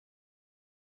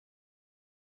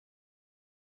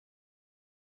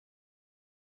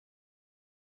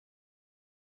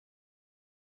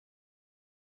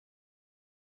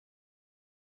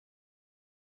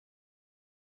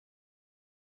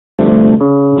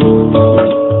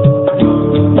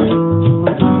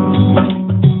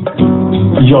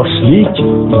Yoshlik,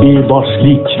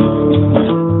 beboshlik.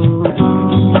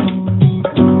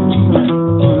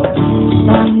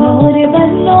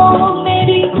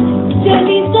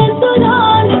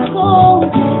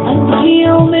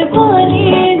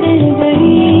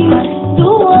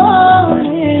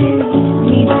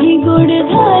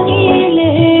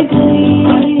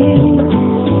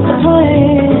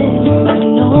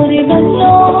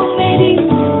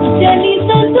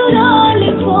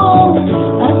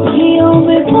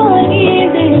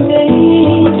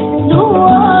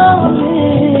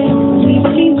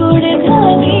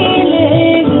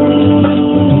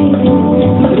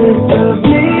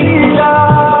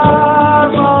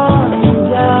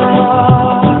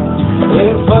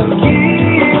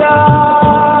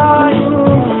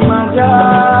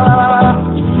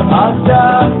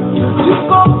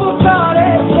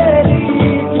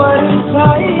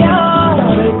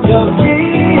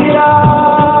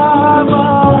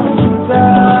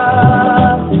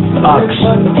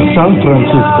 San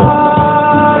Francisco.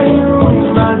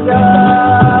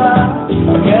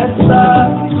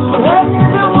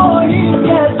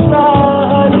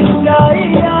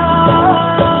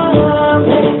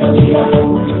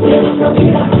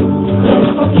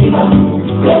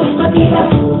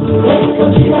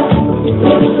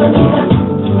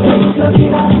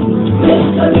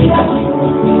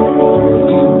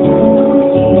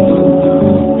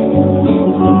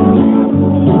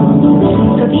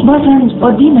 Ba'zan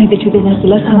oddiy mayda-chuyda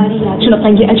narsalar ham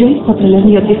shunaqangi ajoyib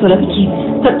xotiralarni yodga soladiki,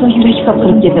 hatto yurak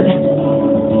qaqirib ketadi.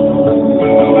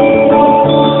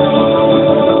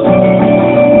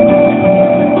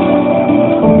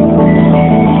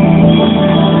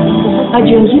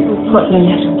 Ajoyib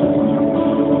xotiralar.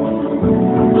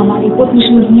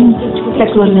 O'tmishimizning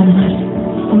takrorlanmas,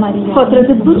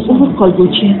 xotirada bir umr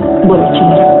qolguvchi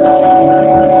bo'lakchalar.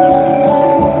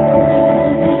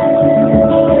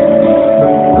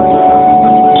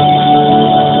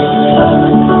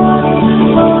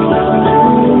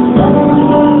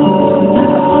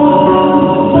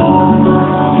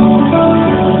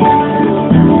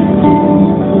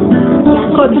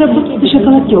 Xotira bir quti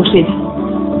shokoladga o'xshaydi.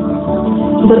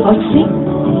 Bir ochsang,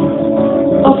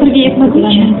 oxiriga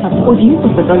yetmaguncha o'zingni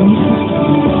to'xtata olmaysan.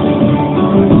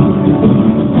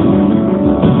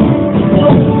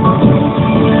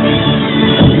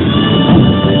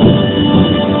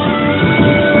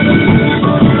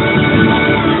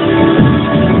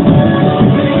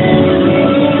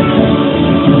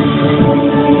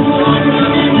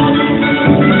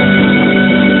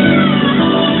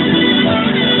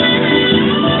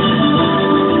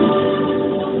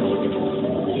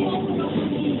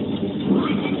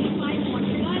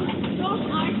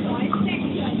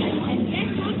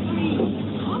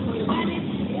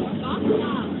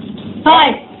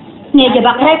 Nega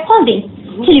baqirib qolding?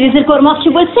 Televizor ko'rmoqchi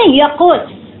bo'lsang, yo'qqa o't.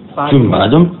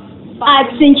 Tushunmadim.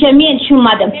 Aytsincha men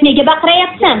tushunmadim. Nega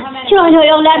baqirayapsan? Chiroyli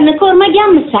oyoqlarini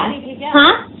ko'rmaganmisan? Ha?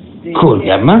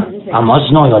 Ko'rganman, ammo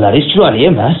sizning oyoqlaringiz chiroyli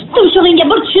emas. Tumshug'ingga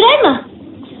bir tushiraymi?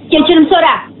 Kechirim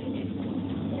so'ra.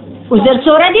 Uzr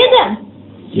so'ra dedim.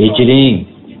 Kechiring.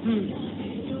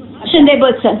 Shunday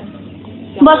bo'lsin.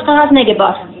 Boshqa g'aznaga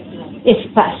bor.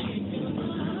 Espas.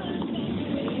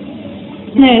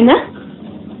 Neyna?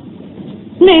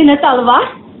 Neyna talvar?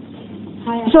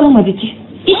 Salom adiki.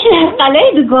 Ishlar qalay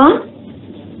dugon?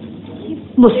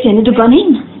 Bu seni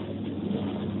dugoningmi?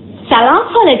 Salom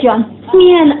xolajon.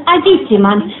 Men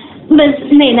Aditiman. Biz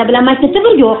Neyna bilan maktabda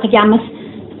birga o'qiganmiz.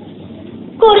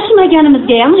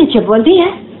 Ko'rishmaganimizga ham necha bo'ldi-ya?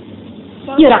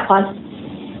 Yura qol.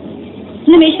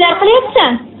 Nima ishlar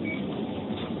qilyapsan?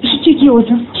 Shunchaki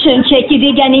o'zim. Shunchaki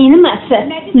deganing nimasi?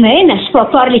 Neyna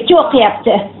shifokorlikka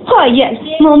o'qiyapti. Qoyil.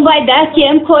 Mumbayda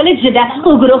Kim kollejida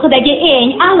u guruhidagi eng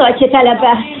a'lochi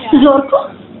talaba. Zo'r-ku.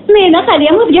 Neyna hali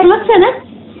ham o'zgarmabsan-a?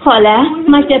 Xola,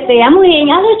 maktabda ham u eng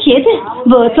a'lochi edi.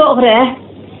 Bu to'g'ri.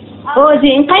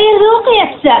 O'zing qayerda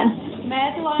o'qiyapsan?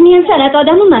 Men san'at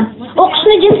odamiman.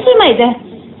 O'qishni jin suymaydi.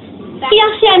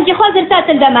 Yaxshiyamki hozir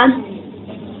ta'tildaman.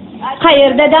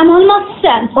 Qayerda dam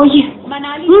olmoqchisan? Oyi,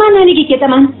 Manaliga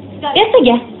ketaman.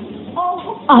 Ertaga.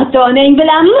 Ota-onang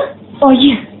bilanmi?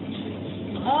 Oyi.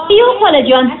 Yo'q,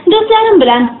 xolajon, do'stlarim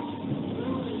bilan.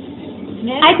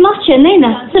 Aytmoqchi,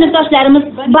 Neyna, sinfdoshlarimiz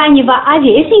Bani va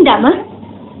Avi esingdami?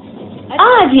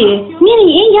 Avi,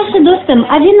 mening eng yaxshi do'stim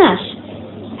Avinash.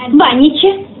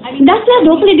 Banichi, darslarda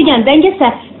o'qiydigan dangasa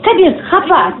Kabir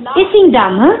Xapat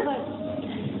esingdami?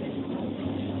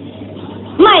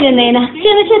 Mayli Neyna,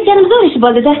 sevishayotganim zo'r ish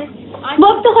bo'ldi-da.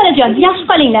 Bo'pti xolajon, yaxshi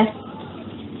qolinglar.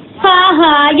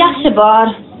 Ha, yaxshi bor.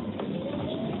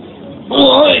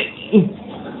 Voy!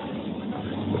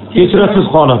 Kechirasiz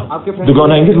xonim.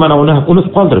 Dugonangiz mana uni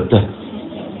unutib qoldiribdi.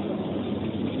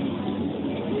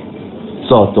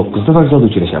 soat 9da vokzalda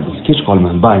uchrashamiz. Kech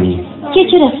qolmang, bali.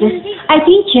 Kechirasiz.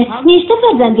 Aytingchi, nechta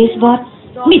farzandingiz bor?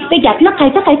 Bitta gapni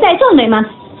qayta ayta olmayman.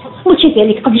 Bu chet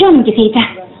ellik qiz jonimga tegdi.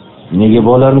 Nega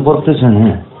bolalarni qo'rqitasan,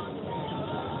 ha?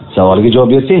 Savoliga javob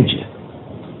bersang-chi.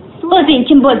 O'zing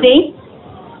kim bo'lding?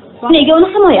 Nega uni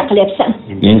himoya qilyapsan?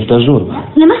 Men stajyorman.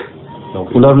 Nima?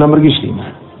 Ular bilan birga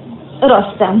ishlayman.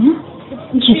 Rostdanmi?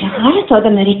 Juda g'alati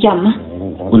odamlar ekanmi?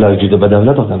 Ular juda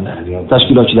badavlat odamlar.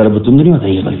 Tashkilotchilari butun dunyoda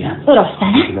yig'ilgan.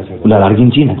 Rostdan? Ular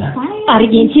Argentinadan.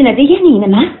 Argentina deganing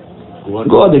nima?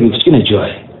 Go'dagi kichkina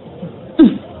joy.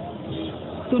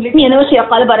 Meni o'sha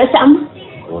yoqqa olib borasanmi?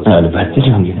 Albatta,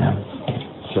 jonginam.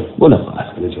 Bo'la qol.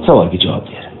 Savolga javob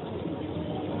ber.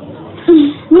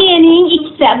 Mening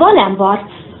ikkita bolam bor.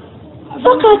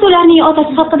 Faqat ularning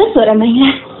otasi haqida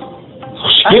so'ramanglar.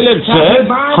 Xush kelibsiz,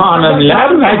 xonimlar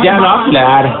va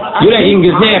janoblar.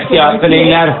 Yuragingizni ehtiyot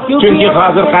qilinglar, chunki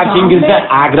hozir qarshingizda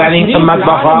Agraning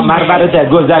qimmatbaho marvarida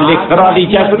go'zallik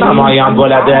qirolichasi namoyon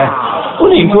bo'ladi.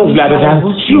 Uning ko'zlaridan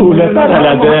shu'la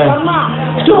taraladi.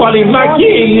 Kutib oling,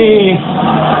 Makini.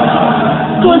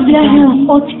 Ko'zlarim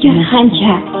o'tkir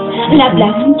xanjar,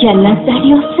 lablarim jannat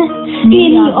daryosi.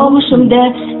 Mening og'ushimda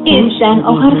esdan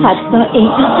og'ir hatto eng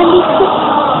aqllisi.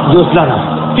 Do'stlarim,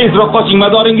 tezroq qoching,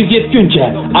 madoringiz yetguncha.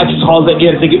 Aks holda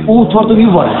ertaga u tortib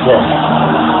yuboradi.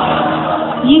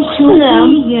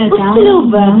 Uslubim,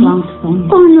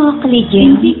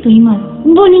 qo'noqligim.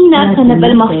 Buning narxini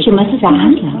bilmoqchimisan?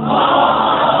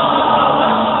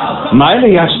 Mayli,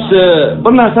 yaxshisi,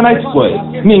 bir narsani aytib qo'y.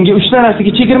 Menga 3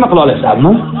 tanasiga chegirma qila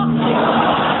olasanmi?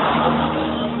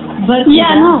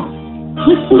 Janob,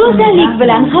 go'zallik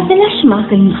bilan hazillashma.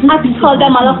 Aks holda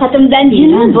maloqatimdan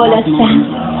jinni bo'lasan.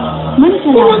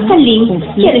 Nima qiling,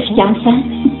 kelishgansan.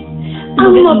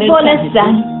 Ammo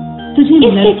bo'lasan.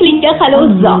 Erkaklikka hali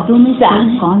uzoqsan.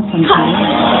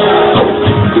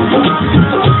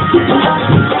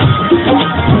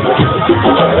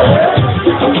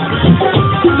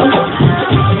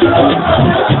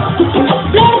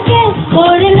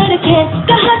 लड़के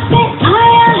कहाँ से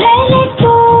आया है ले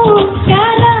तू,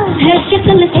 प्यारा है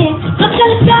शक्ल से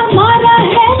अकल का मारा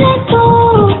है ले तू,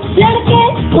 लड़के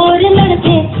और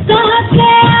लड़के कहाँ से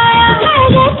आया है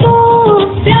ले तू,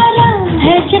 प्यारा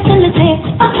है शक्ल से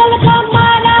अकल का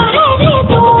मारा है ले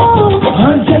तू।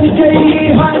 हाँ जल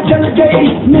गई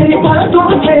मेरी बातों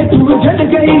से तू जल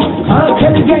गई, हाँ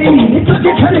खल गई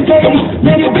तुझे खल गई,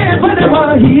 मेरी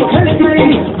बेपरवाही खल गई,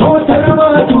 वो तरवा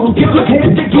तू क्यों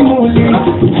खेत की मूली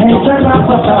है जरा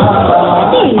पता।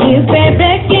 टीवी पे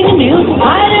ब्रेकिंग न्यूज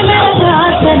हर मेरा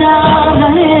सदा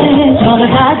है,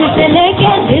 बगदाद से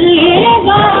लेके दिल्ली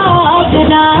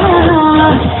बागना।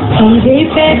 टीवी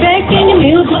पे ब्रेकिंग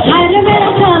न्यूज हर मेरा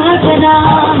सदा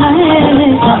है,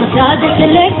 बगदाद से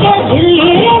लेके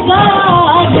दिल्ली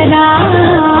बागना।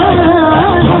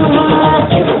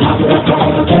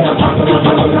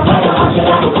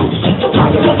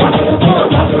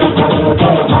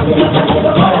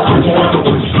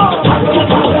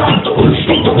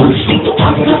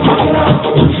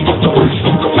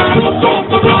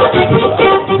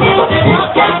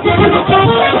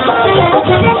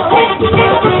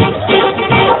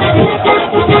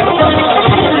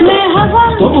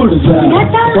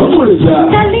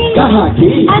 कहाँ की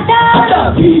अदा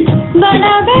भी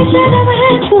बड़ा बेशरम है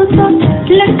तू तो,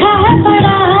 लखा है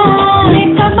बड़ा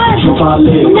कमर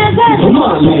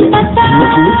नजर पता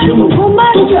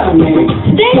उमर,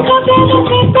 देखो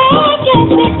बेरोके पे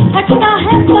कैसे हटता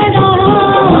है बड़ा।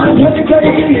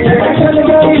 ढल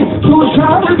गई तू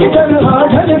शाम की तरह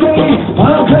ढल गई,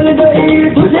 हाँ ढल गई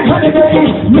तुझे ढल गई,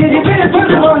 मेरी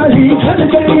बेपरवाही ढल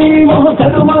गई, वो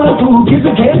तरवा तू किस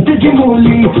खेत की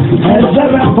मूली है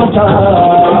जरा पता।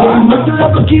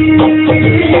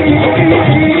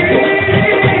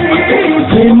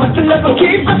 मतलब की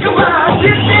बकवास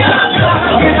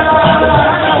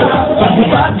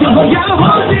बात हो या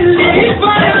वो दिल्ली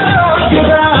पर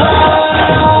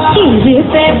टीवी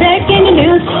पे ब्रेकिंग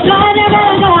न्यूज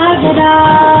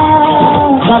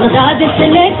बगदाद से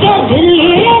लेके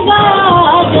दिल्ली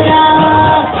बागरा।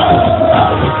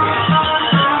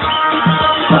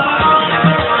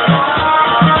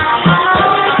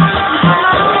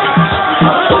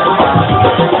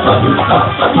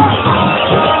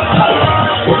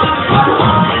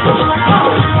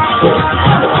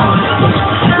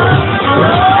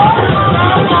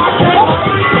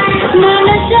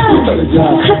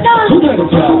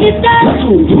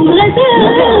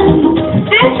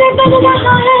 ऐसे बन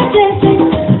रहा है जैसे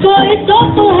कोई तो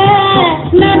है,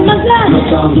 मैं मजा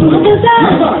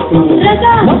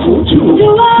रजा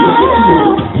जुआ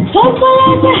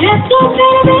है तो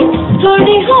फिर भी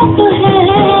थोड़ी होप है।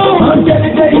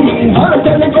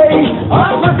 जल गई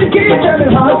आपस की जल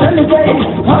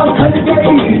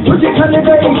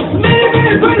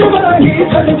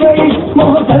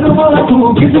तू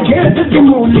किस खेत की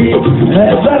मूली है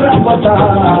जरा बता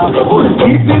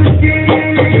उड़ती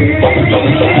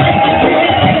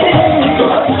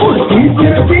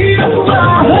फिरती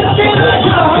अल्लाह तेरा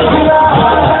जागरा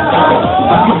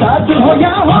साथ हो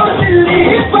या हो दिल्ली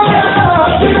पर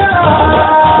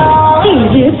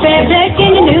पे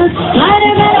ब्रेकिंग न्यूज हर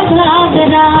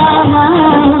घाघरा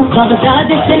बगदाद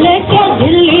से लेके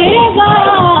दिल्ली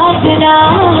Agra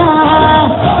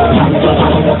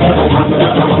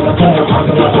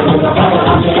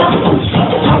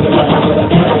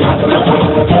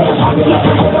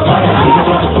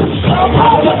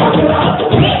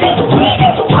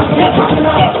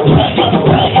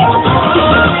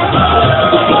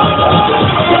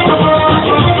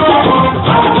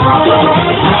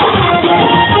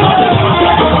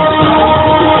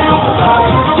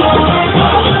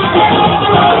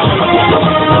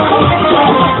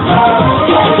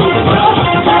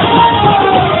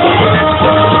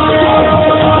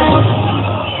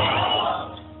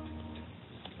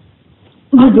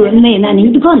bugun menaning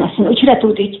dugonasini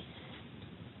uchratuvdik.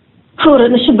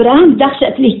 Ko'rinishi bilan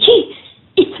dahshatliki,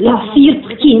 iflos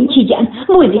yirtiq kiyim kiygan,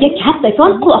 bo'yniga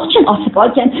kattakon quloqchin osib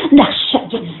olgan,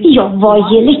 dahshat,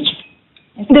 yovvoyilik.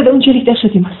 Dada unchalik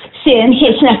dahshat emas. Sen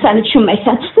hech narsani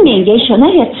tushunmaysan. Menga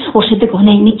ishonaver. O'sha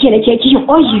dugonangning kelajagi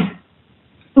oyi.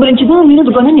 Birinchidan, u meni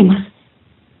dugonam emas.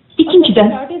 Ikkinchidan,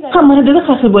 hammani dada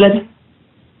har xil bo'ladi.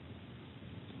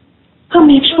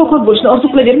 Hamma ham shifokor bo'lishni orzu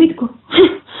qilavermaydi-ku.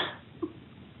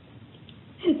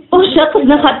 O'sha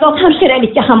qizni hatto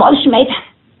hamshiralikka ham olishmaydi.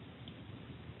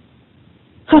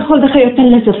 Har holda hayotdan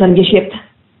lazzatlanib yashayapti.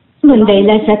 Bunday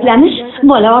lazzatlanish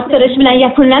bola orttirish bilan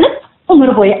yakunlanib, umr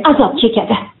bo'yi azob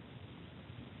chekadi.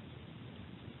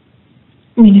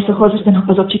 Men esa hozirdan ham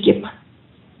azob chekyapman.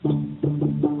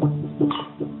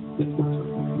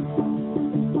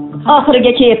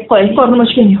 Oxiriga kelib qo'y. Qornim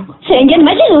ochgani yo'q. Senga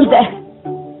nima jin urdi?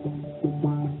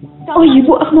 Oyi,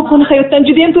 bu ahmoqona hayotdan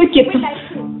juda ham to'yib ketdim.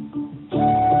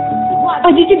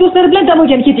 Azizi do'stlari bilan dam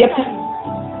olgani ketyapti.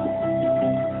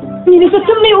 Men esa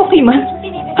tinmay o'qiyman.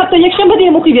 Hatto yakshanbada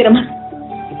ham o'qiyveraman.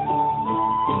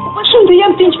 Shunda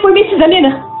ham tinch qo'ymaysiz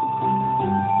meni.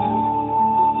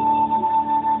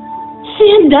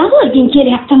 Sen dam olging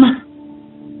kelyaptimi?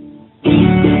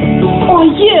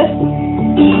 Oyi!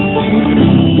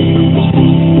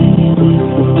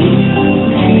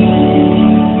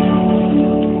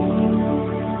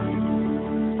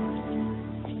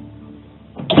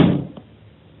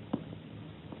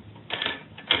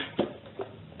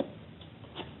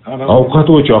 Ovqat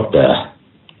o'choqda.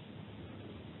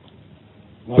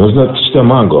 Muzlatgichda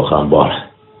mango ham bor.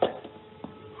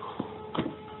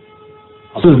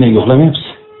 Siz nega uxlamayapsiz?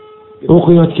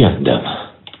 O'qiyotgandim.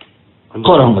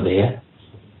 Qorong'ida-ya.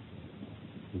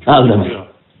 Aldamang.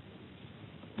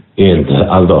 Endi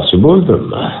aldoqchi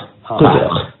bo'ldimmi?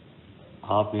 Qiziq.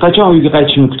 Qachon uyga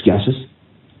qaytishimni kutgansiz?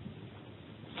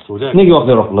 Nega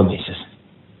vaqtliroq uxlamaysiz?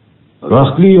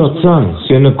 Vaqtli yotsam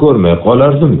seni ko'rmay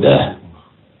qolardim-da.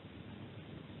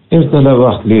 Ertalab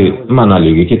vaqtli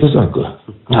Manaliga ketasan-ku.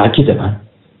 Ha, ketaman.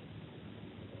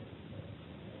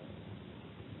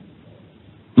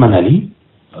 Manali?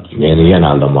 Meni yana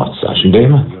aldamoqchisan,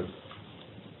 shundaymi?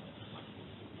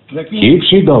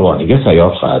 Kipshi dovoniga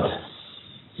sayohat.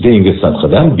 Dengiz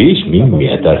sathidan 5000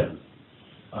 metr.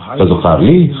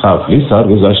 Qiziqarli, xavfli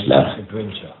sarguzashtlar.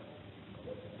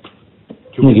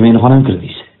 Nega meni xonam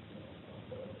kirdingiz?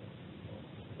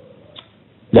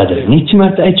 Dadam necha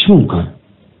marta aytish mumkin?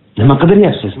 Nima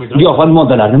qidiryapsiz? Giyohvand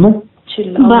moddalarnimi?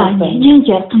 Ba'ni,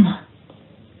 janjal qilma.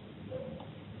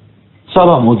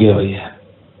 Salom o'g'ay.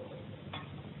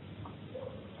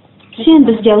 Sen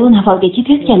bizga Lunavolga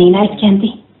ketayotganingni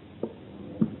aytganding.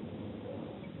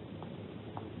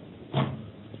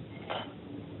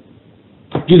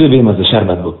 Juda bemaza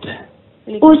sharbat bo'pti.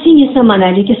 O'zing esa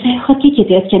Manaliga sayohatga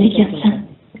ketayotgan ekansan.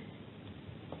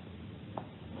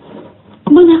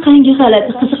 Bunaqangi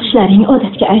g'alati qiziqishlaring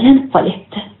odatga aylanib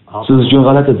qolyapti. Siz uchun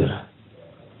g'alatidir.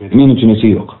 Men uchun esa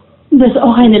yo'q. Biz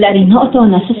og'aynilaringni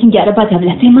ota-onasi singari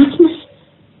badavlat emasmiz.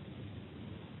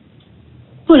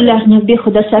 Pullarni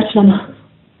behuda sarflama.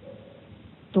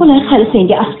 Ular hali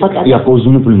senga asqotadi. Yo'q,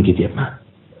 o'zimni pulim ketyapman.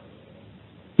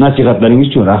 Nasihatlaringiz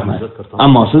uchun rahmat.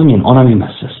 Ammo siz men onam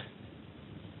emassiz.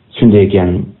 Shunday ekan,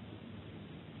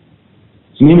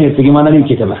 men ertaga Manaliga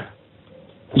ketaman.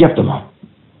 Gap tamom.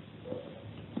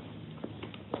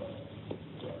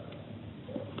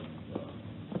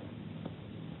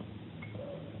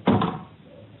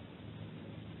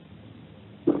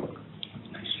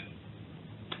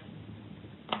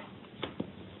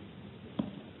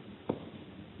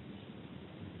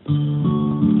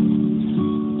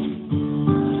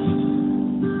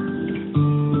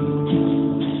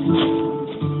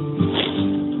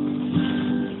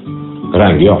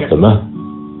 rangi yoqdimi?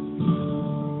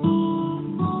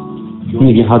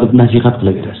 Nega hadeb nasihat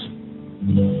qilaverasiz?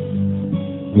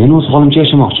 Men o'z holimcha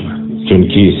yashamoqchiman.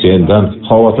 Chunki sendan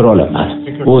xavotir olaman.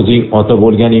 O'zing ota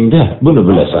bo'lganingda buni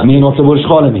bilasan. Men ota bo'lishni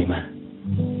xohlamayman.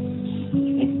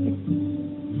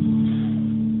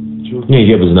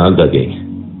 Nega bizni aldading?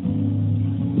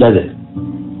 Dada,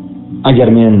 agar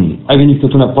men avinikda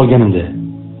tunab qolganimda,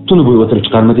 tuni bo'yi o'tirib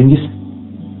chiqarmadingiz?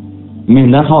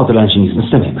 Mendan xavotirlanishingizni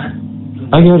istamayman.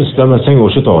 Agar istamasang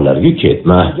o'sha tog'larga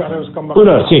ketma.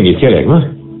 Ular senga kerakmi?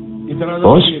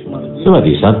 Xo'sh, nima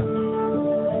deysan?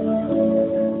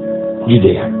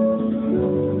 Judayam.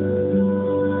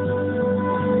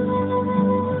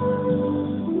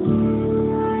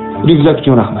 Ryukzak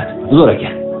uchun rahmat. Zo'r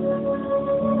ekan.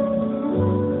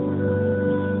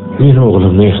 Men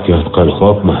o'g'limni ehtiyot qil,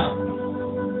 xo'pmi?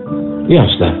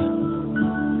 Yaxshilab.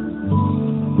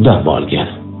 Dam olgan.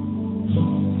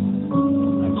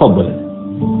 Xo'p bo'ladi.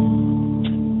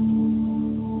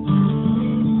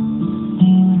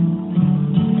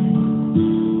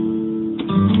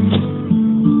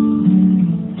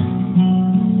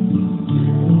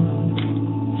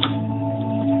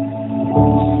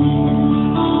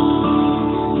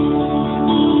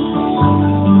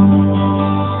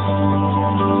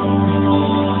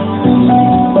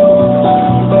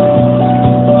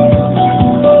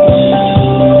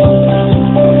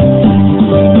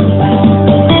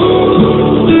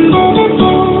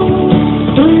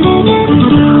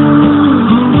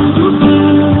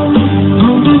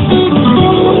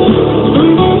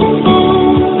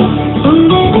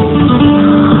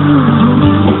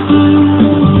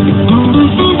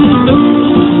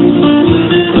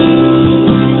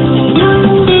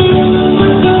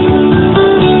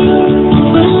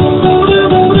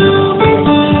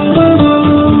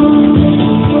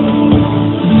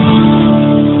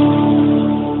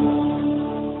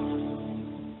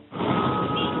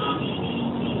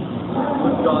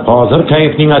 Hozir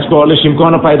kayfning ochko olish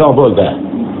imkoni paydo bo'ldi.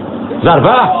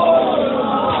 Zarba!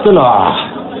 Istilo!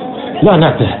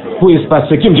 La'nati! Bu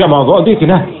ispatsiz kim jamoaga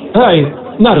oldikina? Hay,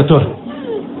 nari tur.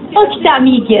 Oktam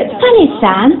yigit,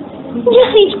 qaniysan?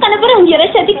 Jahling chiqqani biram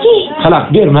yarashadiki. Xalaq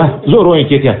berma, zo'r o'yin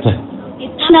ketyapti.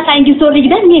 Shunaqangi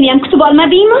zo'rligidan meni ham kutib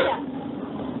olmadingmi?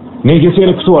 Nega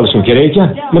seni kutib olishim kerak ekan?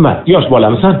 Nima, yosh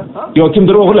bolamisan? Yo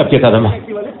kimdir o'g'irlab ketadimi?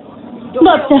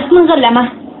 Bo'pti, ming'irlama.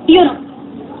 Yur.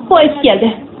 Poyezd keldi.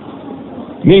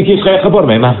 Men hech qayerga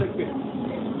bormayman.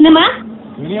 Nima?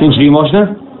 Tinchlik moshina?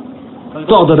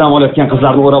 Tog'da dam olayotgan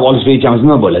qizlarni o'rab olish rejamiz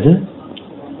nima bo'ladi?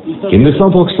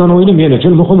 Hindiston-Pokiston o'yini men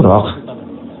uchun muhimroq.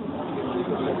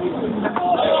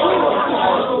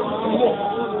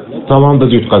 Tamom,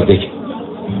 biz yutqazdik.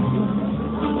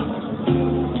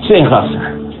 Sen haqsan.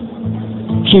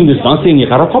 Hindiston senga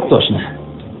qarab qopti oshna.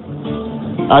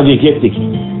 Hadi ketdik.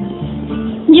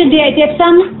 Jiddiy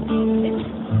aytyapsanmi?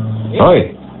 Hoy.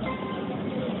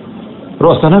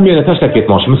 Rostdan ham meni tashlab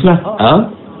ketmoqchimisizlar? Ha?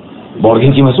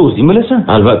 Borgin kelmasa o'zing bilasan.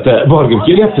 Albatta, borgim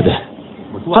kelyapti-da.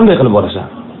 Qanday qilib borasan?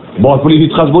 Bor pulingni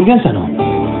yutqazib bo'lgansan-ku.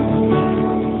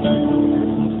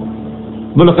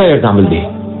 Buni qayerdan bilding?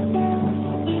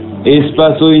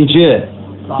 Espas o'yinchi.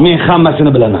 Men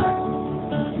hammasini bilaman.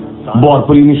 Bor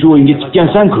pulingni shu o'yinga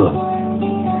tikkansan-ku.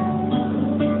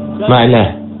 Mayli.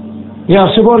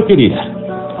 Yaxshi borib kelinglar.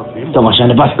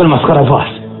 Tomoshani bas qil, masxara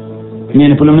bas.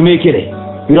 Meni pulim nimaga kerak?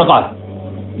 Yura qol.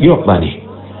 Yo'q, bani.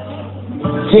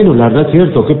 Sen ularda ter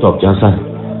to'kib topgansan.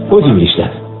 O'zing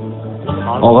ishlat.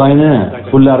 Og'ayni,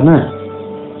 pullarni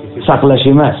saqlash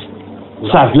emas,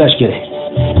 sarflash kerak.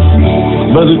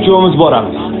 Biz uchovimiz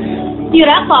boramiz.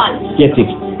 Yura qol. Ketdik.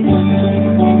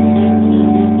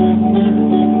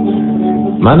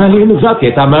 Manaligini zabt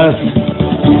etamiz.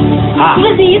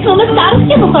 Bizning ismimiz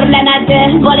tarixga muhrlanadi,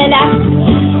 bolalar.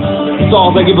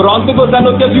 Tog'dagi bironta ko'zdan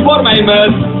o'tkazib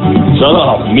yubormaymiz.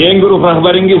 Salom, men guruh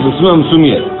rahbaringiz, ismim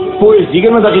Sumir. Poyezd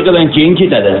 20 daqiqadan keyin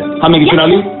ketadi. Hammaga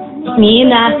tushunarli?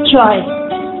 Mina, choy.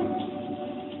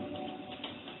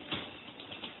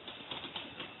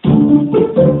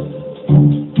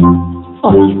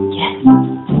 Oyimga.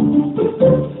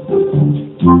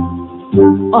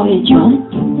 Oyijon,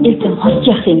 iltimos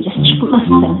jahlingiz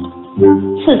chiqmasin.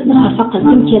 Sizni xafa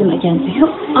qildim kelmaganda-yu,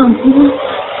 ammo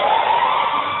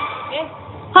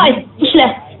hay, ishla.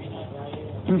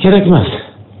 Kerak emas.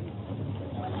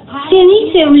 Sening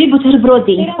sevimli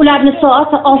buterbroding. Ularni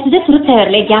soat 6 da turib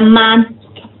tayyorlaganman.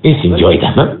 Esing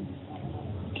joyidami?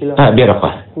 Ha, bera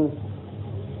qol.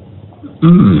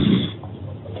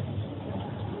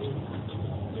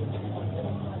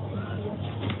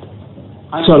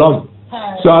 Salom.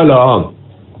 Salom.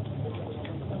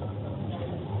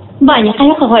 Bani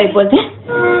qayoqqa g'oyib bo'ldi?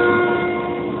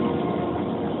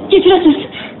 Kechirasiz.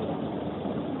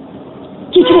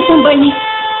 Kechirasan, Bani.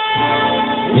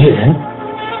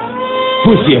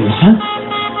 Bu senmisan?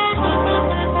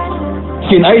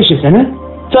 Sen Aysha-sana?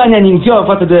 Tanyaning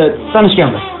ziyofatida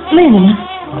tanishganmiz. Menimi?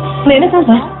 Meni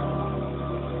tansa.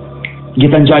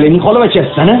 Getanjalining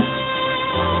qolavachasi-sana?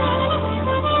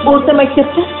 O'rta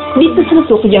maktabda bitta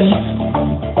sinfda o'qiganmiz.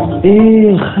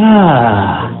 Ha.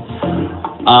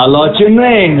 A'lochi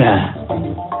neyna.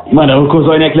 Mana bu ko'z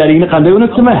oynaklaringni qanday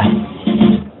unutdim-a?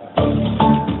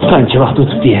 Qancha vaqt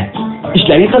o'tibdi-ya?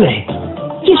 Ishlaring qalay?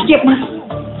 Kech ketmas.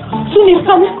 Sumir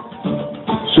qani?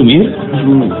 Sumir?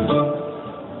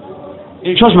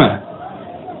 Shoshma.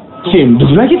 Sen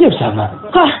bizga ketyapsanmi?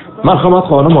 Ha. Marhamat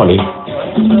xonim oling.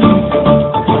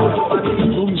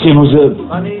 Sen o'zi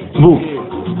bu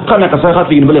qanaqa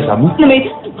sayohatligini bilasanmi? Nima edi?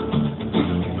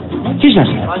 Hech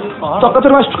narsa. Toqqa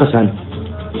tirmashib chiqasan.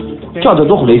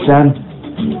 Chodirda uxlaysan.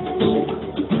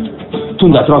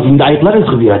 Tunda atrofingda ayiqlar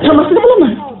izg'ib yuradi. Hammasini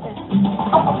bilaman.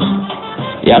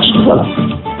 Yaxshi qizaloq.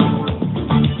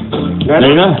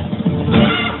 Leyla.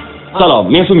 Salom,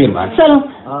 men Sumirman. Salom.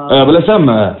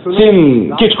 Bilasanmi, sen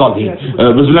kech qolding.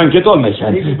 Biz bilan keta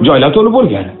olmaysan. Joylar to'lib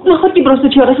bo'lgan. Nahotki birozda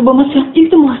chorasi bo'lmasa,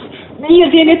 iltimos.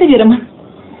 Yerda yetaveraman.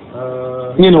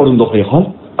 Men o'rnimda uxlay qol.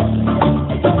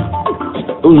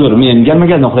 Uzr, men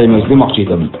galma-galni uxlaymiz demoqchi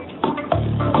edim.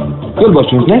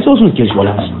 Yo'lboshchimizni aytsa o'zimiz kelishib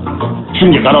olamiz.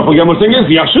 Shunga qarab qo'ygan bo'lsangiz,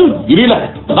 yaxshi, yuringlar.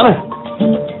 Qani.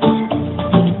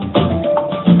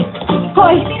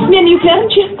 Hoy, meni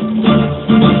yuklarim-chi?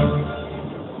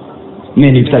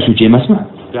 Men yuk tashuvchi emasmi?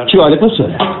 Chiroyli qilib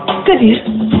so'ra. Kadir.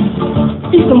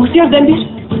 Iltimos yordam ber.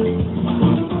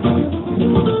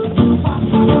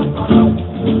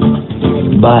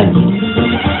 Bye.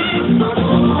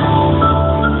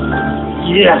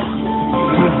 Yeah.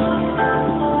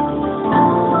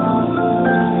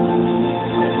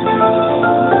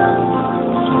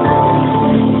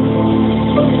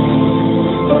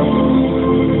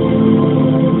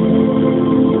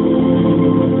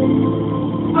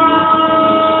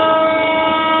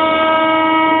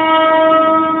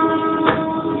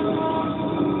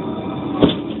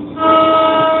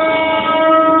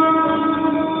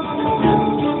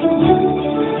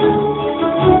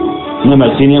 Nima,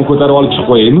 seni ham ko'tarib olib chiqib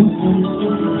qo'yaymi?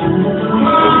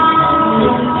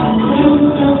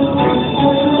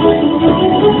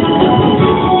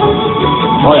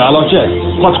 Voy, a'lochi,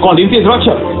 qochib qolding, tezroq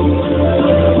chiq.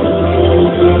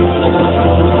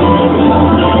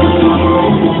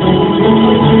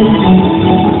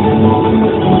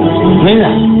 Nima?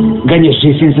 Ganesh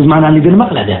sensiz ma'nalida nima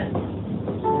qiladi?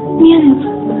 Men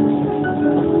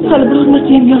hali biror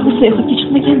marta ham yolg'iz sayohatga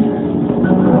chiqmagandim.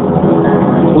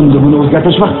 Unda buni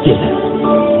o'zgartirish vaqti keldi.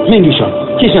 Menga ishon,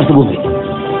 hech narsa bo'lmaydi.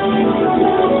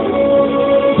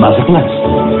 Maza qilamiz.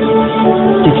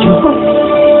 Ketishim mumkin.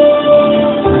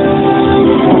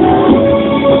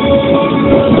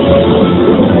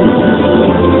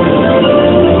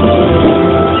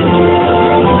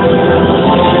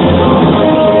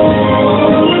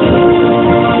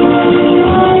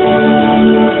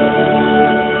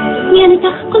 Meni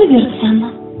taqib qilib yuribsanmi?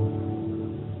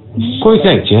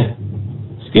 Qo'ysang-chi.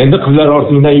 Endi qizlar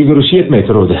ortingdan yugurishi yetmay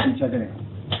turuvdi.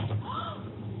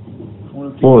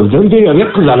 O'ldim deyapti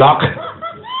qizaloq.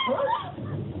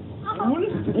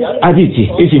 Aditi,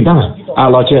 esingdami?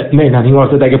 A'lochi Naynaning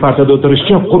ortidagi partada o'tirish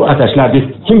uchun qur'a tashlardik.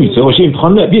 Kim bilsa o'sha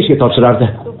imtihonni 5 ga topshirardi.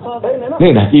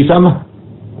 Nayna, deysanmi?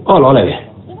 Olaver.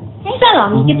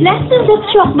 Salom yigitlar, sizda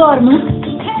pichoq bormi?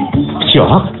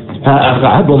 Pichoq?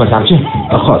 Ha, bo'lmasamchi.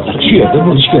 Hozir shu yerda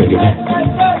bo'lish kerak edi.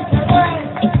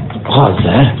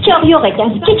 Hozir Pichoq yo'q ekan,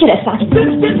 kechirasan.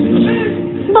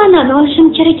 Banan olishim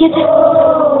kerak edi.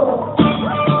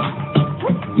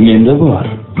 Menda bor.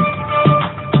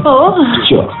 Oh,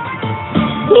 Pichoq.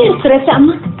 berib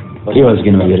turasanmi?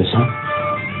 Evaziga nima berasan?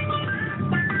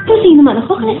 O'zing nimani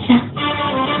xohlaysan?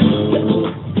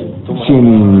 Sen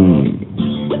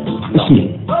isming?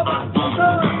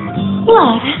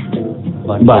 Lara.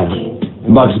 Bunny.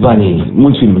 Bugs Bunny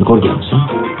multfilmini ko'rganmisan?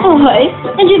 Voy,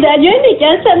 juda ajoyib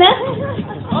ekansan.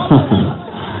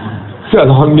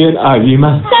 salom, men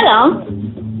Aviman. Salom.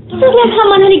 Sizlar ham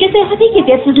manaliga sayohatga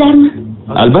ketyapsizlarmi?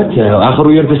 Albatta, axir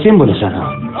u yerda sen bo'lasan.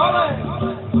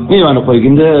 Mevani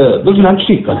qo'yginda biz bilan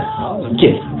tushlik qil.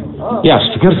 Kel. Yaxshi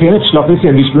fikr, seni qishloqli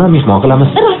sendvich bilan mehmon qilamiz.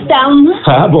 Rostdanmi?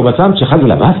 Ha, bo'lmasam-chi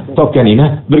hazil emas. Topganingni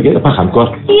birga paham ko'r.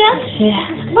 Yaxshi.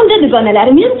 Unda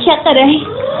dugonalarim ham chaqiray.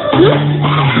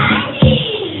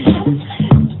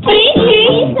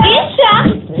 Isha.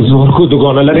 Zo'r-ku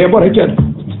dugonalar ham bor ekan.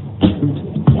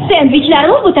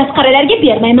 Sendvichlarni bu tasqaralarga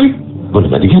bermayman. Bu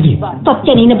nima deganing?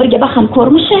 Topganingni birga baham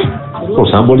ko'rmish.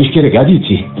 Xursand bo'lish kerak,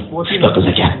 Aditi. Shunaqa qiz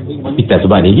ekan. Bittasi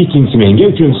baniga, ikkinchisi menga,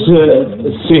 uchinchisi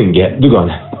senga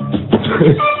dugona.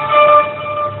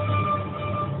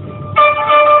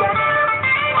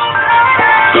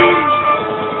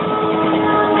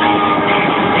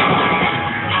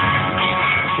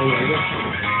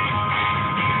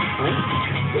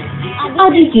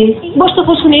 Aditi, boshqa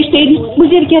qo'shiqni eshitaylik. Bu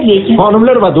zerikarli ekan.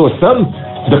 Xonimlar va do'stim,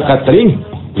 diqqat qiling.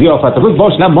 Ziyofatimiz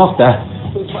boshlanmoqda.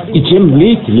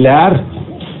 Ichimliklar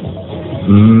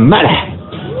mana.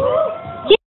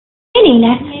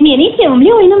 Kelinglar, mening sevimli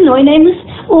o'yinimni o'ynaymiz.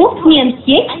 U men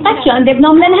hech qachon deb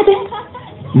nomlanadi.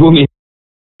 Bu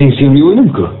mening sevimli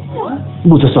o'yinim-ku.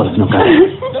 Bu tasodifni qara.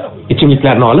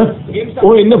 Ichimliklarni olib,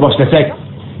 o'yinni boshlasak.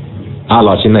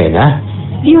 A'lochi nayna.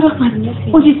 Yo'q, rahmat.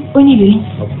 O'zingiz o'ynayvering.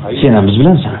 Sen ham biz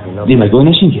bilansan. Demak,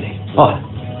 o'ynashing kerak. Ol.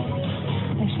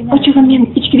 Ochig'i men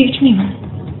ichkilik ichmayman.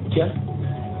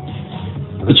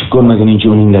 Ichib ko'rmaguningcha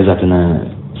uning lazzatini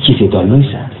his eta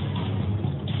olmaysan.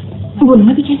 Bu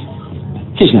nima degan?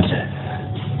 Hech narsa.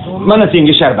 Mana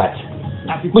senga sharbat.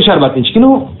 Bu sharbatni ichgin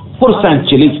u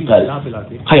xursandchilik qil.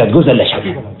 Hayot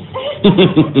go'zallashadi.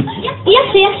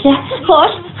 Yaxshi, yaxshi.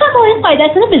 Xo'sh, haqoiq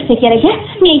qoidasini bilsa kerak.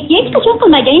 Men hech qachon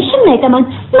qilmagan ishimni aytaman.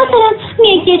 Masalan,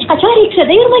 men hech qachon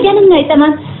rikshada yurmaganimni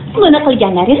aytaman. Buni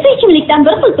qilganlar esa ichimlikdan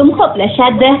bir qultum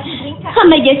qoplashadi.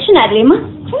 Hammaga tushunarlimi?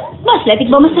 Boshladik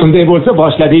bo'lmasa. Unday bo'lsa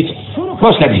boshladik.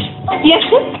 Boshladik.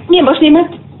 Yaxshi, men boshlayman.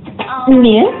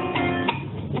 Men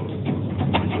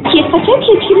hech qachon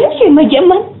kechkilik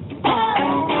sevmaganman.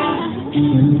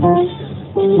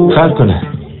 Har kuni.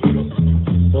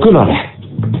 Kunora.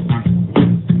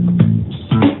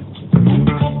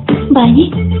 Bani,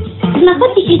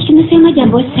 nahotki hech kimni sevmagan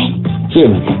bo'lsang?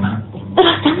 Sevmaganman.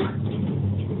 Rostmi?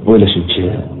 O'ylashimcha,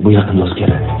 bu yaqinda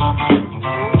o'zgaradi.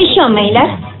 Ishonmanglar.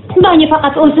 Bani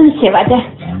faqat o'zini sevadi.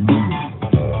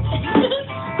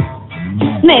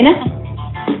 Meni?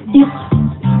 Yo'q.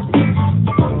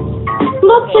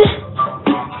 Bo'pti.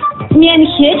 Men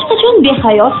hech qachon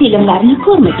behayo filmlarni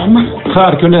ko'rmaganman.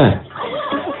 Har kuni.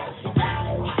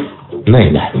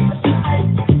 Nayla.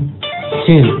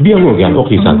 Sen biologiyani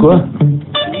o'qiysan-ku?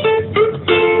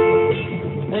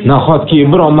 Nahotki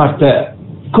biron marta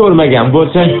ko'rmagan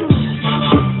bo'lsang?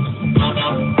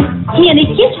 Meni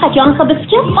hech qachon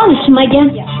hibsga olishmagan.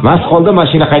 Mast holda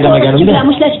mashina haydamaganimda. bilan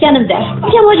mushtlashganimda.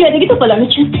 Jamoa joyidagi to'polon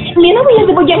uchun. Men ham u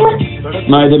yerda bo'lganman.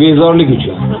 Mayda bezorlik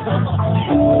uchun.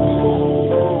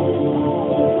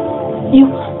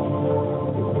 Yo'q.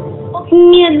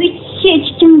 Men hech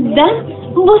kimdan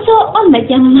bo'sa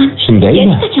olmaganman.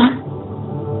 Shundaymi? Hech qachon.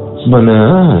 Buni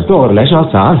to'g'rilash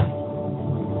oson.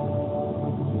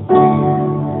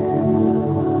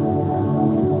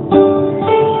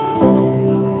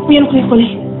 Men qo'yib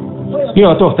qo'yay.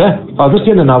 Yo'q, to'xta. Hozir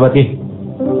seni navbating.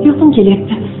 Yo'qim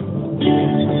kelyapti.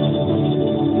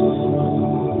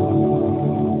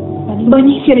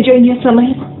 Bani, seni joyingga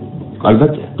yo'qsamaydi.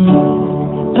 Albatta.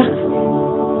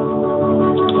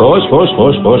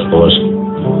 Xo'sh.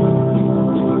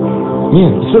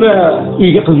 Men sira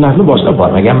uyga qizlarni boshlab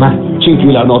bormaganman. Chunki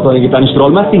ularni ota-onaga tanishtira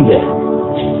olmasding-da.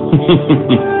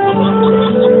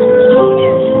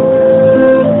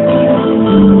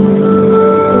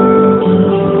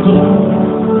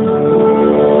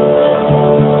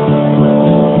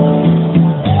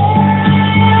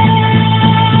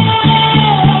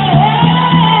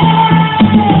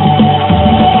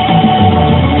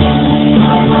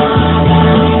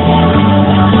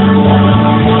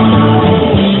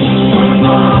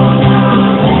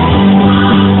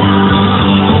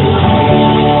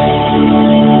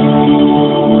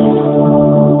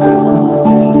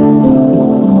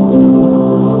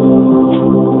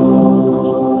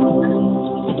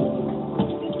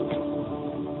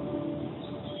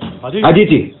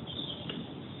 Aditi.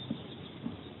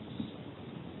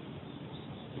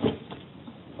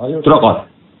 Tura qol.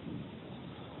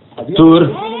 Tur.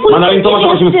 Mana uning tomosha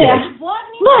qilishimiz kerak.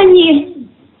 Bani.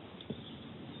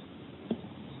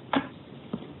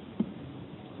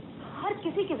 हर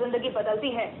किसी की जिंदगी बदलती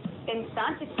है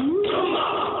इंसान की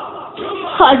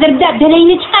Hozir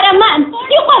dabdalangni chiqaraman.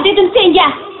 Yo'qol dedim senga.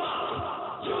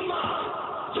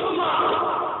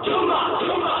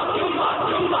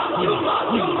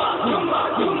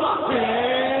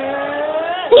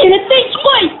 Meni tinch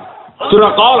qo'y. Tura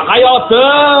qol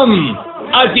hayotim.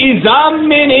 Azizam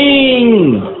mening.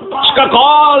 Chiqa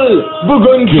qol.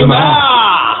 Bugun juma.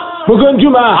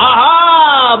 Aha,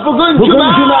 bugun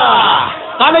juma.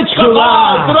 Qani chiqa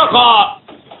qol, tura qol.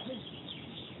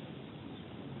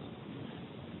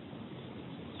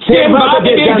 Sen va'da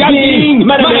berganding.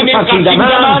 Mana men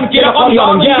qarsingdaman. Kela qol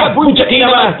yonimga. Buncha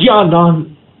qiynamas jonon.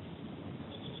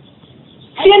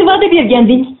 Sen va'da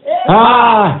berganding. Ha.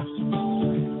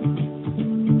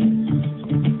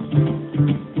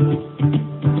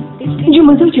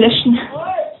 Yo'lda uchrashishni.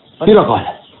 Yura qol.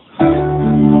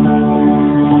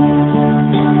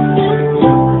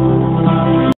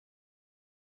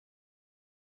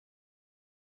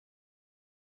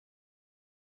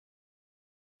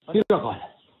 Yura qol.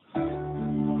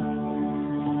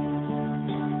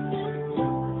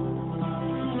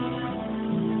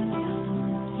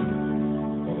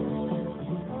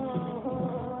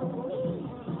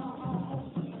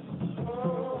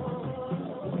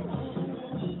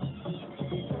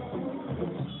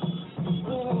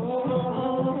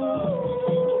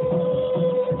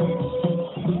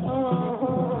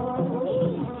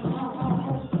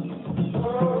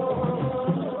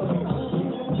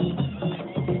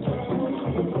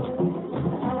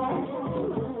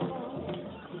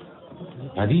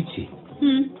 Aditi.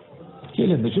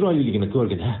 Kelinni chiroyliligini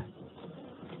ko'rgin, ha.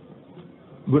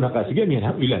 Bunaqasiga men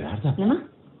ham uylanardim. Nima?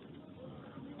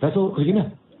 Tasavvur qilgin.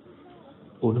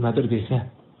 U nimadir desa,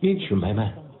 men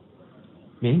tushunmayman.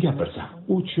 Men gapirsam,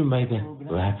 u tushunmaydi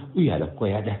va uyalib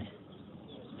qo'yadi.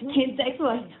 Tentak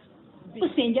voy. Bu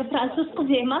senga fransuz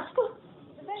qizi emas-ku.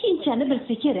 Hindchani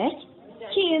bilsa kerak.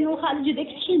 Keyin u hali juda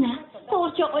kichkina,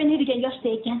 qo'rchoq o'ynaydigan yoshda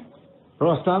ekan.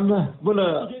 Rostdanmi? Buni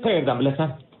qayerdan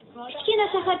bilasan? Kichkina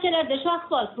shaharchalarda shu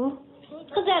ahvol-ku.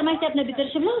 Qizlar maktabni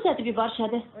bitirishi bilan uzatib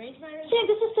yuborishadi.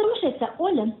 Sevgisiz turmush esa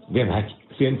o'lim. Demak,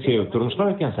 sen sevib turmush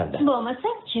qurayotgansan-da.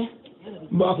 Bo'lmasa-chi?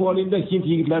 Bu ahvolingda hind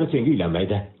yigitlari senga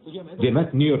uylanmaydi.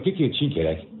 Demak, Nyu-Yorkka ketishing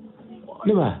kerak.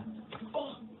 Nima?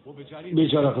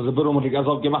 Bechora qizni bir umrlik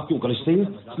azobga mahkum qilishsa-yu,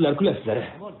 sizlar kulasizlar.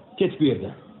 Ketib bu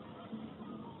yerdan.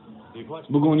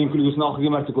 Bugun uning kulgusini oxirgi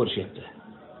marta ko'rishyapti.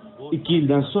 2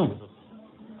 yildan so'ng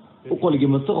u qo'liga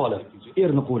miltiq olib,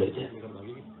 erni qo'laydi.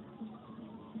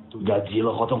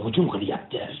 Godzilla xotin hujum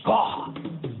qilyapti.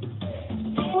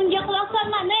 Unga quloq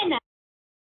solma, nayna.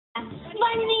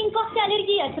 Vanning ko'kka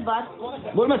allergiyasi bor.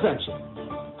 Bo'lmasam-chi?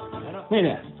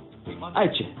 Nayna,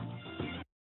 aytchi.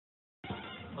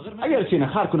 Agar seni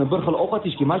har kuni bir xil ovqat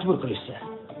yeyishga majbur qilishsa,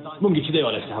 bunga chiday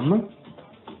olasanmi?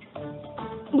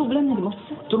 Bu bilan nima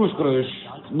demoqchisiz? Turmush qurish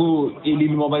bu 50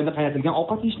 yil mobaynida qaynatilgan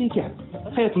ovqat yeyishni ekan.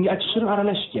 Hayotingga achchiq shirin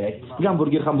aralashishi kerak.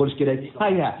 Gamburger ham bo'lishi kerak.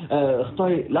 Hayya,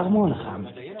 Xitoy lag'moni ham.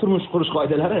 Turmush qurish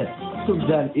qoidalari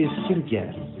tubdan eskirgan.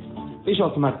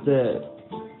 5-6 marta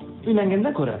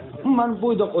uylangandan ko'ra, men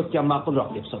bo'ydoq o'tgan ma'qulroq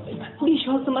deb hisoblayman.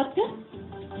 5-6 marta?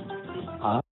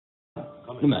 Ha?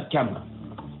 Nima, kammi?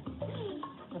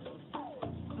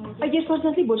 Agar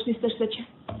farzandli bo'lishni istashsa-chi?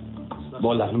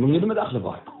 Bolalarning bunga nima daxli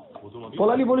bor?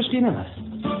 Bolali bo'lish qiyin emas.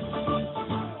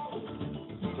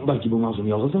 Balki bu mavzuni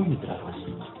yolg'iz davom ettiramiz.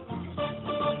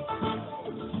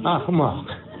 Ahmoq.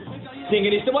 Senga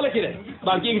nechta bola kerak?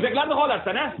 Balki egizaklarni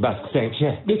xohlarsan, ha? Bas qilsang-chi,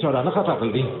 bechorani xafa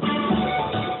qilding.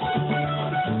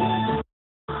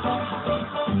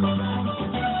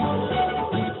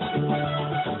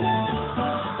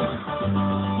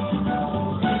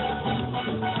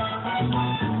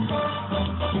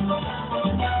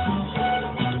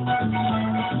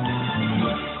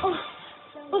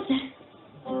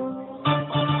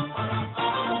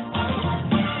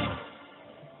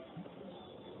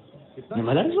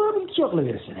 Nimalarni so'rab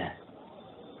qilyapsan?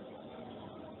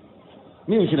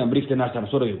 Men uchun ham bir ikkita narsani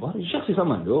so'rab yubor. Shaxsiy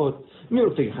samolyot,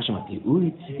 Nyu-Yorkdagi hashamatli uy,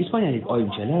 ispaniyalik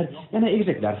oyimchalar, yana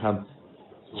egizaklar ham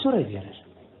so'rayverar.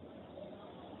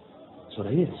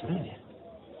 So'rayver.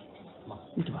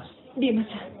 Iltimos.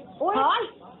 Demasa. Hoy!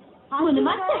 Bu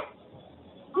nimasi?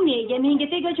 Nega menga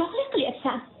tegajoqlik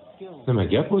qilyapsan? Nima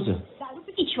gap o'zi?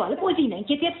 Ichib olib o'zingdan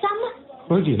ketyapsanmi?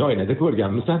 O'zingni oynada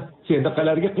ko'rganmisan? Sen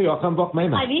daqalarga qiyoq ham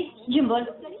boqmayman. Ali, jim bo'l.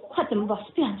 Xotin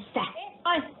bosib yonsa.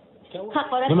 Ay,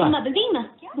 haqorat qilma, bildingmi?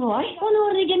 Voy, uni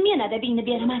o'rniga men adabingni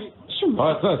beraman. Shunmi?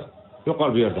 Hoy qiz, yo'qol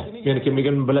bu yerda. Meni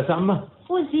kimligimni bilasanmi?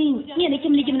 O'zing meni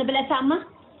kimligimni bilasanmi?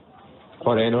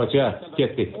 Qoraynocha,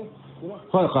 ketdik.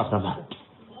 Hoy qahramon.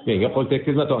 Menga qo'l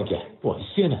tekkizma tonka. Voy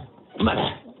seni. Mana.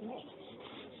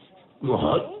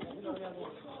 Voy.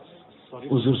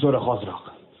 Uzr so'ra hoziroq.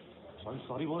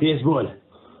 Tez bo'l.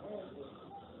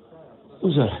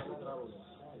 Uzr.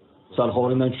 Sal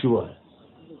hovlingdan tushib ol.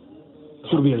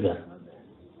 Tur bu yerdan.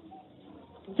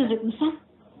 Tuzukmisan?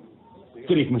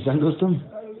 Tirikmisan do'stim?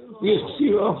 Hechqisi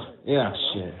yo'q.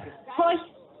 Yaxshi. Qo'y.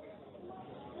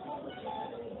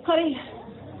 Qaranglar.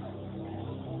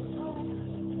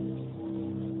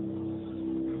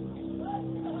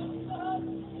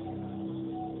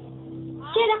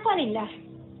 Kela qolinglar.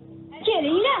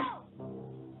 Kelinglar.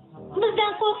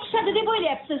 Bizdan qo'rqishadi deb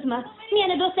o'ylayapsizmi?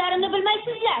 Meni do'stlarimni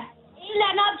bilmaysizlar.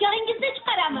 Sizlarni abjog'ingizda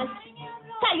chiqaramiz.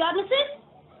 Tayyormisiz?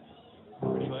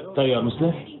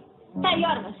 Tayyormisizlar?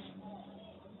 Tayyormiz.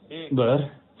 1,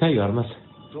 tayyormiz.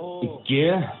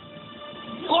 2.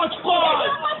 Qoch qol!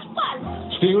 Qoch qol!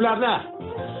 Tuting ularni.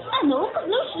 Ana u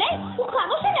qizni ushlang. U ham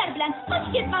o'shalar bilan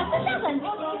qochib ketmasdi tag'in.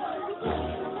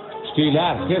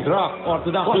 Tutinglar, tezroq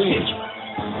ortidan qo'ying.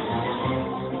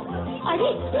 Ali,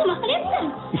 nima qilyapsan?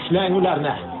 Ushlang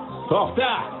ularni. To'xta.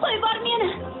 Qo'y bor meni.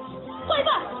 Qo'y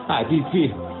bor. Aditi.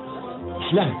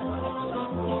 Ushlang.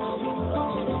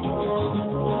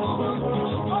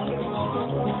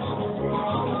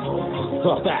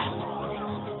 To'xta.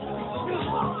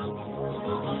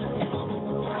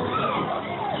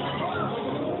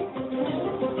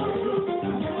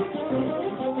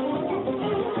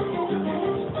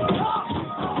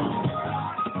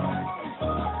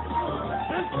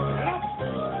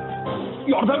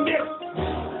 Yordam ber.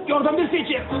 Yordam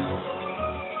bersangchi.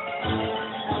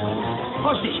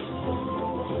 Qochdik.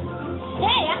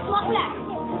 Hey, ahmoqlar.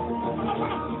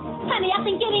 Qani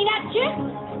yaqin kelinglar-chi.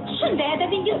 Shunday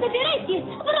adabingizni berayki,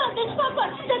 bironta shifokor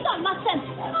sizdan olmasin.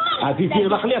 Aditi,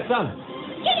 nima qilyapsan?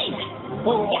 Kelinglar.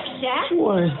 Yaxshi.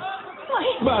 Voy. Voy.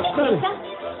 Bas qil.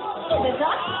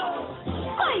 Tezroq.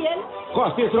 Qo'ying.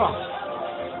 Qoch tezroq.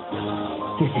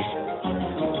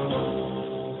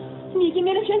 Nega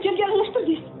meni shuncha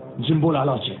aralashtirdingiz? Jim bo'l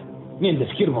alochi. Menda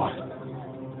fikr bor.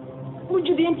 Bu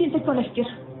juda ham tentakona fikr.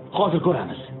 Hozir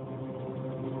ko'ramiz.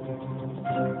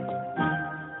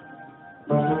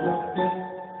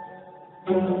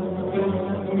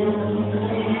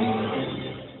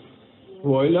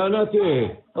 Voy la'nati.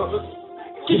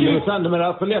 Kimsan,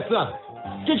 nimalar qilyapsan?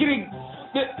 Kechiring.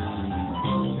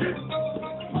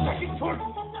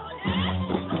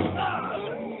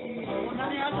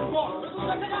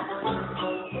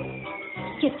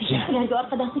 Ketdik. Ularga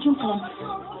orqadan hujum qilamiz.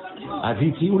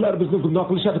 Aditi, ular bizni bundoq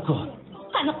qilishadi-ku.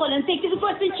 Qani qo'lini tekizib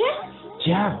ko'rsin-chi?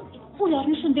 Jam.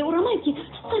 Ularni shunday uramanki,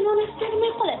 qanonasi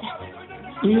tagmay qoladi.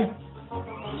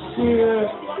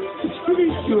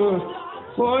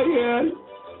 Voy.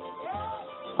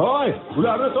 Hoy,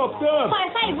 ularni topdim. Qo'y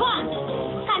hayvon.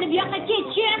 Qani bu yoqqa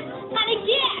ketchi. Qani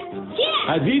ket.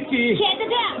 Aditi.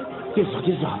 Ketdim.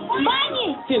 Tezroq. Bani.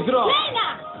 Tezroq. Mana.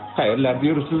 Qayerlarda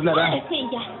yuribsizlar a? Qani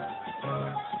senga.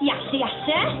 Yaxshi.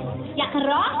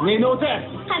 Yaqinroq. Meni o'tir.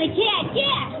 Qani ket.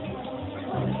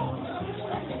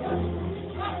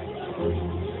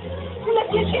 Ular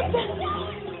ketyapti.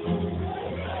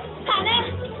 Qani,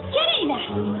 kelinglar.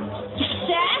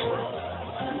 Yaxshi.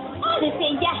 Qani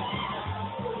senga.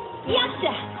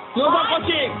 Yaxshi. Yo'ldan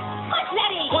qoching.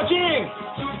 Qochlaring. Qoching.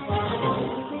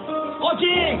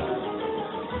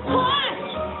 Qoch.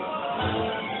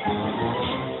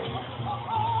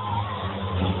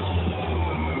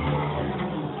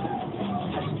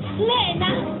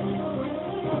 Lena.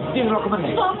 Tezroq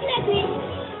qilmang. To'xtating.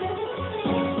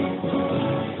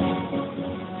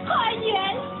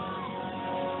 Qo'ying.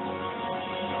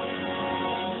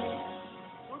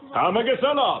 Hammaga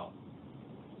salom.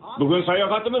 Bugun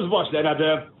sayohatimiz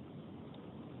boshlanadi.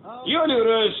 Yo'l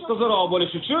yurish qizaloq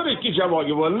bo'lish uchun ikki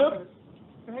jamoaga bo'linib,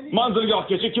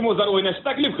 manzilgohgacha kim o'zar o'ynashni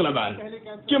taklif qilaman.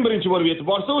 Kim birinchi bo'lib yetib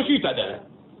borsa, o'sha yutadi.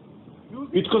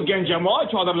 Yutqizgan jamoa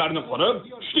chodirlarni qurib,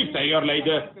 tushlik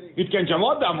tayyorlaydi. Yutgan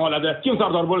jamoa dam oladi. Kim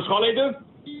sardor bo'lish xohlaydi?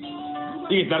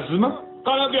 Yigitlar sizmi?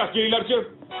 Qani bu yoqqa kelinglarchi.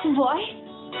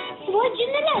 Voy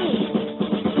jinnilar.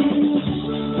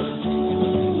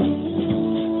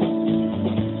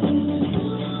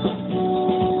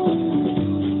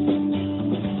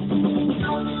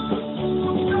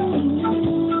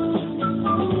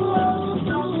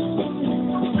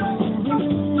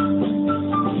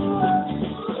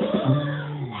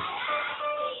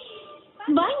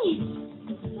 Bani,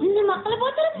 nima qilib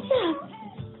o'tiribsan?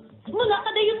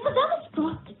 Bunaqada yutqizamiz-ku.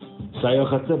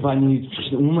 Sayohatda bani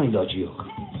chiqishni umuman iloji yo'q.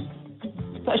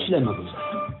 Tashlama bu.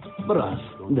 Biroz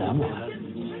dam ol.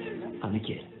 Qani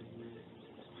kel.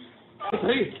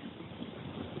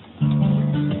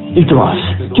 Iltimos,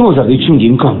 kim o'zarda yutishimga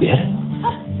imkon ber.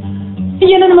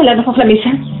 Yana nimalarni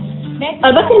xohlamaysan?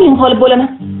 Albatta men g'olib bo'laman.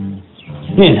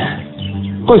 Meni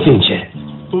qo'ysangchi.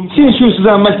 Sen shusiz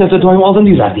ham maktabda doim oldinda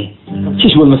yurarding.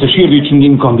 Hech bo'lmasa shu yerda yutishimga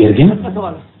imkon bergin.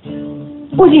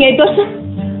 O'zing aybdorsan.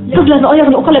 Qizlarni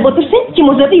oyog'ini uqalab o'tirsang, kim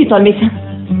o'zarda yuta olmaysan.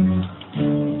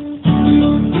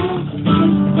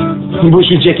 Bu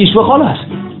shunchaki ish va xolos.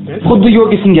 Xuddi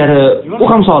yoga singari, u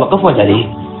ham sog'liqqa foydali.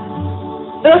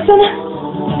 Rostana,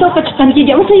 toqqa chiqqani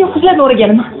kelganmisan yo qizlarni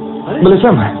o'raganimi?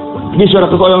 Bilasanmi? Bechora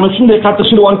qiz oyog'ini shunday qattiq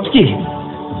shilib olibdiki.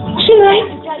 Shuni ayt.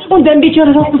 Undan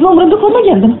bechoraroq qizni umrimda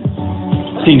ko'rmagandim.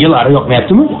 Senga lari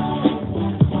yoqmayaptimi?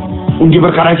 Unga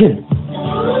bir qaragin.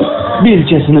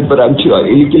 Belchasini biram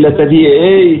chiroyli likillatadi,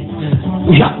 ey.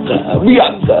 Bu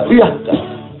yoqqa.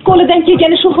 Qo'lidan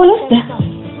kelgani shu xolos-da.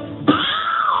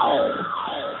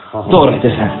 To'g'ri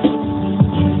aytasan.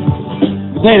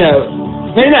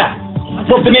 Nayna.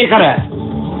 Bo'pti, men qara.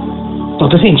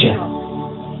 To'xta senchi.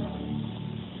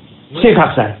 Sen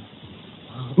haqsan.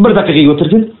 1 daqiqaga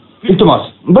o'tirgin. Iltimos,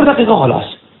 1 daqiqa xolos.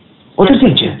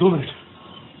 O'tirsenchi.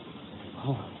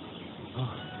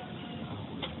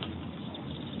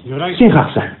 Sen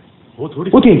haqsan.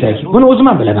 O'tingtak, buni o'zim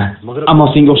ham bilaman. Ammo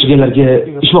senga o'xshaganlarga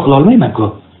ish qila olmayman-ku.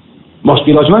 Boshqa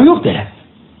ilojim ham yo'q-da.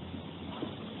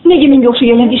 Nega menga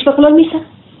o'xshaganlarga ish qila olmaysan?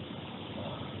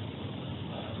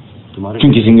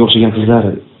 Chunki senga o'xshagan qizlar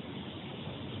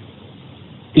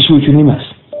ish uchun emas.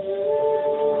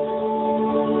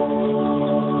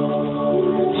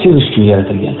 Sevish uchun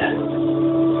yaratilganlar.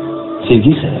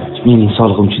 Sevgi esa mening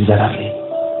sog'lig'im uchun zararli.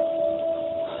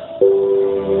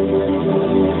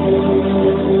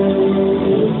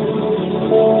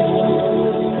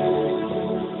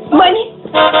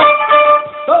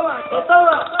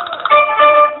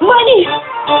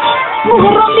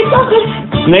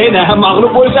 Neydi?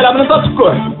 Mag'lub bo'lish alamini totib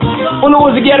ko'r. Uni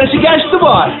o'ziga yarasha gashti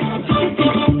bor.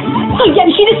 Qilgan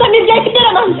ishingni sen menga aytib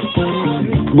beraman.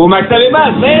 Bu maktab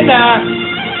emas, neydi?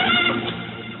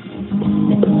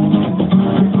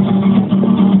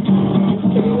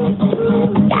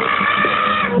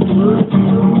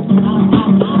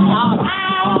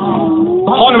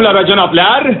 Xonimlar va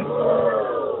janoblar,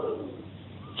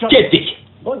 ketdik.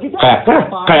 Qayoqqa?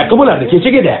 Qayoqqa bo'lardi?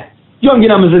 Kechagida.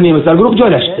 Yonginamizda nemislar guruh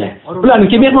joylashibdi.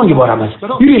 Ularniki mehmonga boramiz.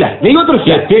 Yuringlar. Nega o'tiribsiz?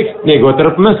 Ketdik. Nega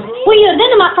o'tiribmiz? Bu yerda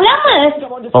nima qilamiz?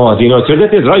 Ovozingni o'chirda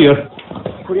tezroq yur.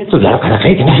 Sizlar qanaqa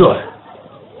edingiz? Zo'r.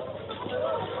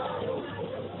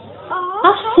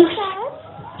 Afsus.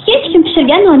 Hech kim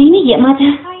pishirgan noningni yemadi.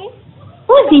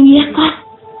 O'zing ye qol.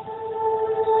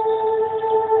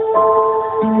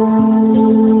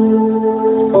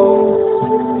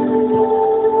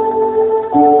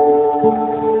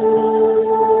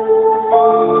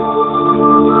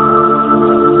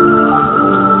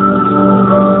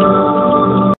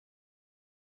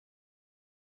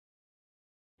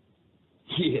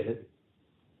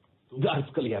 Dars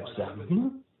qilyapsan.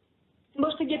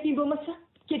 Boshqa gaping bo'lmasa,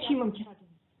 ketishim mumkin.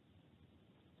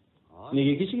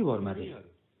 Nega kechiga bormading?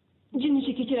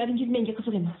 Jinnicha kechalaringiz menga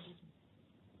qiziq emas.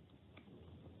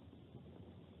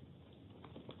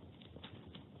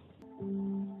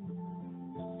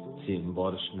 Sen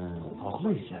borishni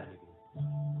xohlaysan.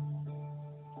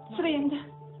 Sirayanda.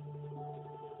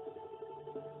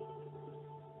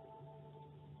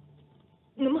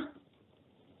 Nima?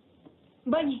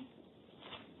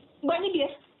 Bani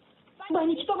ber.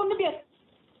 Bani kitobimni ber.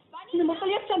 Nima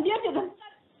qilyapsan ber dedim.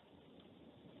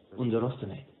 Unda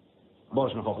rostini ayt.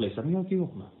 Borishni xohlaysanmi yoki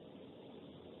yo'qmi?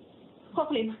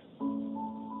 Xohlayman.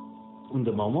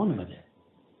 Unda muammo nimada?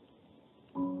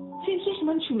 Sen hech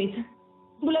nimani tushunmaysan.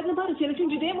 Bularni bari sen uchun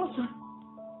juda ham oson.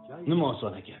 Nima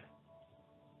oson ekan?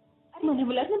 Mana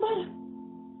bularni bari.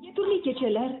 Turli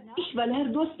kechalar, ishvalar,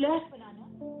 do'stlar.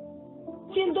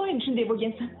 Sen doim shunday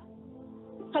bo'lgansan.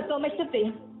 Hatto maktabda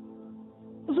ham.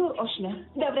 Zo'r oshna,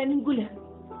 davraning guli.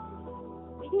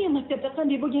 Men maktabda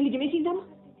qanday bo'lganligim esingdami?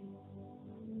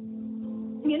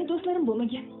 Meni do'stlarim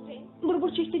bo'lmagan. Bir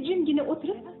burchakda jimgina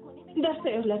o'tirib, dars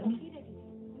tayyorlardim.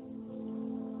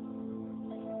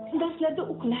 Darslarda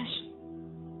uxlash,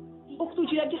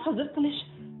 o'qituvchilarga hazır qilish,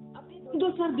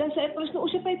 do'stlar bilan sayr qilishni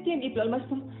o'sha paytda ham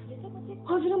eplolmasdim.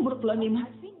 Hozir ham buruqlanmayman.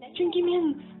 Chunki men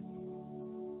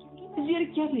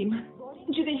zerikarliman.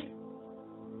 Juda.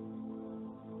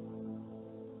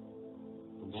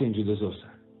 Sen juda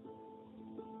zo'rsan.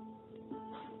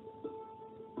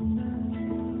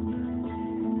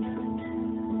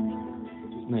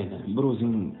 Mayli, bir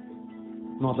o'zing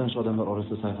notanish odamlar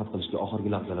orasida sayohat qilishga oxirgi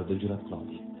lahzalarda jur'at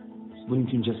qilding. Buning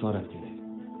uchun jasorat kerak.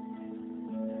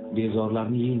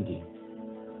 Bezorlarni yengding.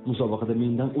 Musobaqada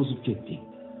mendan o'zib ketding.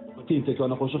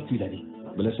 Tentakona qo'shiq kuylading.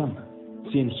 Bilasanmi?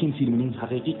 Sen hind filmining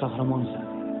haqiqiy qahramonisan.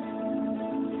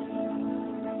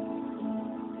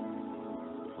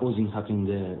 O'zing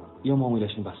haqingda yomon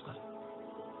o'ylashni bas qil.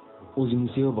 O'zingni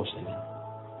seva boshlagan.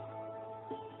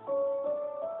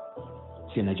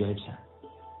 Sen ajoyibsan.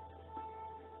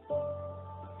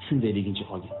 Shunday degincha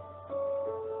qolgin.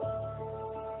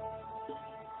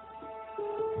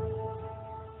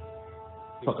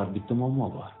 Faqat bitta muammo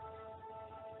bor.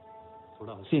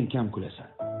 Sen kam kulasan.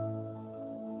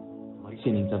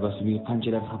 Sening tabassuming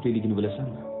qanchalar xavfliligini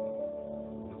bilasanmi?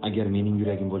 Agar mening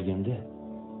yuragim bo'lganda,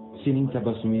 sening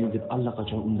tabassuming deb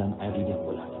allaqachon undan ayrilgan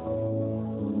bo'lardi.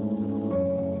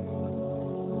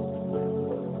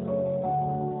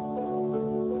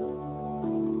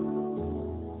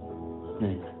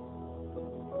 Nayman.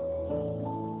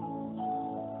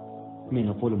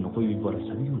 Meni qo'limni qo'yib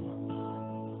yuborasanmi yo'qmi?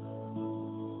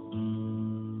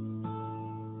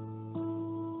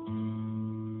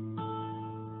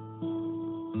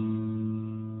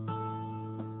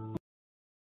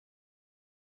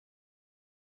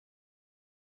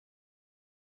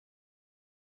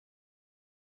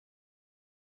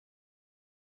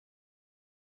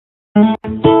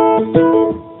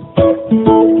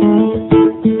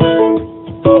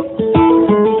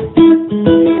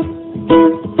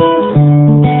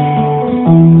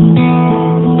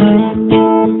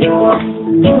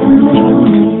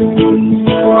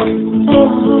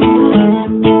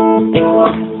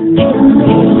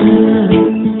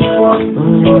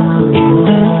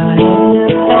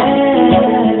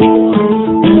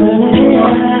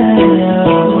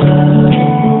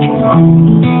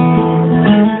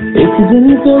 एक दिन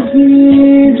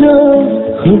कभी जो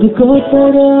खुद को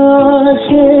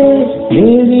तराशे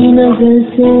मेरी नजर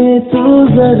से तू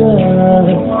जरा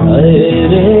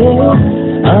अरे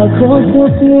आंखों से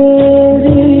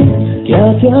तेरी क्या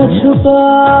क्या छुपा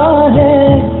है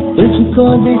तुझको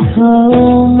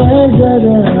दिखाऊं मैं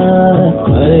जरा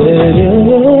अरे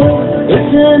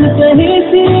इसन कहीं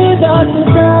सी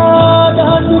दास्ता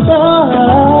दास्ता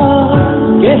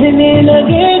कहने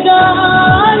लगेगा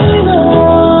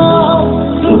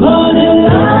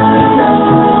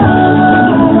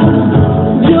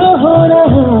जो हो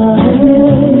रहा है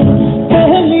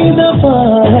पहली दफा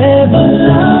है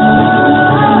बल्ला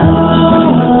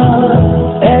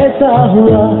ऐसा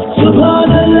हुआ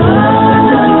सुभान अल्लाह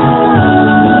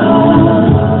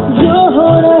जो हो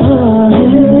रहा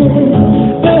है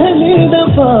पहली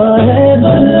दफा है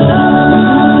बल्ला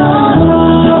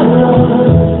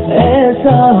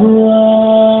ऐसा हुआ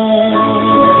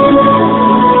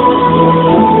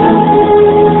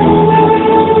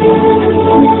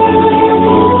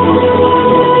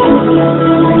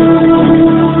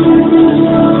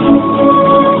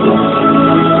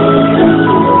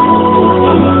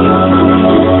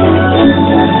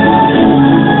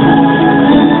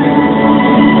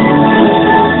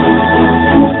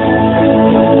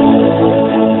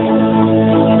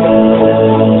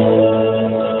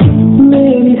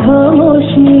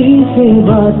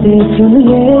बातें सुन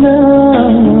लेना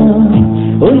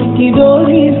उसकी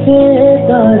डोरी से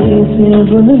तारे से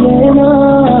बुन लेना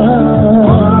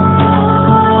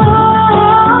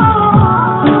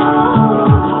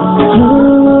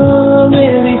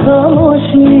मेरी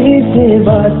खामोशी से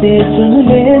बातें सुन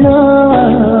लेना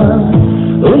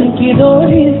उनकी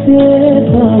डोरी से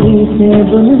तारे से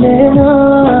बुन लेना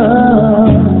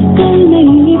कल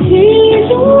नहीं थी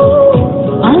जो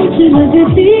आज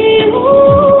लगती हूँ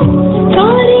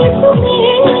तारीफ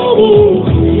मेरी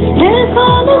है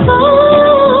खामखा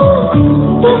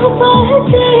तोहफा है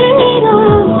तेरा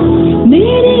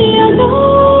मेरी अदा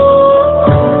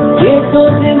ये तो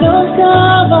दिलों का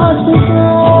वास्ता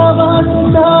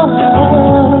वास्ता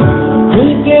खुल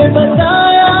के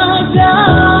बताया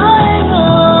जाएगा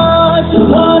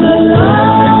सुभान अल्लाह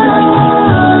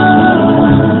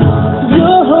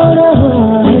जो हो रहा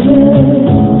है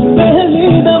पहली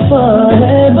दफा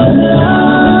है बल्ला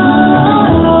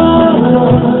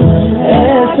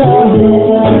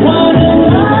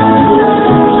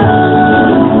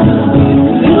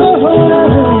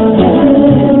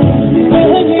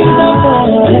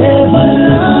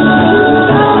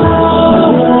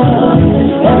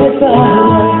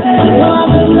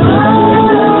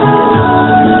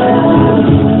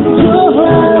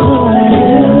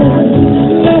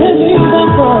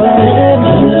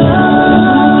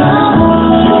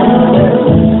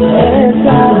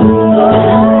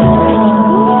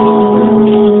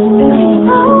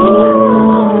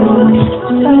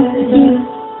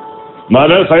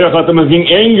Mana sayohatimizning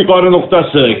eng yuqori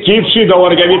nuqtasi Kipshi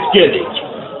davoriga yetib keldik.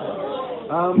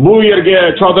 Bu yerga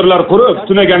chodirlar qurib,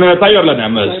 tunagani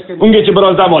tayyorlanamiz. Ungacha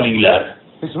biroz dam olinglar.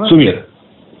 Sumir.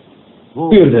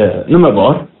 Bu yerda nima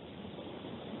bor?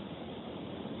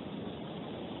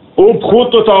 U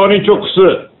xuddi tog'ning cho'qqisi.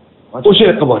 O'sha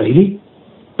yoqqa boraylik.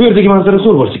 Bu yerdagi manzara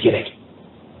zo'r bo'lsa kerak.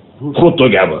 Xuddi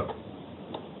gapi.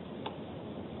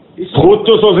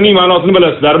 Xuddi so'zining ma'nosini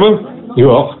bilasizlarmi?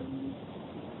 Yo'q.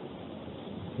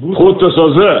 Xuddi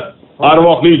so'zi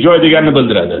arvohli joy deganini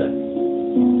bildiradi.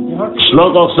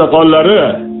 Qishloq oqsoqollari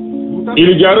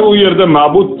ilgari u yerda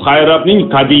ma'bud Hayrabning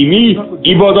qadimiy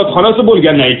ibodatxonasi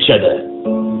bo'lganini aytishadi.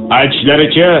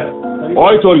 Aytishlaricha,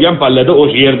 oy to'lgan pallada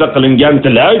o'sha yerda qilingan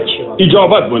tilak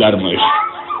ijobat bo'larmish.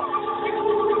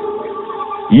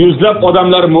 Yuzlab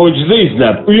odamlar mo'jiza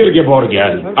izlab u yerga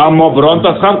borgan, ammo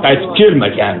birontasi ham qaytib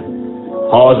kelmagan.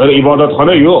 Hozir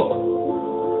ibodatxona yo'q.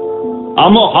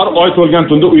 Ammo har oy to'lgan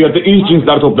tunda u yerda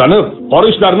inch-inchlar to'planib, qora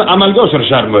ishlarni amalga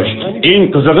oshirisharmish. Eng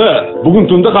qizig'i, bugun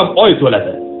tunda ham oy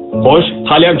to'ladi. Xo'sh,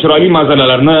 hali ham chiroyli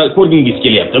manzaralarni ko'rgingiz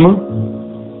kelyaptimi?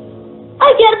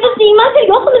 Agar bizning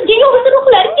manzilgohimizga yovuz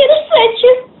ruhlar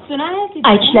kelishsa-chi?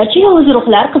 Aytishlaricha yovuz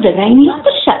ruhlar qizil rangni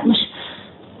yoqtirisharmish.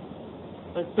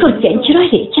 Ko'rsang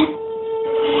chiroyli ekan.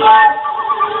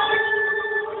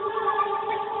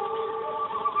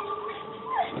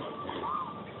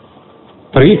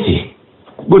 Priti,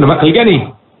 bu nima qilganing?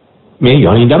 Men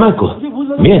yoningdaman-ku.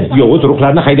 Men yovuz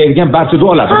ruhlarni haydaydigan barcha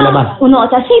duolarni bilaman. Uni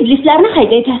otasi iblislarni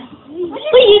haydaydi.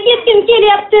 Uyga ketgim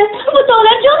kelyapti. Bu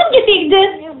tog'lar jonimga tegdi.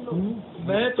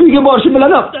 Uyga borishim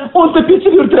bilan 10 ta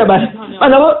pitsib yurtiraman.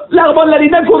 Mana bu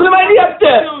lag'monlaringdan ko'nglim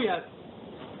ayniyapti.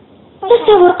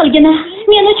 Tasavvur qilgina,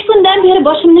 men 3 kundan beri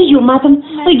boshimni yuvmadim.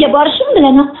 Uyga borishim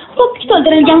bilanoq ko'pik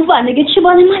to'ldirilgan vannaga tushib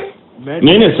olaman.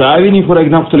 Men esa avining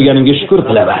xo'ragidan qutulganimga shukr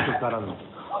qilaman.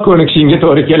 Ko'nikishingga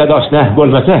to'g'ri keladi oshna.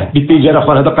 Bo'lmasa, bitta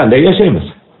ijaraxonada qanday yashaymiz?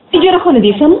 Ijaraxona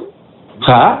deysanmi?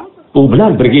 Ha, u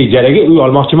bilan birga ijaraga uy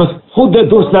olmoqchimiz. Xuddi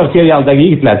do'stlar serialidagi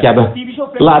yigitlar kabi.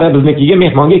 Lara biznikiga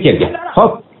mehmonga kelgan.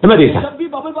 Xo'p, nima deysan?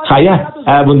 Haya,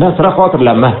 bundan sira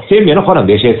xotirlanma. Sen meni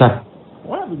xonamda yashaysan.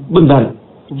 Bundan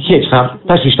hech ham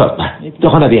tashvish tortma.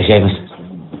 Xonada yashaymiz.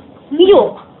 Yo'q.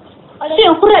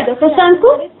 Sen xurrak otasan-ku?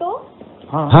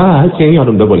 Ha, sen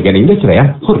yonimda bo'lganingda sirayam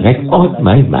xurrak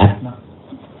otmayman.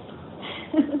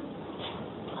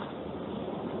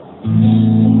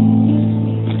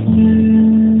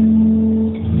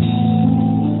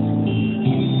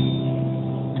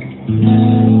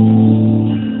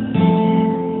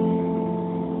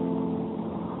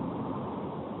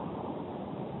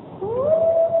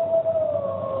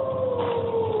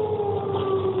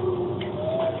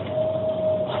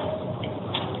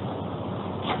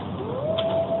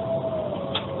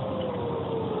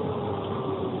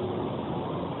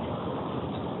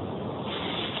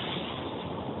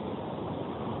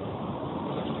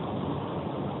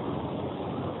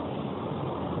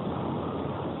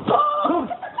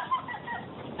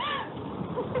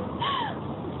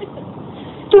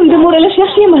 Tunda mo'ralash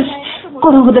yaxshi emas.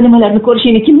 Qorong'ida nimalarni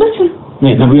ko'rishingni kim bilsin?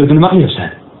 Men bu yerda nima qilyapsan?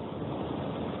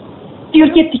 Yur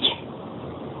ketdik.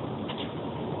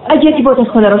 Agar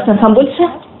ibodatxona rostdan ham bo'lsa,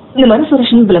 nimani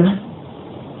so'rashini bilaman.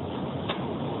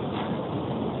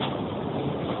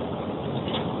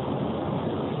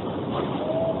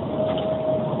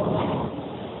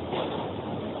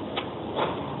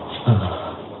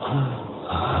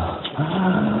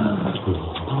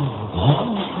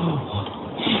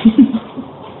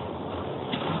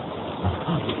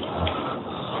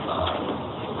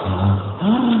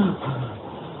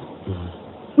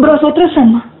 Biroz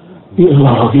o'tirasanmi?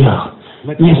 Yo'q.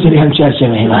 Men sira ham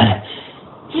charchamayman.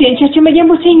 Sen charchamagan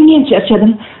bo'lsang, men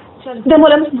charchadim. Dam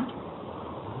olamizmi?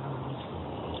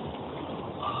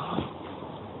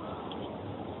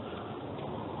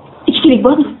 Ichkilik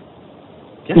bormi?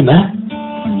 Nima?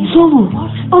 Sovuq.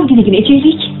 Ozginagina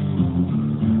ichaylik.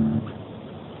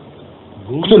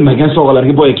 Kutilmagan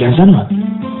sovg'alarga boy ekansanmi?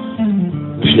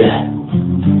 Ushla.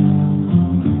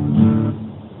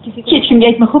 Hech kimga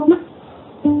aytma, xo'pmi?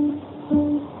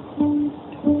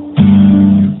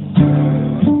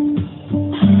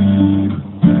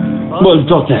 Bo'ldi,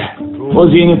 to'xta.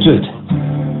 O'zingni tut.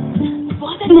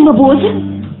 Nima bu o'zi?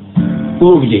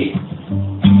 Ugli.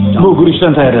 Bu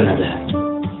guruchdan tayyorlanadi.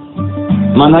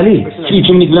 Manali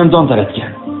ichimlik bilan don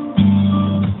taratgan.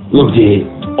 Ugli,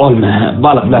 olma,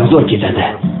 baliq bilan zo'r ketadi.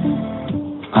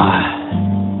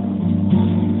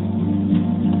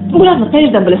 Bularni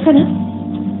qayerdan bilasan?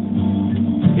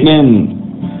 Men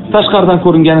tashqaridan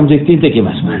ko'ringanimdek tentak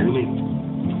emasman.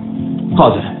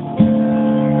 Hozir.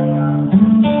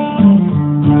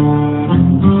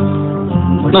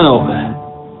 Mana o'qi.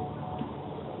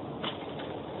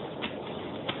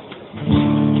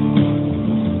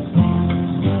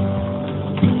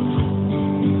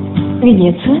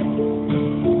 Venetsiya.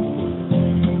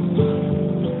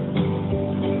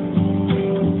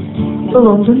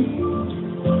 London.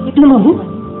 Nima bu?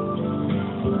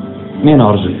 Men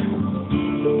orzu.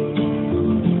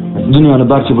 Dunyoni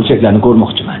barcha burchaklarini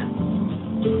ko'rmoqchiman.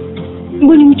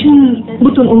 Buning uchun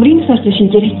butun umringni sarflashing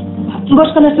kerak.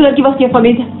 Boshqa narsalarga vaqt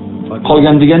qolmaydi.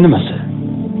 Qolgan degan nimasi?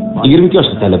 22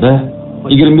 yoshda talaba,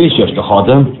 25 yoshda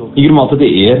xodim, 26 da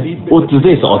er, 30 da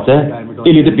esa ota,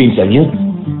 50 da pensioner.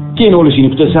 Keyin o'lishini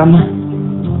kutasanmi?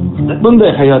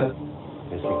 Bunday hayot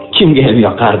kimga ham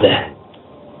yoqardi?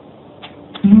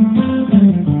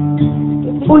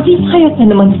 O'zing hayotdan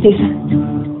nimani istaysan?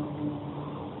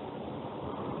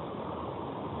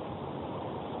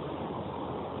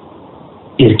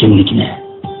 Erkinlikni,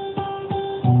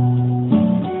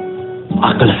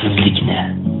 aqlsizlikni.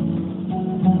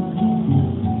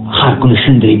 Har kuni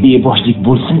shunday beboshlik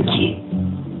bo'lsinki,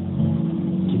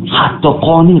 hatto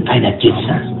qoning qaynab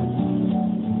ketsin.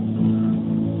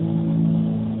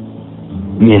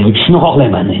 Men uchishni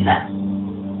xohlayman endi.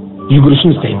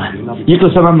 Yugurishni istayman.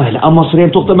 Yiqilsam ham mayli, ammo sira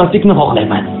ham to'xtamaslikni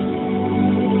xohlayman.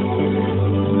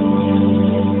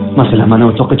 Masalan, mana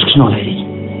bu toqqa chiqishni olaylik.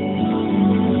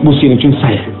 Bu sen uchun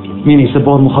sayr. Men esa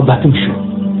bor muhabbatim shu.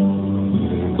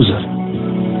 Uzr.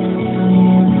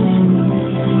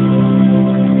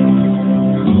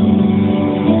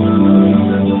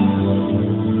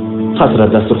 Hasrat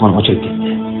dasturxon ochilib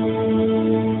ketdi.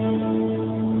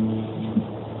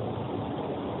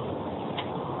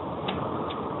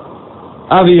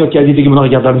 Abi yoki azizligi bunaqa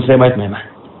gaplarni sizga aytmayman.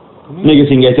 Nega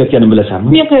senga aytayotganimni bilasanmi?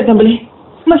 Men qayerdan bilay?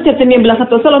 Maktabda men bilan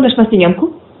hatto salomlashmasding ham-ku.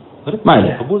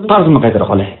 Mayli, qarzimni qaytara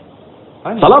qolay.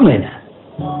 Salom Nayna.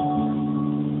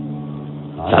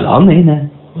 Salom Nayna.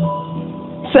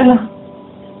 Salom.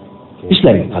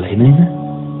 Ishlaring qalay Nayna?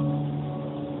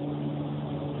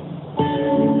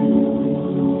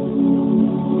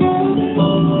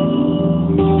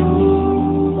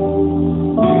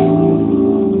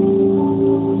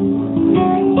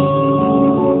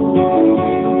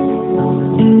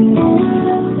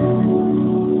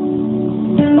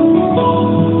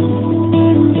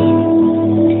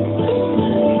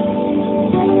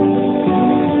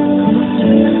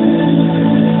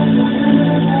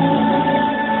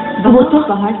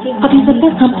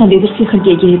 Haqiqatdan ham qandaydir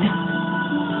sehrga ega edi.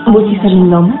 Bu sehrning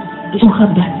nomi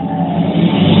muhabbat.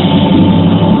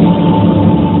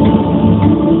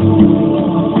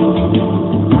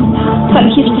 Hali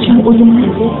hech qachon o'zimni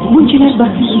bunchalar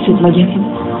baxtli his etmagandim.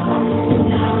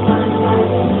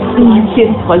 Men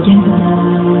sevib qolgandim.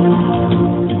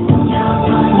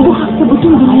 Bu haqda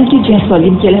butun dunyoga jar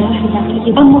solgim keladi.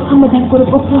 Ammo hammadan ko'ra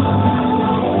ko'proq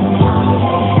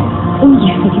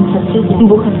unga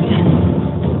bu haqda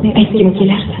aytgim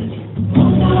kelardi.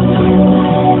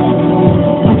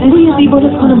 Bu yerda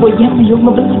ibodatxona bo'lganmi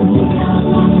yo'qmi bilmayman.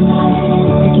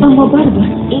 Ammo baribir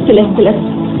tilak.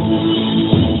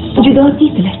 Juda oddiy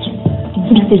tilak.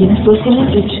 Bittagina so'z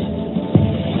edi.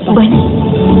 Bani.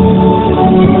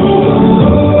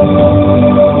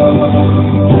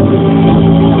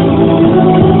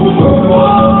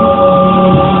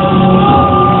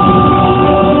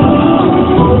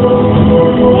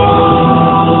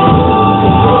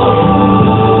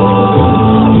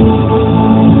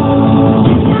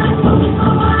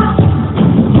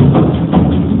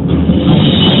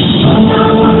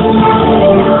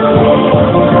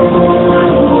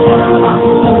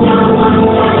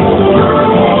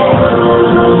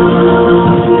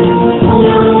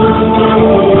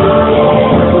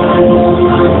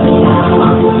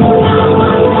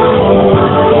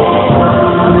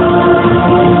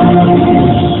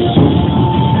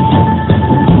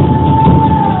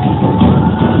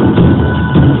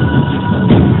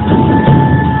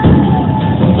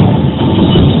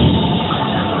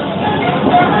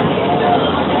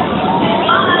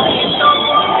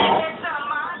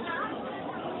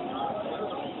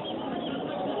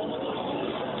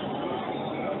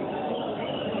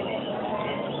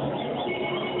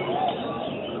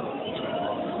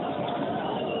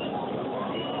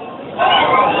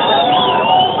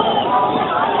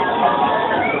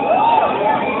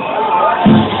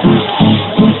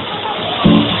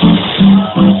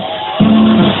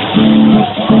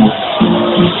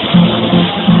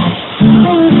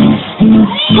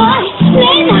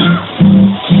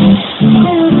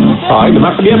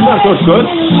 Good.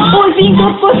 O'zing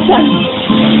topibsan.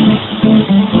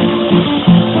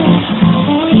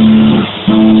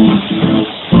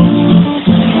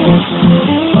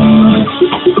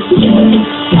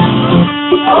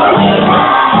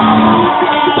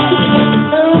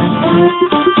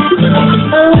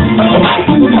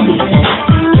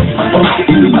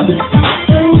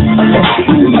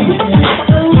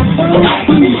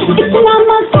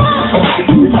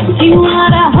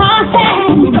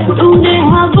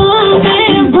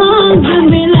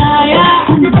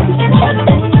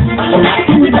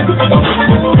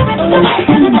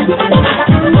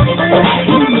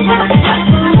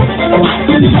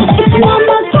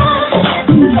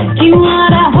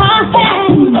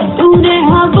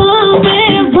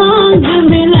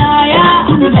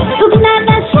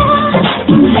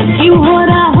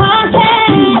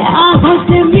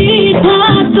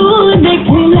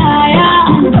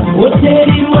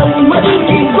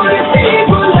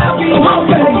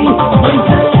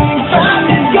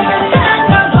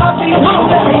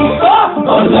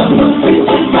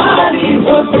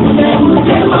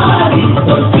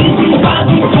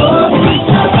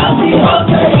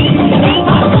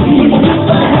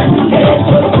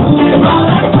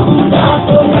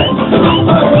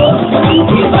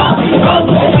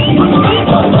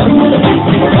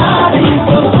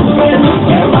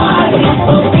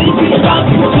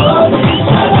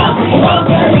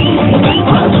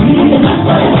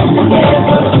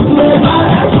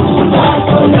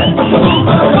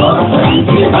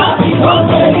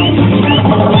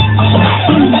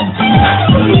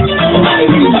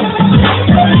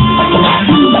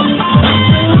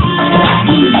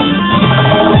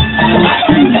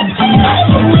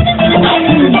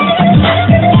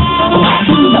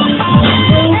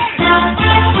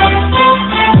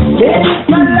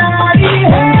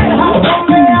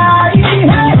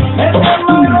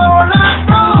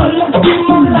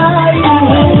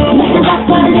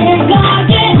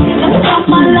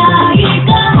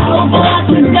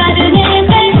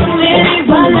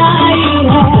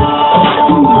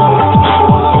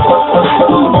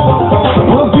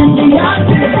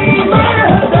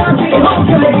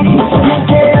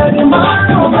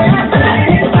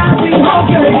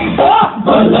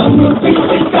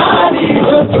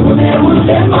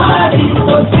 मुझसे मारी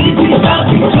तो सीधी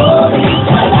सादी छोड़ी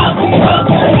खराबी हो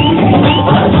गई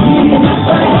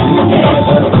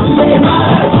तुमने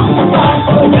मारा तुमका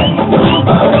तो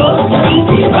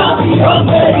खराबी हो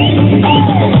गई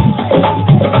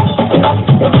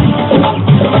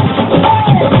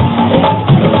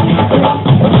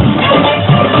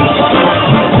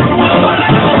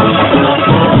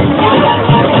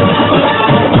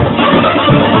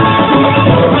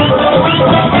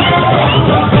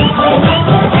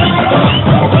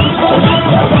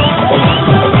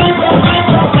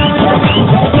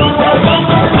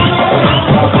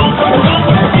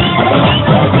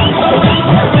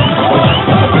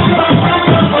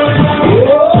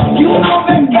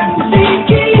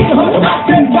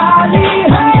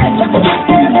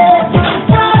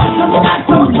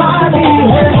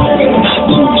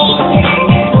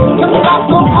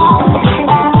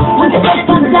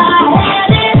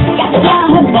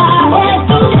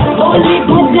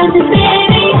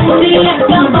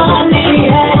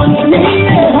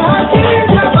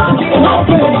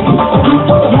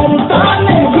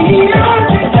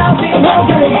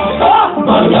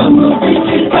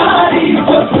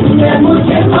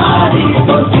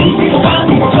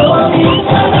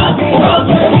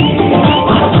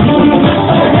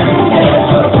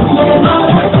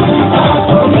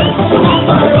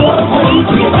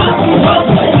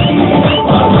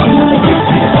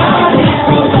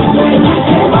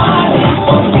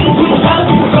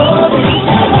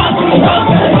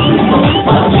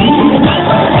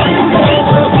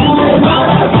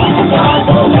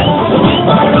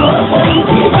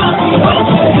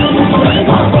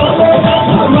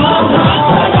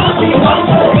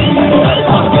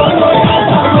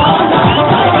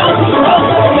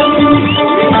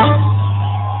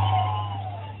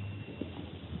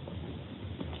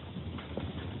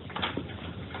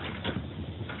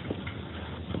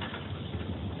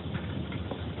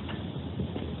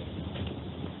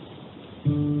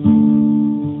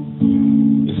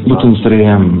butun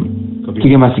sirayam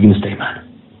tugamasligini istayman.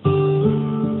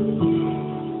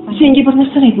 Senga bir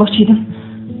narsani aytmoqchi edim.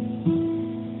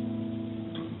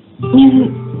 Men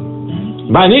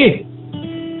Bani!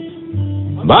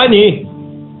 Bani!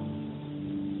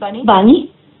 Bani?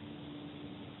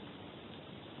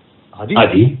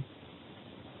 Adi?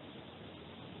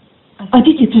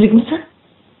 Adi tuzukmisan?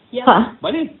 Ha.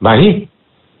 Bani?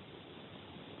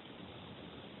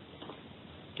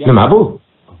 Nima bu?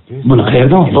 Buni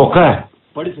qayerdan? To'qa.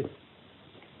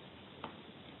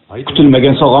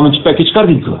 Kutilmagan sovg'amni chippakka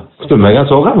chiqarding-ku. Kutilmagan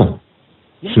sovg'ami?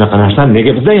 Shunaqa narsani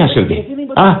nega bizdan yashirding?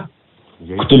 Ha?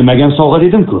 Kutilmagan sovg'a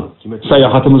dedim-ku.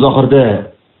 Sayohatimiz oxirida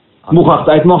bu haqda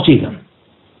aytmoqchi edim.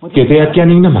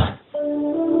 Ketayotganing nima?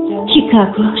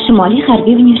 Chicago Shimoliy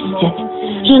harbiy universiteti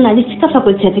jurnalistika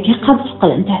fakultetiga qabul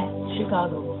qilindi.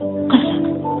 Qiziq.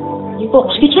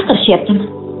 O'qishga chaqirishyaptimi?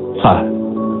 Ha.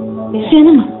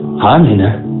 Senimi? Ha, meni.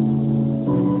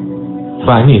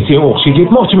 Bani, sen o'qishga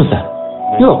ketmoqchimisan?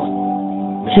 Yo'q.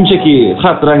 Shunchaki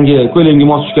xat rangi ko'ylamga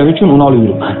mos tushgani uchun uni olib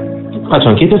yuribman.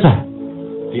 Qachon ketasan?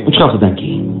 3 haftadan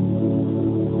keyin.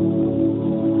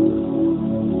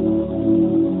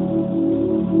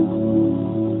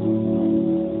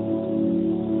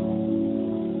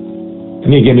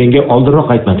 Nega menga oldinroq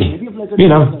aytmading?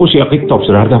 Men ham o'sha yoqqa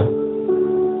topshirardim.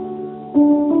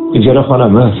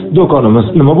 Ijaraxonamiz, do'konimiz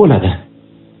nima bo'ladi?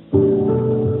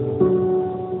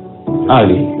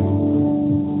 Ali.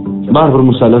 Baribir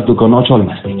musallas do'konni ocha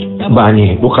olmasdik. Bani,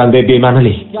 bu qanday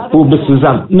bema'nilik? U bizsiz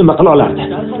ham nima qila olardi?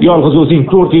 Yolg'iz o'zing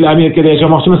 4 yil Amerikada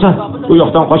yashamoqchimisan? U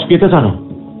yoqdan qochib ketasan-ku.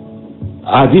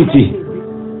 Aditi.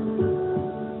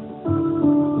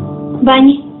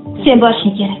 Bani, sen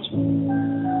borishing kerak.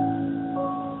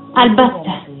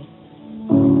 Albatta.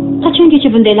 Qachongacha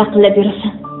bunday laqillab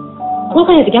yurasan?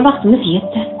 Ulg'ayadigan vaqtimiz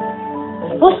yetdi.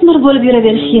 O'smir bo'lib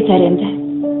yuraverish yetar endi.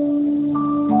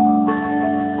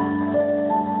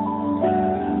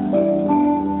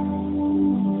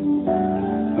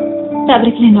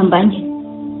 Tabriklayman, Bani.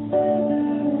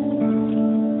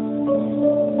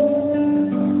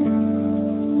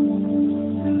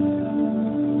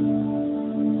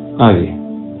 Ali.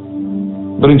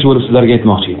 Birinchi bo'lib sizlarga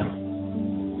aytmoqchi edim.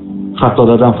 Hatto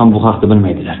dadam ham bu haqda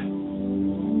bilmaydilar.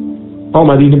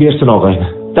 Omadingni bersin og'ayni.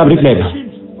 Tabriklayman.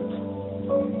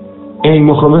 Eng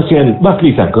muhimi sen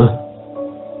baxtlisan-ku.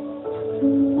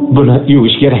 Buni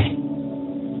yuvish kerak.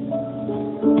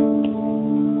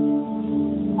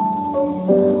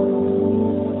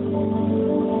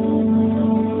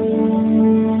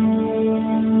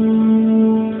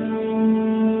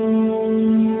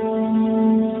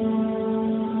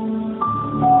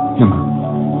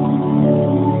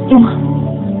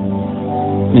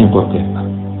 Men qo'rqyapman.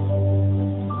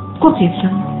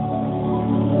 Qo'rqyapsan.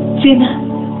 Seni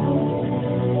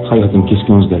Hayotim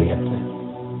keskin o'zgaryapti.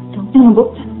 nima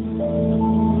bo'pti?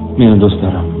 Meni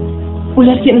do'stlarim,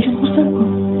 Ular sen uchun xursandmi?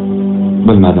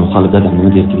 bilmadim hali dadam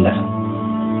nima derkinlar.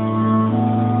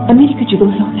 Amerika juda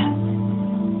uzoqda.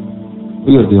 Bu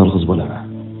yerda yolg'iz bo'laman.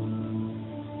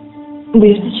 Bu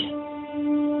yerdachi?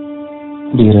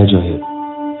 Bu yer ajoyib.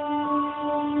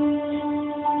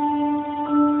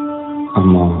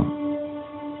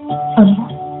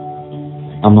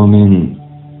 Ammo men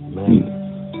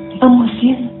Ammo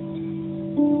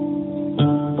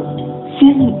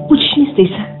sen uchishni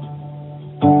istaysan.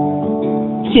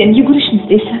 Sen yugurishni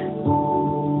istaysan.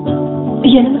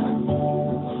 Yana nima?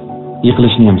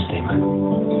 yiqilishni ham istayman.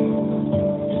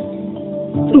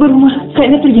 Bir umr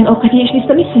qaynatilgan ovqat yeyishni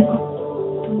istamaysan-ku.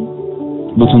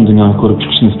 Butun dunyoni ko'rib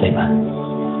chiqishni istayman.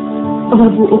 Va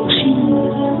bu o'qishing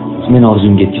Meni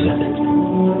orzumga yetkazadi.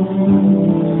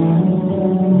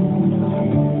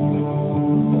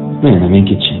 Men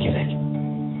ketishim kerak.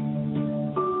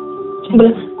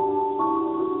 bilaman.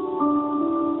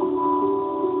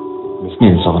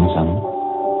 Meni sog'inasanmi?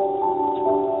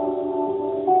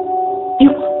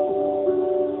 Yo'q.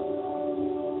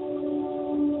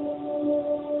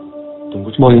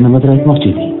 Boya nimadir aytmoqchi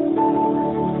eding?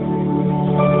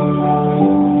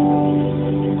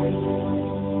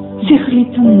 Sehrli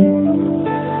tun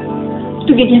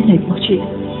tugaganini aytmoqchi edim.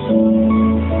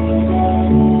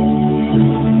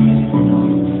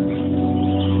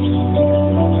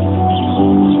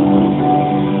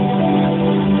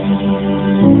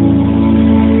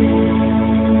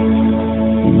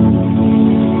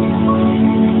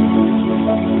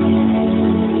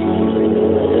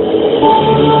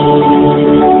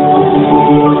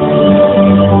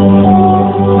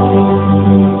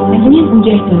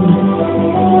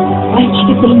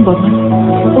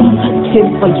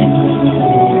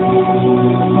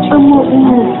 Ammo u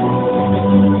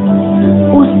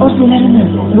o'z orzularini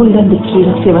bundan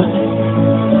kuchliroq sevardi.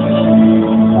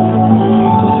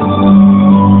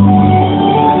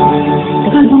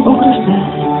 Qalbim og'rirdi,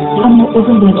 ammo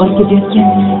o'zim bilan olib ketayotgan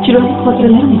chiroyli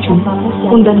xotiralarim uchun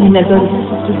undan minnatdorlik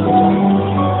sezdim.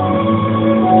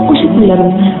 O'sha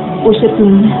kunlarimni, o'sha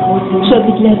tunni,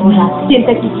 shodliklarni,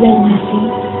 tentakliklarni,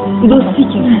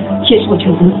 do'stlikni hech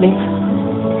qachon unutmayman.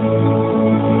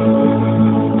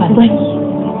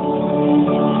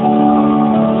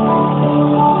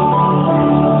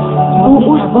 U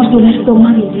o'z orzulari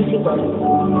tomon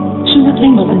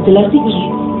shunaqangi intilardiki,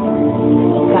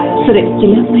 sira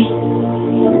ikkilanmay,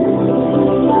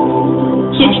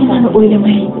 hech nimani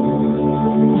o'ylamay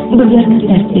bizlarni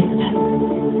tark etdi.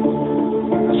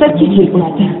 8 yil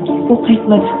o'tdi, u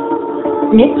qaytmadi.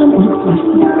 Men ham uni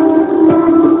kutmasdim.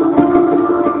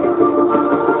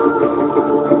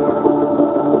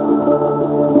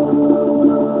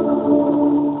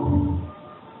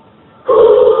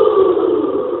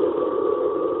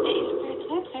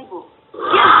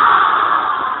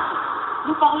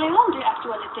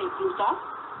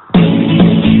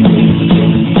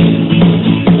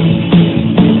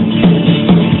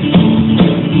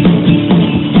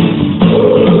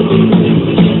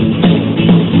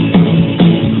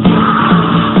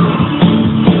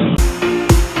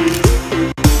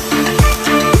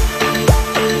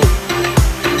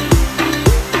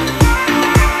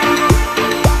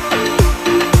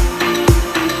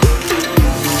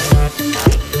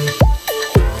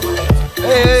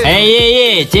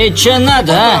 Эй, тебе что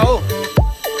надо, а?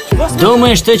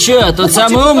 Думаешь, ты что, тут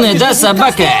самый умный, да,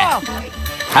 собака?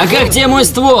 А как тебе мой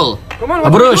ствол?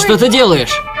 Брось, что ты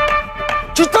делаешь?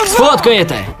 Сфоткай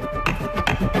это.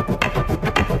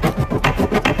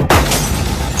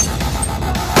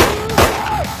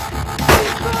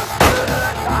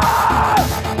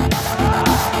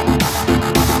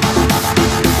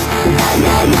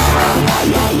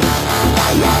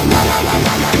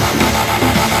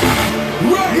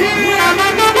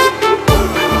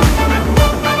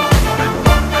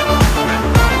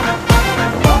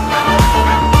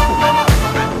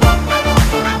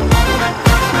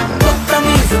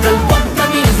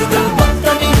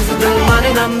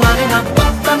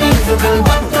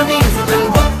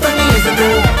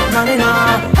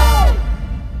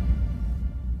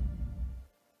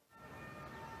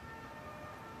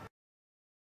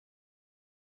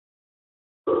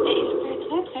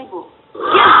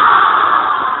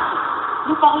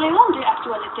 Nous parlerons de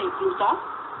l'actualité plus tard.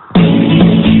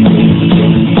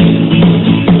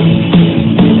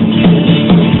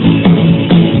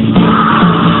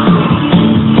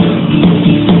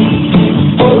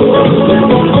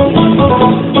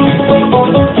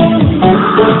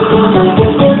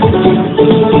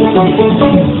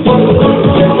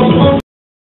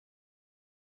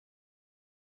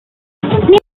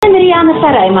 Riyani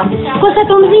sarayman.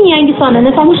 Ko'rsatuvimizning yangi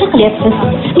sonini tomosha qilyapsiz.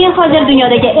 Men hozir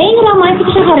dunyodagi eng romantik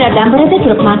shaharlardan birida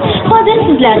turibman. Hozir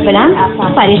sizlar bilan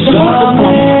Parijga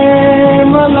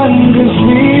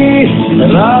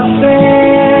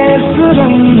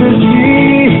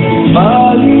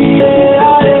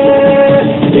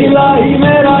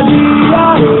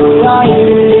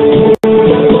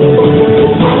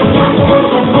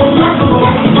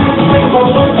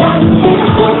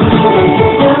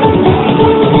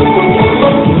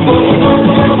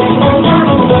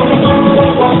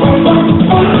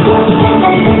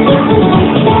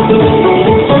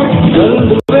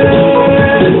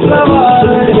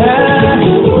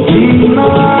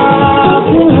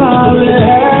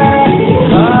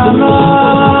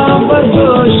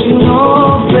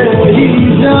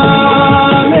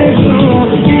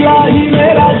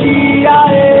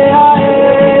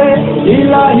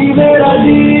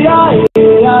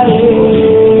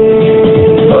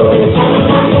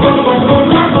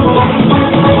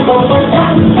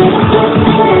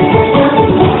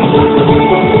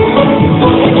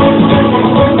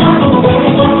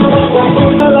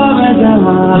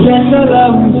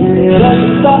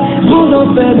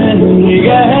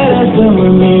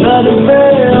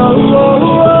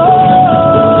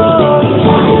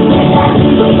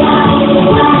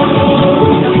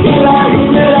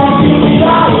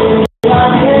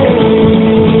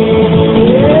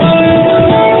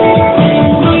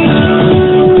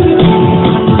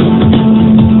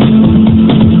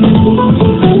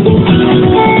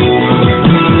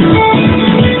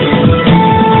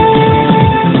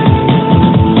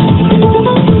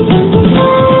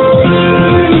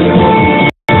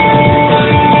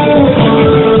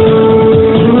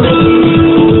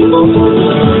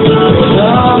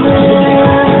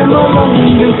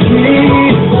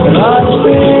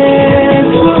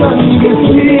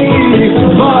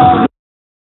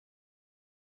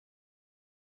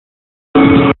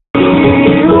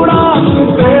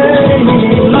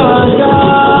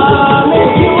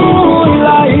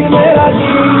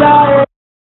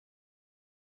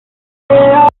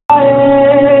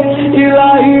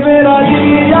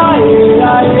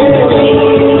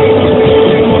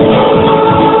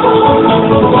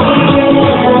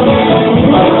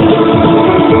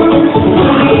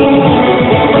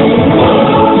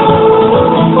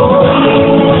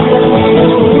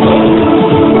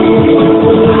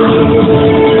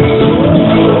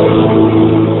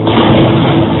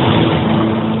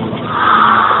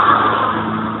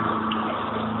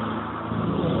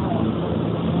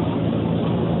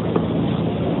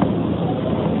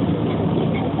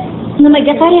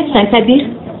Nimaga qarayapsan, Kabir?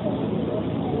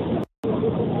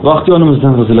 Vaqt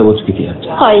yonimizdan g'izilab o'tib ketyapti.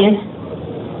 Qo'yin.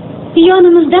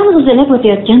 Yonimizdan g'izilab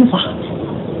o'tayotgan vaqt.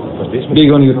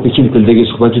 Begona yurtda hind tilidagi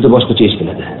suhbat juda boshqacha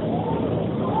eshitiladi.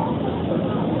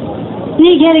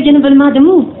 Negaligini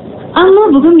bilmadim-u, ammo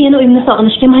bugun meni uyimni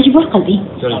sog'inishga majbur qilding.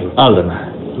 Aldama.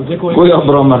 Go'yo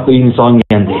biron marta uyingni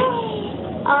sog'ingandek.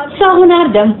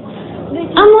 Sog'inardim.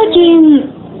 Ammo keyin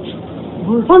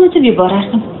unutib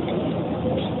yuborardim.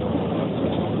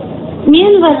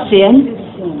 Men va sen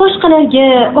boshqalarga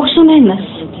o'xshamaymiz.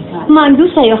 Mangu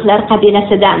sayyohlar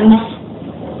qabilasidanmiz.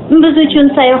 Biz uchun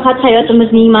sayohat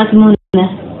hayotimizning mazmuni.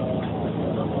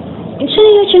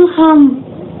 Shuning uchun ham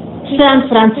San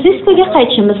Fransiskoga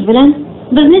qaytishimiz bilan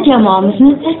bizni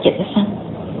jamoamizni tark etasan.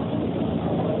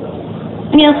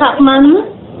 Men haqmanmi?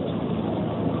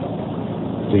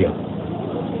 Yo'q.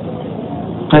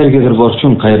 Qayergadir borish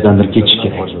uchun qayerdandir ketish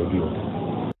kerak.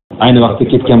 Ayni vaqtda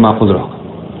ketgan ma'qulroq.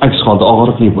 Aks holda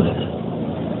og'riqli bo'ladi.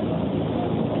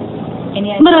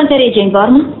 Bironta rejang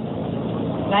bormi?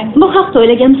 Bu haqda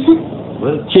o'ylaganmisan?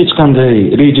 Hech qanday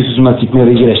reja tuzmaslikni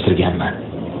rejalashtirganman.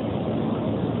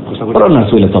 Biror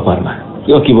narsa o'ylab toparman.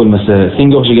 Yoki bo'lmasa,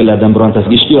 senga o'xshaganlardan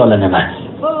birontasiga ishga yollanaman.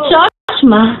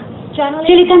 Shoshma.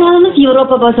 Telekanalimiz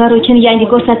Yevropa bozori uchun yangi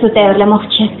ko'rsatuv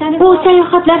tayyorlamoqchi. Bu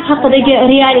sayohatlar haqidagi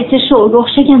reality shouga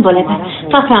o'xshagan bo'ladi.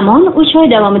 Qahramon 3 oy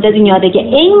davomida dunyodagi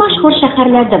eng mashhur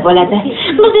shaharlarda bo'ladi.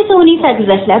 Biz esa uning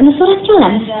sarguzashtlarini suratga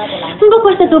olamiz. Bu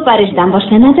ko'rsatuv Parijdan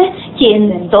boshlanadi, keyin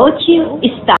Tokio,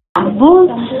 Istanbul,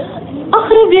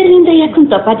 oxiri Berlinda yakun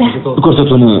topadi.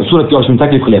 Ko'rsatuvni suratga olishni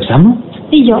taklif qilyapsanmi?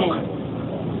 Yo'q.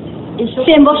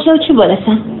 Sen boshlovchi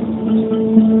bo'lasan.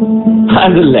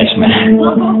 Hazillashma.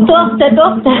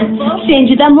 To'xta. Sen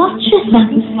juda mos tushasan.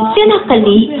 Sen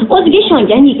aqlli, o'ziga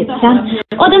ishongan yigitsan.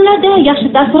 Odamlarda yaxshi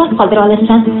taassurot qoldira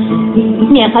olasan.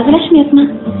 Men hazillashmayapman.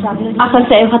 Aql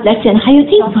sayohatlar seni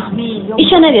hayoting-ku.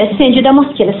 Ishonaver, sen juda mos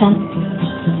kelasan.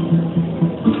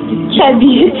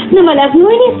 Kabir, nimalarni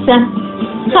o'ylayapsan?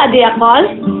 Hadi qol.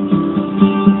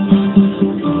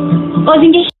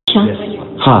 O'zingga ishon.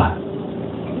 Ha.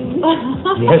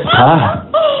 Ha.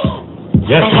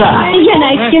 Yassa. Yana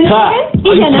aytgan.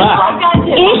 Yana.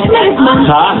 Eshitmadingmi?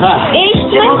 Ha.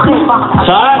 Eshitmadingmi?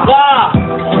 Ha.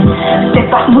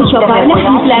 Bu choparlar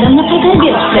yuzlarimni qaytarib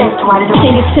berishdi.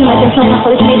 Senga kutilmagan sovg'a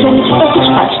qilish rejamni chiqarib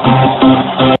chiqarishdi.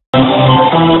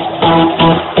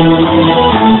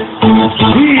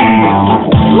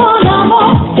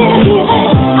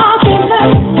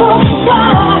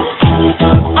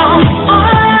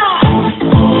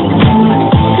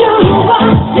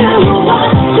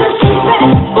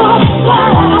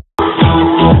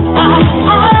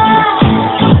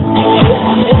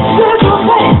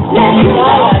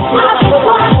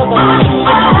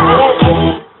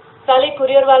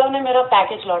 Courier वालों ने मेरा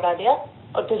पैकेज लौटा दिया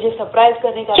और तुझे सरप्राइज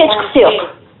करने का Kech qisi yo'q.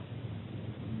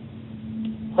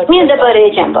 Menda bir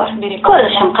rejam bor.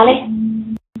 Ko'rinishim qalay?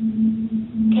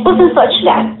 Uzun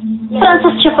sochlar,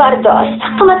 fransuzcha pardoz,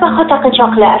 qimmatbaho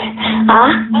taqinchoqlar.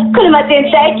 Kulma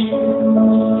tentak.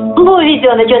 Bu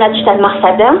videoni jo'natishdan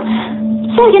maqsadim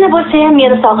sergina bo'lsa ham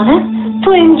meni sog'inib,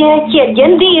 to'yimga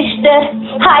kelgin deyishdir.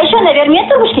 Ha, ishonaver, men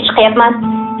turmushga chiqyapman.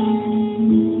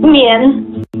 Men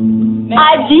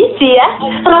Aditiya,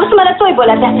 rost mana to'y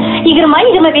bo'ladi.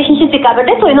 20-25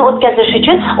 dekabrda to'yni o'tkazish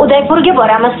uchun Udaipurga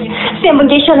boramiz. Sen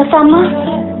bunga ishonasanmi?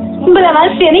 Bilaman,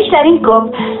 seni ishlaring ko'p.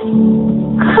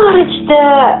 Xorijda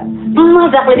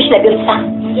maza qilib ishlab yuribsan.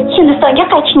 Hindistonga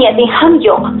qaytish niyating ham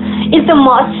yo'q.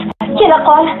 Iltimos, kela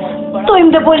qol.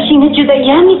 To'yimda bo'lishingni juda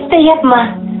ham istayapman.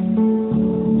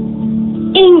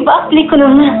 Eng baxtli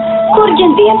kunimni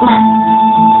ko'rgin deyapman.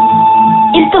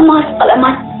 Iltimos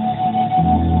qilaman.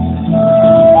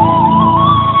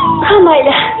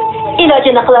 Mayli,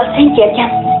 ilojini qilarsang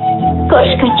kelgan.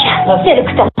 Ko'rishguncha seni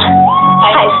kutaman.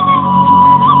 Hayr.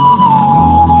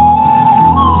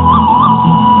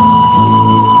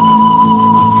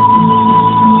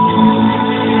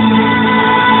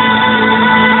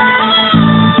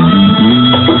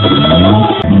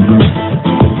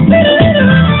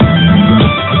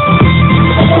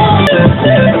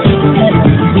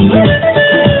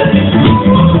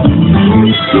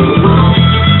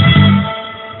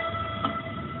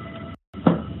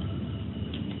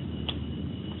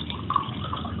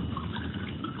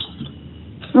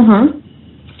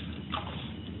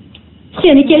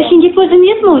 Seni kelishingga ko'zim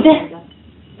yetmovdi.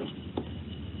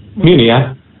 Meni ya.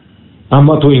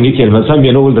 Ammo to'yingga kelmasam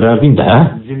meni o'ldirarding-da.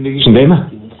 Shundaymi?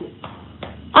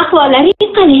 Ahvollaring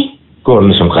qalay?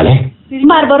 Ko'rinishim qalay?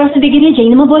 Bar borasidagi rejang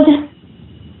nima bo'ldi?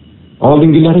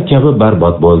 Oldingilari kabi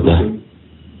barbod bo'ldi.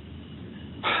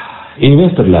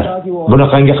 Investorlar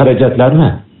bunaqangi xarajatlarni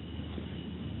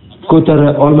ko'tara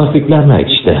olmasliklarini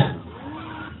aytishdi.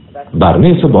 Barni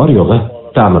esa bor yo'g'i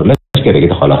ta'mirlash kerak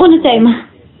edi xolos. Unutaymi?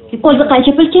 O'zi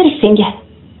qancha pul kerak senga?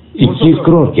 200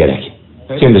 crore kerak.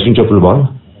 Senda shuncha pul bormi?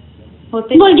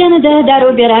 Bo'lganida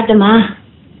darrov berardim, ha.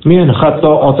 Men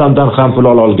hatto otamdan ham pul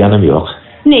ola olganim yo'q.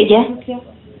 Nega?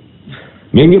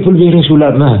 Menga pul berish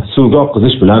ularni suvga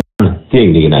oqqizish bilan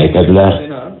tengligini aytadilar.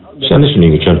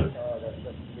 Shuning uchun.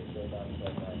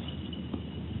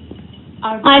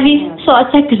 Avi, soat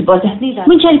 8 bo'ldi.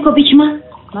 Bunchalik ko'p ichma.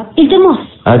 Iltimos.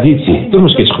 Aditi,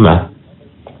 turmushga chiqma.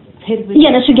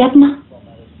 Yana shu gapmi?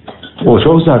 O'sha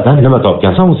o'zlardan nima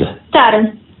topgansan o'zi? Tarin.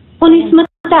 Uni ismi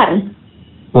Tarin.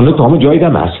 Uni tomi joyida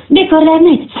emas. Bekorlarni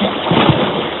aytibsan.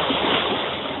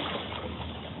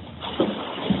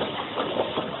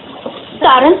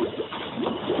 Tarin.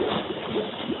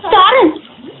 Tarin.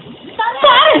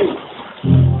 Tarin.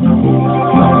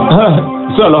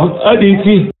 Salom,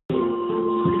 Aditi.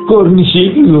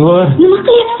 Ko'rinishing zo'r. Nima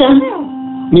qilyapsan?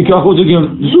 Nikoh o'zigim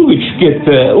suvga tushib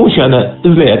ketdi. O'shani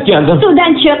izlayotgandim.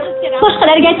 Suvdan chiq.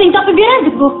 Boshqalarga aytsang topib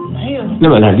berardi-ku.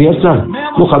 Nimalar deyapsan?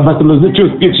 Muhabbatimizni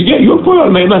cho'kib ketishiga yo'l qo'ya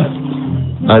olmayman.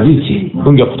 Aditi,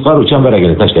 bunga qutqaruvchi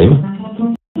chambaragini tashlaymi?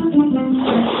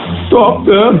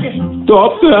 Topdim.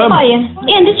 Qo'yin,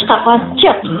 endi chiqa qol.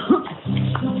 Chiq.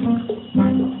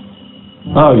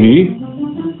 Avi.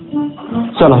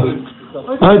 Salom.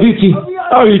 Aditi,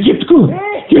 Avi ketdi-ku.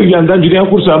 Kelgandan juda ham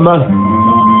xursandman.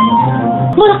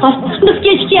 Bo'la qol. Biz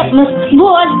kechikyapmiz.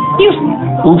 Bo'l, yur.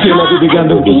 U keladi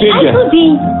degandim-ku senga.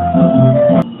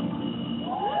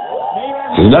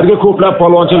 Sizlarga ko'plab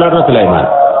polvonchilarni tilayman.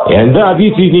 Endi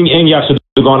Aditining eng yaxshi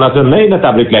dugonasi Neyni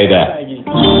tabriklaydi.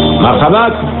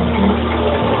 Marhamat.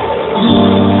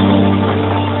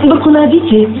 Bir kun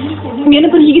Aditi meni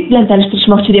bir yigit bilan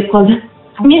tanishtirishmoqchi deb qoldi.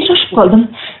 Men shoshib qoldim.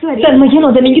 Tanmagan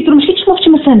odamingga turmushga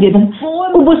chiqmoqchimisan dedim.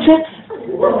 U bo'lsa,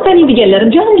 taniydiganlarim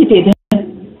jonimga tegdi.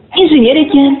 Injener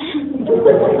ekan.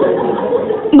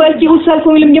 Balki u sal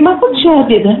ko'nglimga ma'qul tushar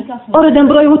dedi. Oradan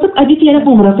bir oy o'tib Aditi yana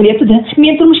qo'ng'iroq qilyapti-da,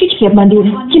 men turmushga chiqyapman dedi.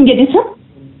 Kimga desam?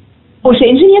 o'sha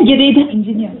injenerga deydi.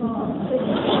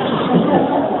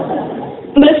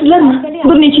 Bilasizlarmi,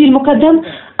 bir necha yil muqaddam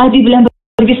Adi bilan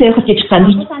birga sayohatga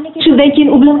chiqqandik. Shundan keyin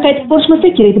u bilan qaytib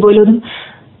borishmasak kerak deb o'yladim.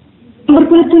 Bir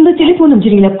kuni tunda telefonim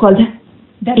jiringlab qoldi.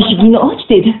 Eshigingni och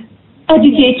dedi.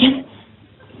 Aditya ekan.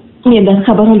 Mendan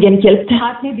xabar olgani kelibdi.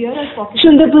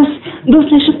 Shunda biz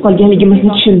do'stlashib qolganligimizni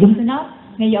tushundim.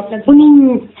 Uning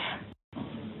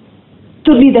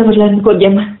turli davrlarini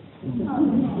ko'rganman.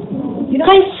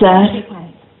 Qaysar,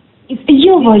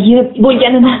 yovvoyi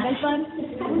bo'lganini,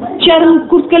 charm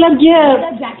kurtkalarga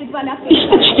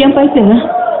ishga tushgan paytini,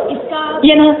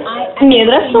 yana men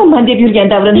rassomman deb yurgan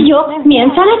davrini. Yo'q, men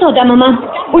san'at odamiman.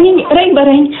 Uning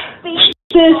rang-barang,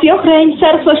 siyoh rang,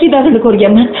 sariq sochli davrini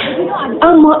ko'rganman.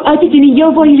 Ammo Adityaning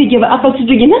yovvoyiligi va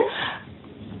aqlsizligini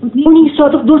uning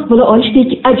sodiq do'st bo'la olishdek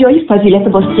ajoyib fazilati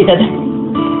bosib ketadi.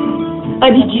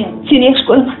 Aditya, seni yaxshi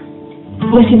ko'raman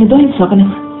va seni doim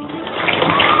sog'inaman.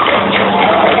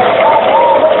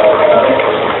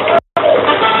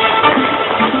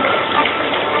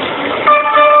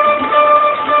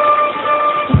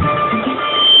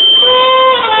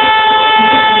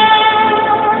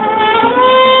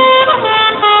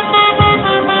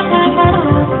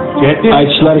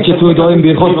 Aytishlaricha to'y doim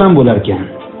bexosdan bo'lar ekan.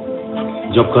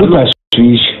 Bu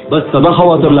tashvish va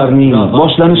xavotirlarning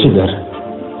boshlanishidir.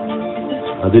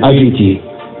 Aditi,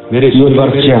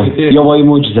 yo'lbarscha, yovvoyi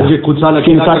mo'jiza.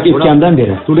 Seni tark etgandan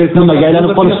beri nimaga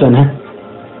aylanib qolibsan, ha?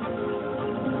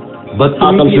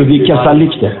 Aqlsizlik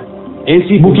kasallikdir.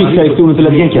 Bu keksayishda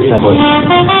unutiladigan kasal.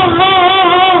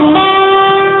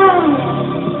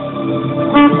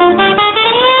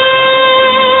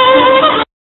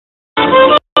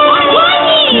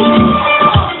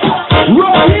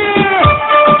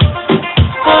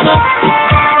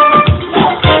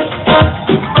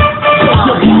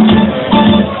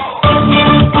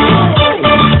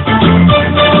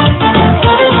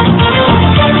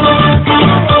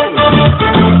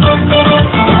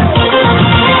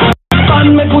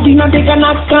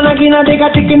 ना देगा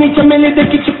चिकनी चमेली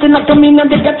देखी चिकना कमीना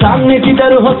देगा सामने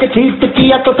जिधर होके ठीक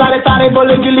किया तो तारे तारे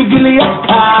बोले गिली गिली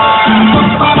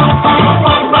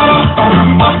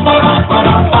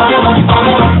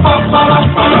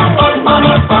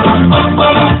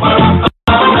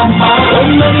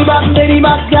तेरी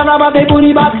बात ज्यादा बात है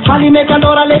बुरी बात खाली में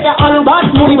कटोरा लेकर आलू भात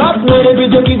पूरी बात मेरे भी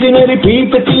जो किसी ने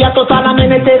रिपीट किया तो साला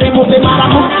मैंने तेरे मुंह पे मारा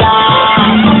मुक्का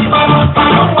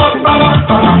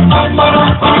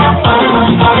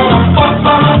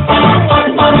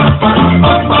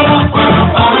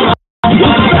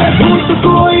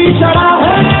कोई चढ़ा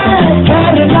है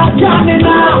खैर ना जाने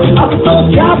ना अब तो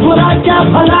क्या बुरा क्या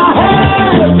भला है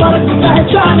फर्क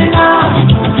पहचाने ना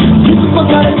जिसको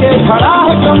करके खड़ा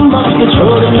है कम वक्त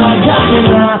छोड़ना जाने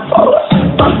ना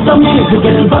बदतमीज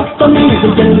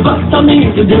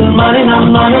दिल माने ना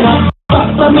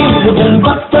बदतमीज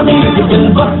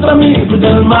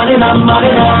दिल माने ना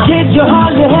ये जो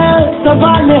हाल है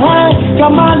सवाल है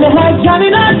कमाल है जाने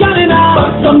ना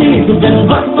बदतमीज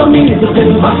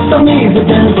दिल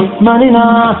माने ना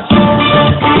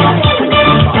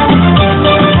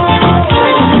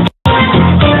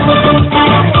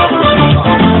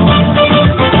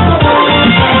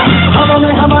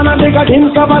देखा ढीम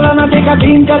का बाला ना देखा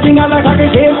ढीम का जिंगा लगा के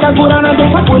शेर का बुरा ना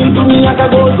देखा पूरी दुनिया का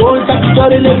गोल गोल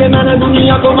टक्कर लेके मैंने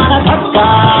दुनिया को मारा धक्का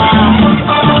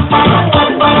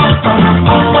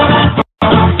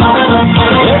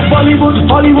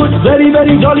हॉलीवुड वेरी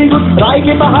वेरी जॉलीवुड राय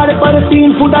के पहाड़ पर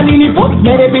 3 फुट लीली फुट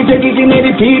मेरे पीछे किसी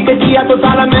मेरी फीट किया तो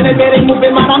साला मैंने तेरे मुंह पे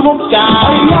मारा मुक्का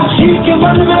के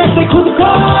मन में से खुद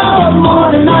को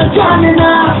मोड़ना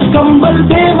जानना कंबल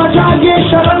दे मचा ये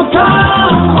शर्म का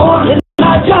और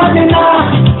जाने ना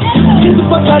जिद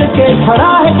पकड़ के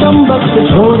खड़ा है कम वक्त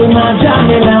छोड़ना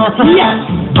जाने ना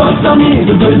बदतमीज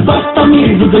दिल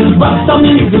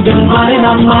माने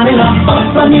ना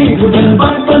बदतमीज दिल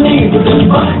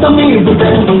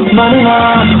माने ना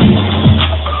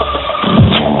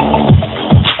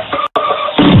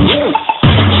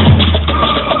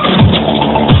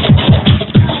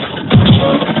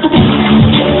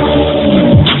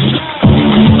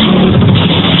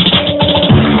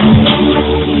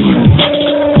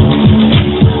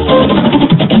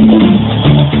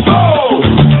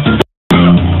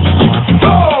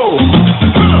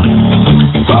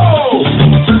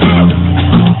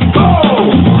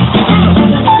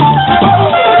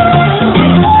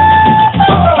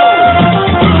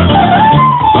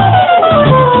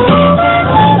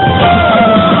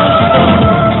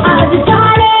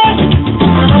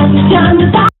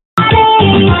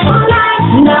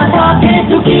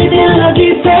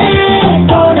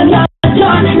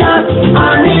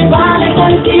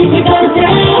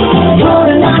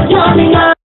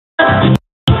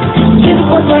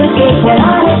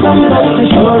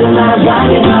छोड़ना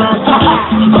जाने ना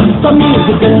बदतमीज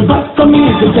दिल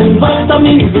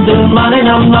माने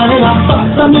ना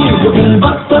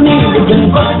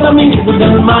बदतमीज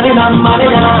दिल माने ना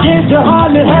ये जो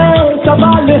हाल है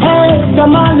कमाल है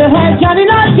जाने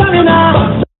ना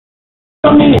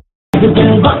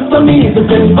बदतमीज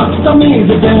दिल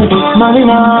माने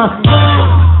ना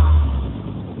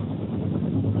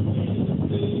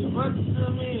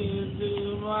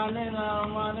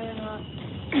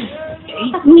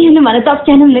meni mana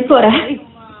topganimni ko'ra.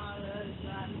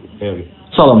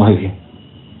 Salom alaykum.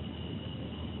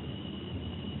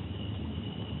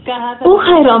 U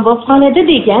hayron bo'lib qoladi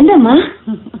degandimi?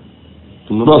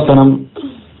 Rostdan ham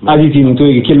Azizning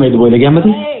to'yiga kelmaydi deb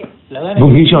o'ylaganmidingiz?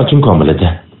 Bunga ishonchim komil edi.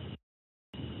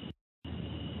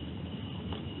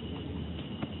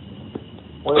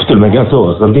 Kutilmagan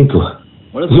sovg'a qilding-ku.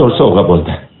 Zo'r sovg'a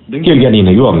bo'ldi.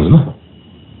 Kelganingni yuvamizmi?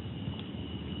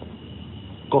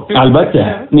 Albatta.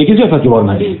 Nega ziyofatga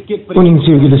bormadingiz? Uning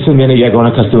sevgilisi meni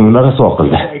yagona kostyumimni rasvo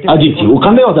qildi. Ajiti, u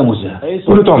qanday odam o'zi?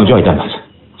 Uni tom joyda emas.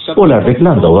 Ulardek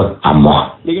landovor, ammo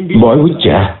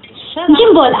boyvuchcha. Kim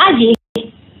bo'l, Aji?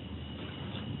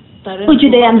 U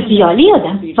judayam ziyoli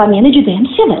odam va meni judayam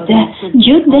sevadi.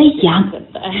 Judayam.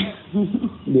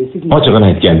 Ochig'ini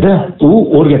aytganda, u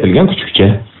o'rgatilgan kuchukcha.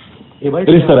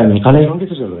 Restoraning qalay?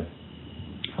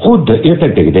 Xuddi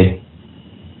ertakdagidek.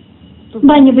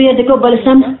 Bani bu yerda ko'p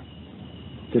bo'lasam,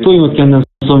 To'y o'tgandan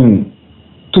so'ng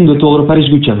tunda to'g'ri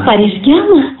Parijga uchaman.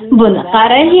 Parijgami? Buni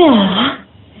qara-ya.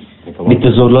 Bitta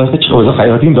zo'r loyiha chiqib, o'zi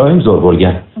hayoting doim zo'r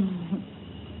bo'lgan.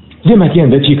 Demak,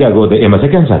 endi Chikagoda emas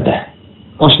ekansan-da.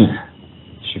 Oshna.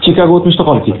 Chikago o'tmishda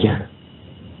qolib ketgan.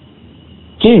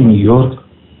 Keyin Nyu-York,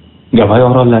 Gavayi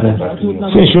orollari.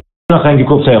 Sen shunaqangi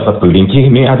ko'p sayohat qildingki,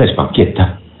 men adashmab ketdim.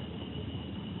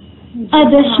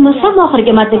 Adashmasam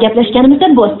oxirgi marta gaplashganimizda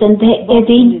Bostonda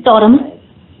eding, to'g'rimi?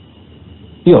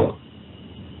 Yo'q.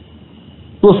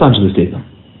 Los Anjelesda edim.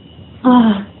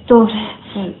 To'g'ri.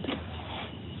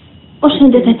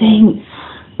 O'shanda dadang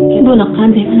buni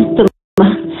qanday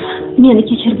unutdimman? Meni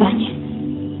kechir, Bani.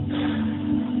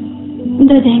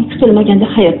 Dadang kutilmaganda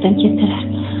hayotdan ketdilar.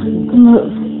 Bu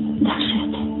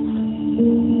dahshat.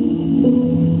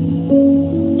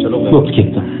 Bo'pti,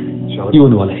 ketdim.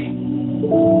 Yuvinib olay.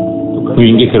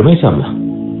 Uyingga kirmaysanmi?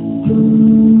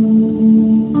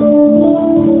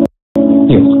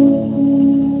 Yo'q.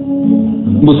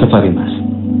 Bu safar emas.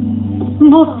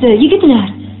 Bo'pti, yigitlar.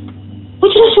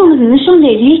 Uchrashuvimizni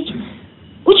nishonlaylik.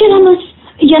 Uchalamiz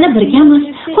yana birgamiz.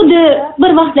 Xuddi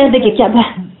bir vaqtlardagi kabi.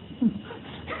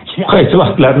 Qaysi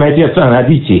vaqtlarni aytyapsan,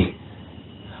 Aditi?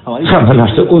 Hamma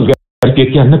narsa o'zgarib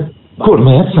ketganini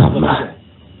ko'rmayapsanmi?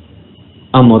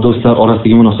 Ammo do'stlar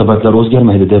orasidagi munosabatlar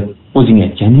o'zgarmaydi deb o'zing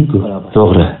aytganding-ku.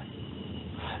 To'g'ri.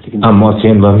 Ammo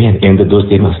sen va men endi do'st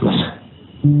emasmiz.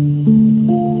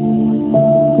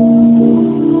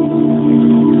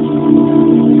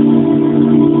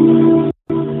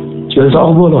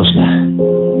 Sog' bo'l, oshna.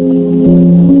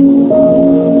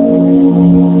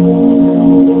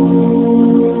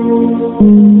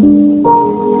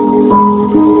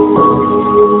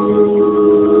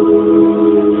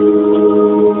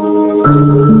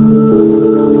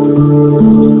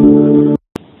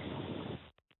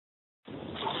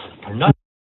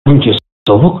 Buncha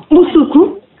sovuq. Bu suv-ku.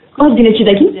 Ozgina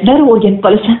chidagin, darrov o'rganib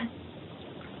qolasan.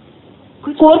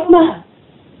 Qo'rqma.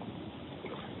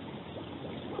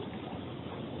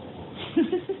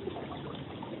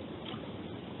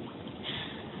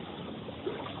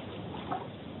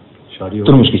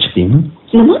 Turmushga chiqdingmi?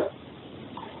 Nima?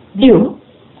 Yo'q.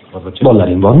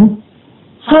 Bolalaring bormi?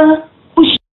 Ha,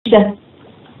 uchta.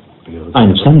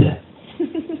 Ayniqsa-da.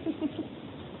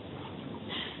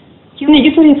 Nega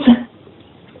so'rayapsan?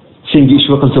 Senga ish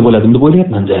qilsa bo'ladimi deb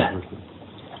o'ylayapman-da.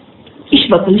 Ish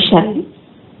qilish shart.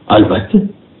 Albatta.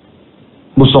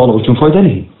 Bu sog'liq uchun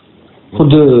foydali.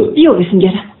 Xuddi Yo'q,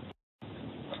 esimga.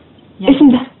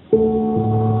 Esimda.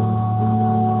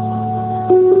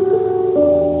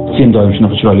 Sen doim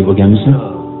shunaqa chiroyli bo'lganmisan?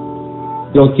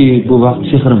 Yoki bu vaqt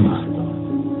sehrimi?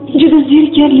 Juda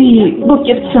zerikarli bo'lib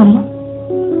ketibsanmi?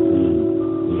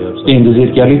 Endi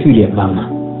zerikarli tuyulyapmanmi?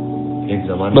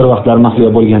 Bir vaqtlar mahliyo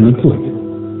bo'lgandim-ku.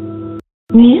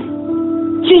 Men?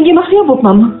 Senga mahliyo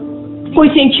bo'libmanmi?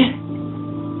 Qo'ysangchi.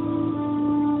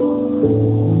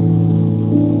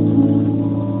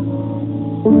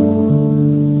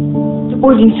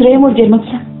 O'zing sirayam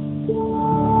o'zgarmabsan.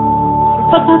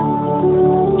 Faqat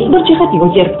bir jihating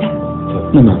o'zgaribdi.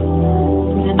 Nima?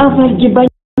 Avvalgi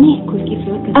Bani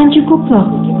ancha ko'proq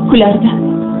kulardi.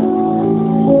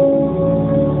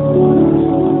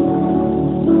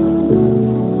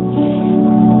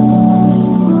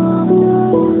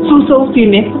 sovuq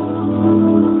tuyulmayapti.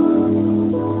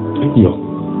 Yo'q.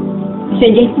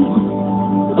 Senga aytdim-ku.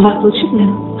 Vaqt o'tishi bilan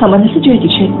hamma narsa joyiga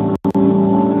tushadi.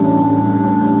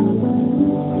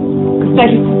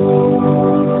 Taklif.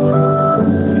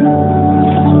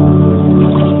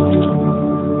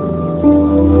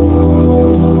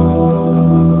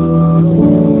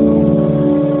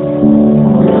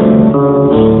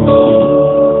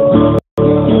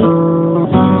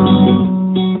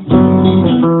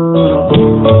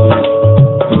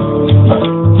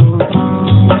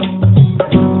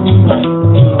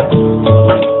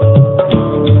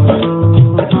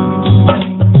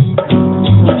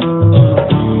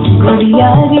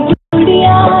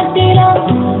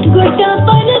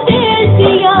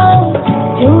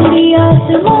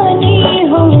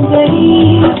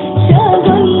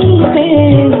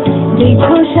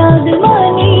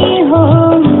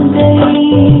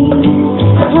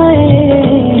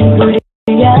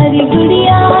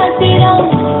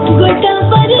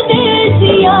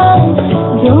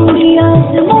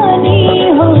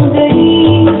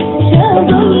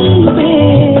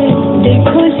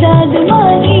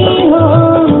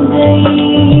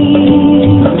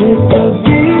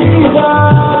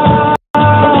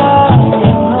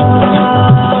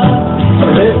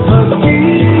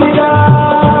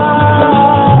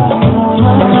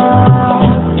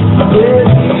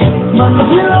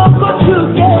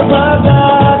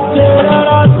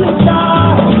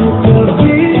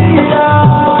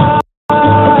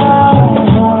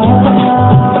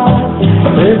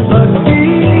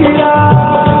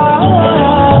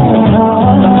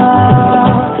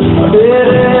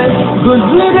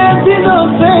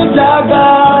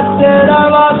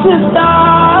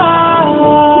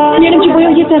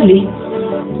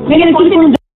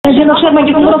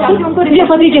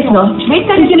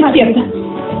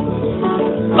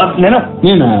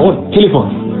 Nena, telefon.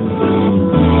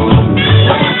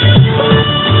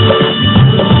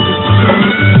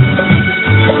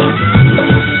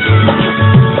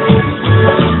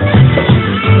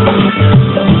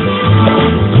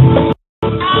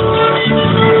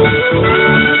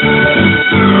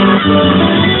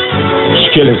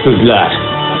 Kelibsizlar.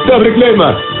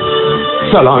 Tabriklayman.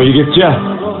 Salom yigitcha.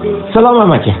 Salom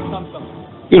amaki.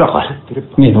 Yura qol.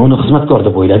 Men uni xizmatkor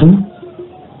deb o'yladim.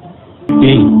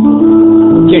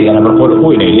 Kel yana bir qo'l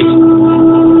o'ynaylik.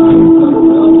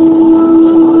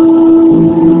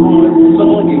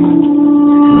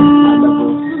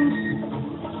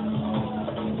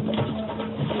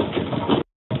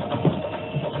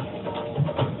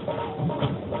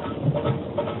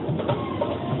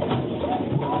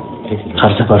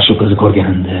 Har safar shu qizni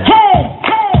ko'rganimda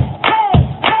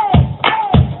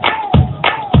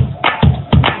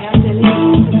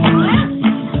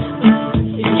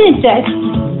Tinchak.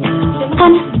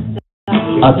 Qani?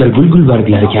 atirgul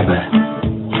gulbarglari kabi.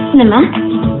 Nima?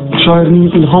 Shoirning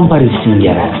ilhom parisi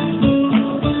singari.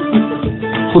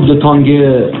 Xuddi tongi.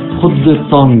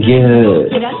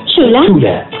 Shula.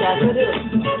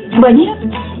 Bani.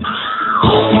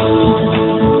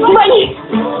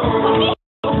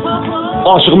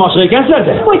 Oshiq-moshiq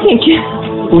ekansizlar-da. Qo'ying-chi.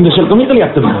 Unda shilqimlik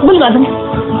qilyaptimi? Bilmadim.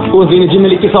 O'zingni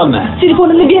jinnilikka solma.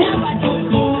 Telefonimni ber.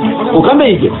 U qanday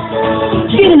yigit?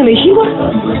 Seni nima ishing bor?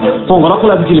 Qo'ng'iroq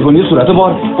qiladi, telefonda surati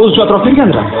bor. O'zicha atrof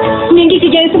bergandilar. Menga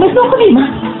kelgan SMS-ni o'qimayman.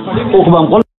 O'qib ham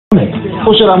qolmay.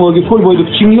 O'sha ramoga ko'l bo'yida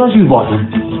kuchingni yozib yubordim.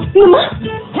 Nima?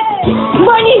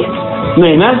 Bani.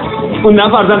 Nima? Undan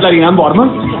farzandlaring ham bormi?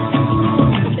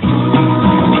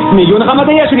 Nega uni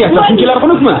hammadan yashiryapsan? Shunchalar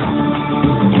xunukmi?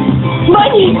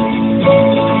 Bani.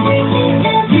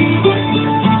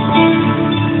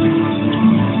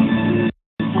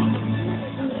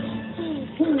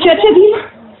 Charchadingmi?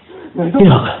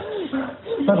 Yo'q.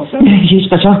 Men hech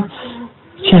qachon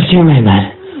charchamayman.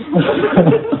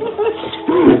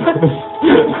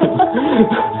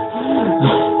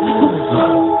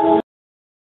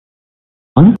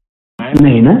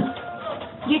 Neyni?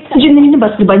 Jinningni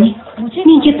bas qil, Bani.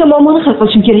 Men katta muammoni hal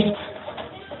qilishim kerak.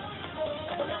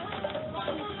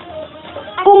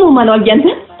 Umuman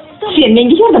olganda, sen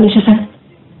menga yordamlashasan.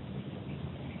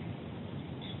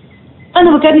 Ana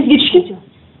bu karizga tushgin.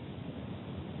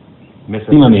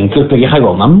 Nima men ko'kdagi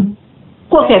hayvonmanmi?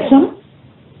 Qo'rqyapsanmi?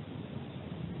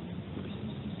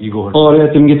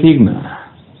 Oriyatimga tegma.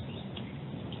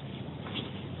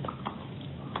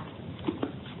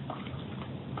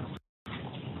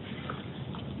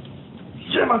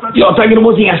 Yotagir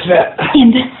o'zing asli.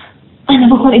 Endi ana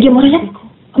bu xonaga mo'ralab,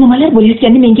 nimalar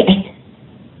bo'layotganini menga ayt.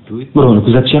 Birovni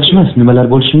kuzatish yaxshi emas, nimalar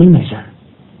bo'lishini bilmaysan.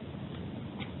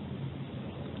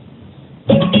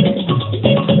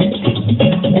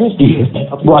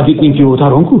 Bu adetning kuyovi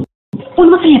Taron-ku. U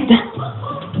nima qilyapti?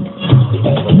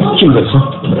 Kim bilsin?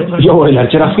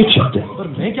 Yovvoyilarcha rafga tushibdi.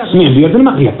 Men bu yerda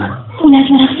nima qilyapman?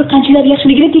 Ularning raqsi qanchalar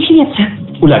yaxshiligini tekshiryapsan.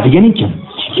 Ular deganing kim?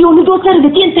 Yo'lni do'stlarida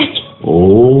tentak.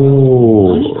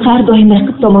 Oo. Har doim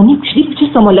raqib tomonning kuchli kuchi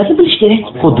tomonlarni bilish kerak.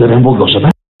 Xuddi Ramboga o'xshab.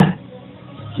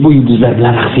 Bu yulduzlar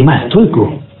bilan raqs emas, to'y-ku.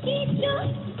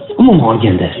 Umuman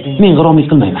olganda, men g'iromlik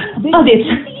qilmayman. Adets.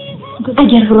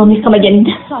 Agar g'iromlik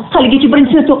qilmaganingda, haligacha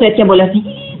birinchi sinfda o'qiyotgan bo'larding.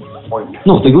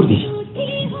 Nuqta ko'rding.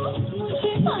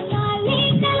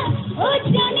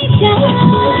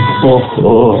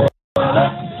 Oh.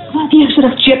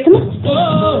 Yaxshiroq tushyaptimi?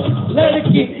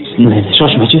 Mayli,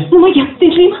 shoshmachi. Nima gap,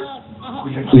 tinchlikmi?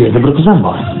 Bu yerda bir qizam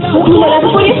bor. Nimalarni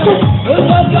qo'yapsan?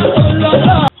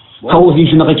 Ha, o'zing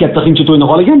shunaqa katta qinchi to'yni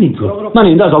qolganding-ku. Mana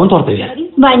endi azobini tortaver.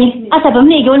 Bani, asabim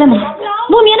nega o'laman?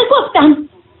 Bu meni ko'kdan.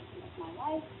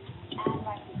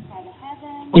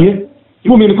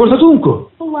 Bu meni ko'rsatuvim-ku.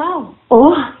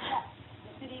 Oh.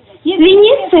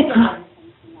 Venetsiya-ku.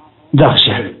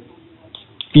 Dahshat.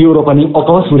 Yevropaning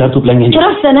oqova suvlari to'plangan joy.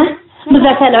 Rostana, biz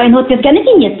asal oyini o'tkazganda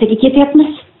Venetsiyaga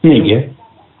ketyapmiz. Nega?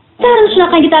 Tarix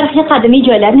shunaqangi tarixiy qadimiy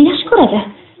joylarni yaxshi ko'radi.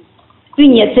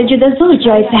 Venetsiya juda zo'r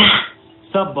joy-da.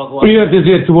 U yerda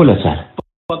zerikib bo'lasan.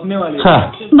 Ha.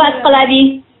 Bas qilavi.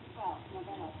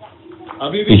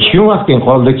 2 kun vaqting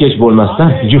qoldi, kech bo'lmasdan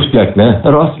juftlikni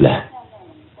rostla.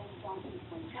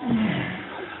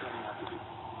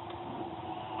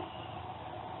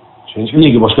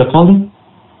 Nega boshqa qolding?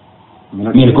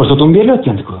 Meni ko'rsatuvim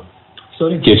berilayotgandi-ku.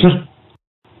 Kechir.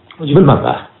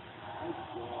 Bilmadim.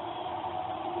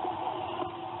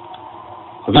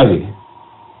 Hadi.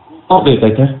 Orqaga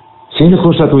qaytar. Seni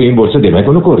ko'rsatuving bo'lsa, demak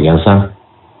uni ko'rgansan.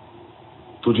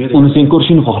 Uni sen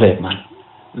ko'rishini xohlayapman.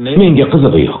 Menga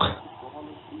qizig'i yo'q.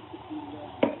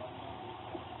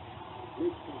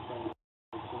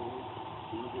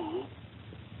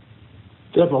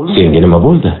 Senga nima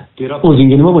bo'ldi?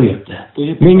 O'zingga nima bo'lyapti?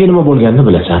 Menga nima bo'lganini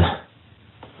bilasan.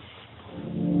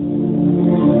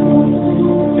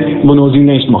 Buni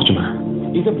o'zingdan eshitmoqchiman.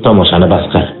 Tomoshani bas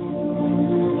qil.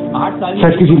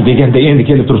 8 yil deganda endi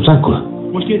kelib turibsan-ku.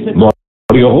 Bor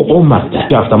yo'g'i 10 marta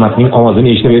avtomatning ovozini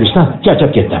eshitaverishdan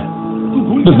charchab ketdim.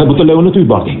 Bizni butunlay unutib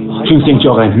yubording. Tushunsanchi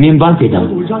og'ang, men band edim.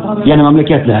 Yana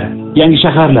mamlakatlar, yangi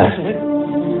shaharlar.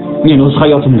 Men o'z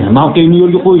hayotimni, mavqeimni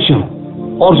yo'lga qo'yishim,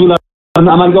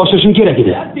 orzularimni amalga oshirishim kerak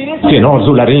edi. Seni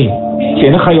orzularing,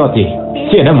 seni hayoting,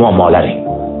 seni muammolaring,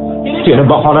 seni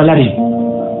bahonalaring.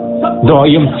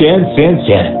 Doim sen.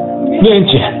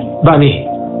 Menchi, Bani.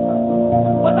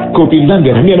 Ko'p yildan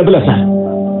beri meni bilasan.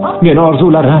 Meni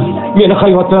orzularim, meni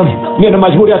hayotim, meni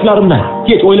majburiyatlarimni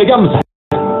hech o'ylaganmisan?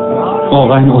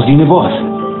 Og'ang, o'zingni bos.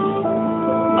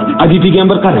 Aditiga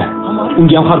bir qara.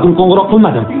 Unga ham har kun qo'ng'iroq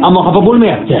qilmadim, ammo xafa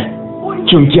bo'lmayapti.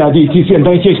 Chunki Aditi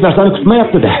sendan hech narsani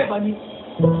kutmayapti-da.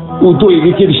 U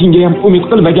to'yiga kelishingga ham umid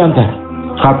qilmagandi.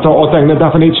 Hatto otangni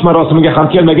dafn etish marosimiga ham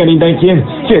kelmaganingdan keyin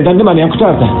sendan nimani ham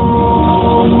kutardi?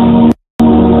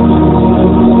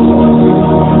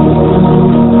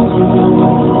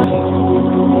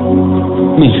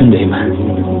 Men shundayman.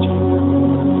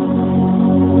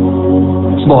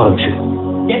 Borim shu.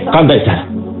 Qandaysan?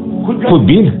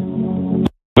 Xudbin?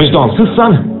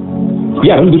 Vijdonsizsan?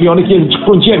 Yarim dunyoni kezib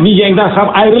chiqquncha miyangdan ham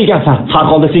ayrilgansan. Har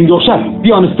holda senga o'xshab,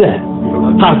 piyonista,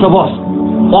 tartibos,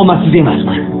 omadsiz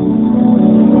emasman.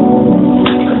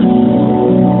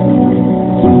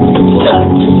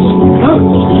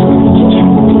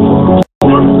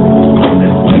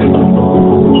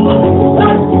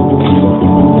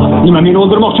 Nima meni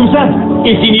o'ldirmoqchimisan?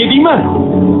 Esingni yedingmi?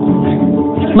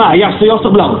 Ma, yaxshi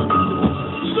yostiq bilan ur.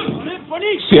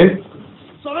 Sen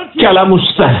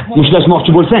kalamushsan.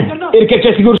 Mushlashmoqchi bo'lsang,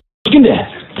 erkakchasiga urishgin-da.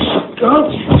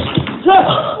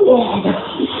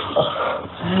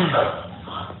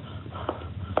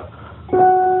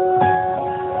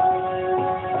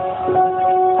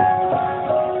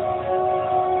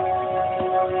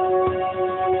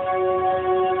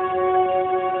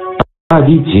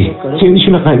 Aditi, sen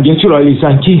shunaqangi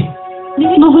chiroylisanki.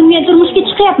 Bugun men turmushga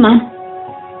chiqyapman.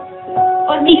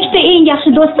 Ikkita eng yaxshi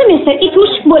do'stim esa it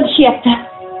mushuk bo'lishyapti.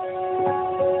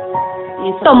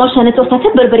 Tomoshani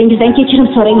to'xtatib bir-biringizdan kechirim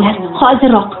so'ranglar.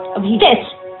 Hozirroq. Tez.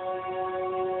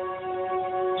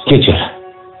 Kechir.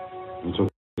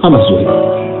 Hammasi joyida.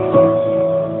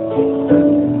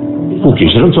 U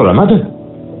kechirim so'ramadi.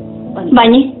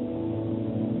 Bani.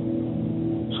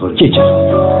 Kechir.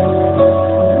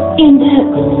 Endi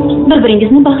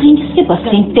bir-biringizni bag'ringizga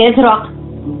bosing. Tezroq.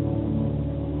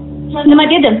 Nima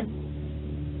dedim?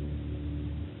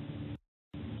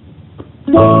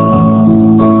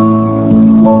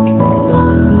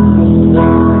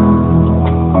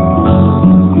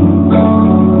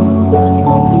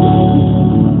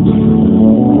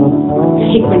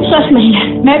 Rahmanglar.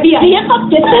 Men qolib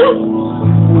ketdim.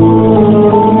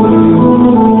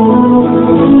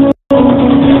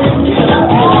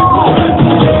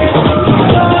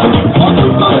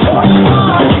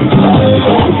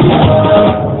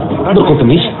 Bir qo'tim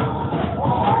ish.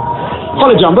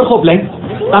 Xolajon bir xo'plang.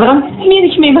 Qani? Men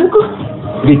ichmayman-ku.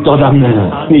 Bitta odamni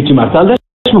necha marta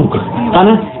aldash mumkin?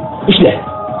 Qani, ishla.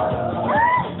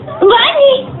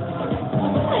 Vani.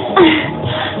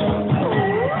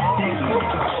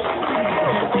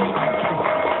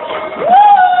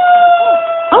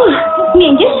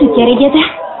 Menga shu kerak edi.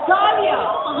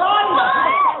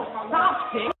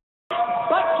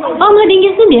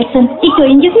 Omadingizni bersin.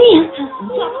 Ikkoyingizni ham.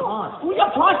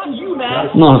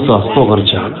 Nosoz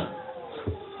to'g'richoq.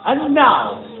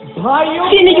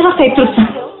 Sen nega haqayib turibsan?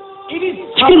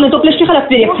 Fikrimni to'plashga xalaqit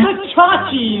beryapsan.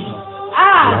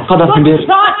 Qadasini ber.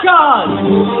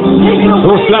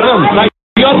 Do'stlarim,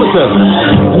 tayyormisiz?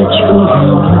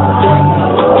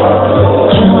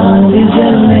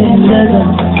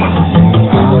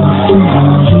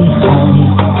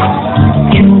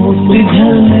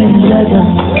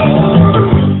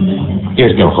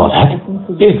 Erkin holat,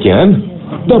 erkin,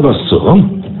 tabassum,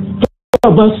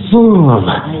 tabassum.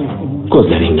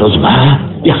 Ko'zlaringni uzma,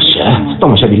 yaxshi,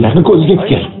 tomoshabinlarni ko'ziga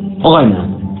tikir. Og'ayni.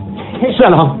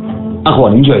 Salom.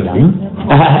 Ahvoling joyidami?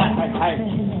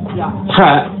 Ha,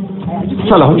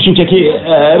 salom, shunchaki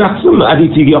raqsim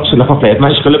aditiga yopishtirib xohlayapman,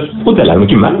 ish qilib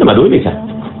uddalarmikinman, nima o'ylaysan?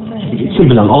 Sen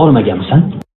bilan og'rimaganmisan?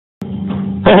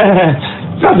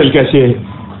 Hazilkashi,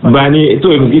 bani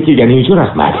to'yimizga kelganing uchun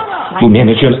rahmat. Bu men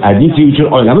uchun, aditi uchun,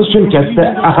 oilamiz uchun katta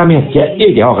ahamiyatga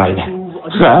ega og'ayni.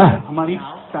 Ha,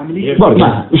 borma,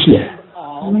 ishla.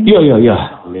 Yo.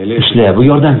 Ishla, bu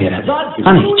yordam beradi.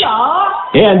 Qani ich.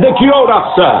 Endi kuyov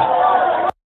raqsi.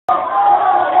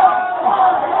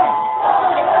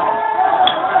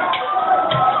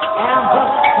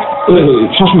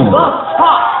 Shoshma.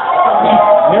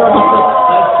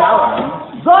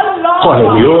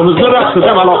 Yo'limizni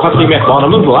raqsida maloqatli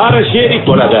mehmonimiz var sherik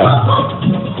bo'ladi.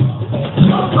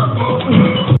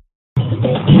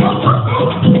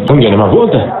 Unga nima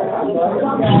bo'ldi?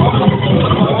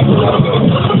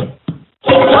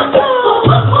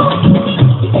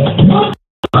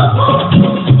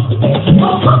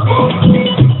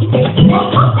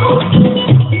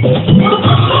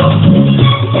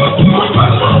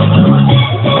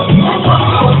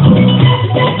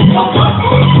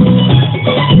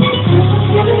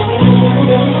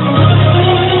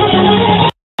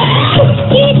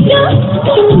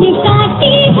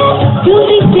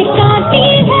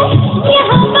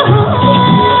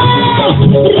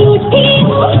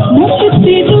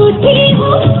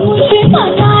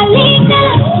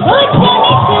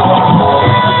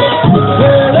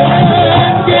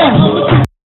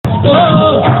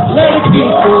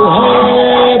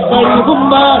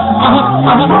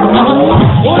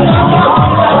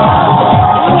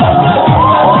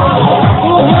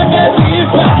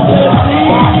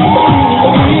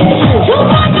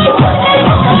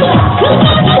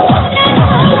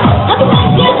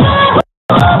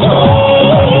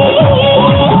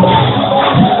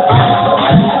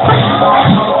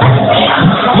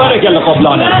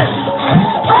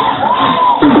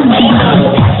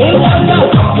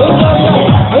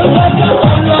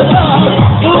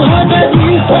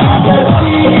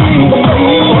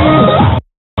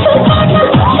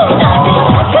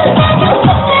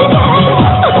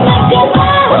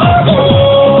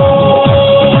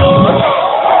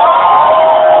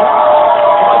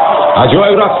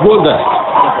 Ajoyib raqs bo'ldi.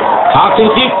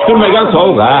 Haqiqiy kutilmagan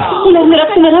sovg'a. Ularni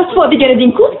raqsini rasvo degan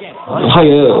eding-ku?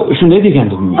 Hayır, shunday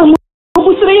degandim. Ammo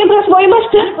bu sira ham rasvo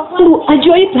emasdi. Bu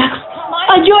ajoyib raqs.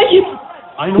 Ajoyib.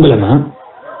 Bilaman.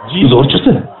 Zo'r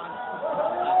chiqdi.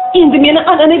 Endi meni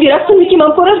an'anaviy raqsimni kim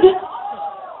ham ko'rardi?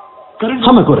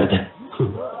 Hamma ko'radi.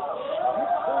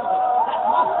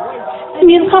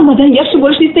 Men hammadan yaxshi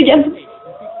bo'lishni istagandim.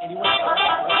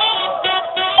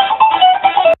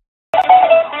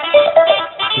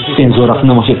 Sen zo'r raqsni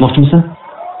namoyish etmoqchimisan?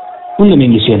 Unda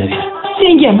menga suyanaver.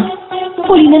 Sengami?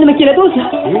 Qo'lingdan nima keladi o'zi?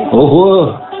 Oho,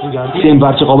 sen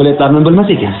barcha qobiliyatlarimni bilmas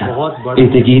ekansan.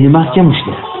 Etagingni mahkam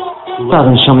ushla.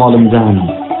 Tag'in shamolimdan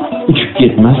uchib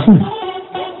ketmasin.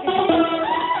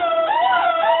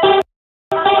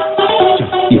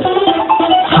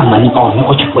 Hammaning og'zini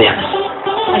ochib qo'yamiz.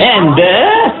 Endi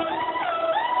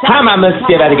hammamiz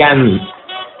sevadigan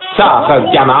sohib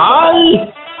Jamol.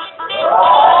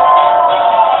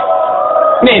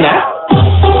 Nena?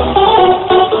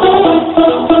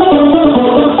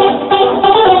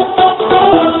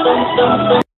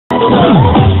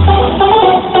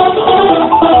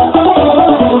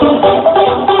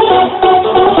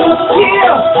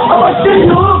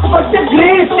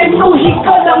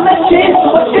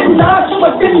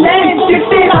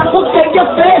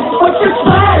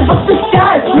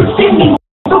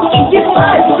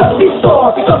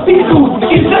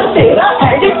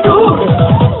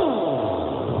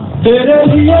 तेरे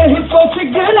लिए ही तो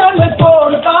सिगरा में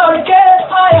तोड़ ताड़ के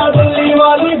आया दिल्ली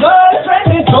वाली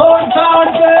गर्लफ्रेंड छोड़ छाड़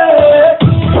के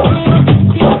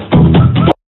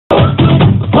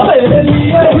तेरे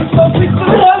लिए ही तो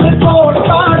सिगरा में तोड़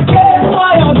ताड़ के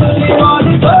आया दिल्ली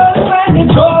वाली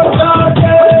गर्लफ्रेंड छोड़ छाड़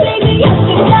के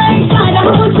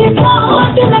मुझे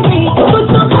बहुत लगे कुछ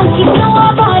तो खर्च तो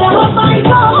आवारा हो पाई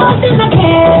बहुत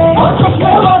लगे और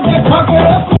सपने वाले खा के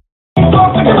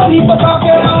पॉकेट वाली बता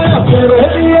के आया तेरे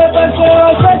लिए पैसे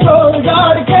ऐसे छोड़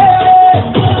जाड़ के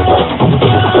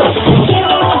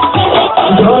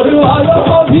घर वालों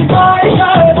को भी पाए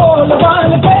जाए बोल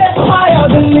बाल के आया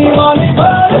दिल्ली वाली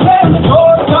गर्लफ्रेंड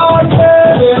छोड़ छाड़ के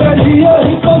तेरे लिए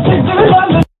ही तो सिगरा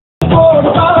में तोड़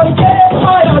ताड़ के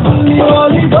आया दिल्ली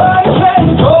वाली गर्लफ्रेंड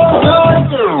छोड़ छाड़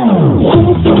के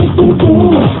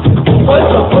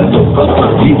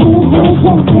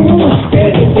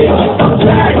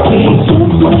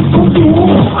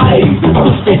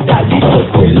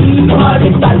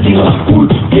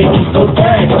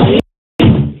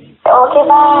ओके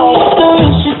बाय।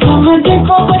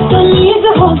 देखो बदतमीज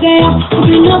हो गया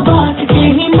बिना बात के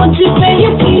ही मुझ पे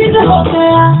यकीन हो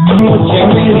गया मुझे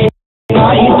मेरी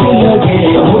भाई से लगे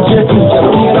मुझे तुझे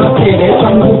मेरा तेरे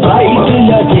संग भाई से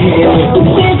लगे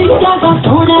तुझसे भी ज्यादा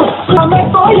थोड़ा हमें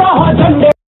तो यहाँ झंडे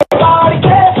ताड़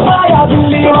के आया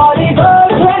दिल्ली वाली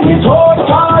गर्लफ्रेंड छोड़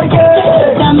छाड़ के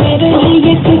मेरे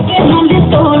लिए किसके हंड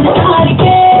तोड़ ताड़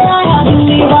के आया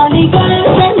दिल्ली वाली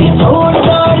गर्लफ्रेंड छोड़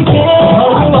ताड़ के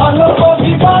घर वालों को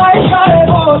भी पाए जाए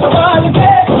बोल बाल के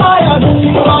आया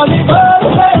दिल्ली वाली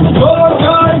गर्लफ्रेंड छोड़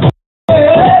छाड़ के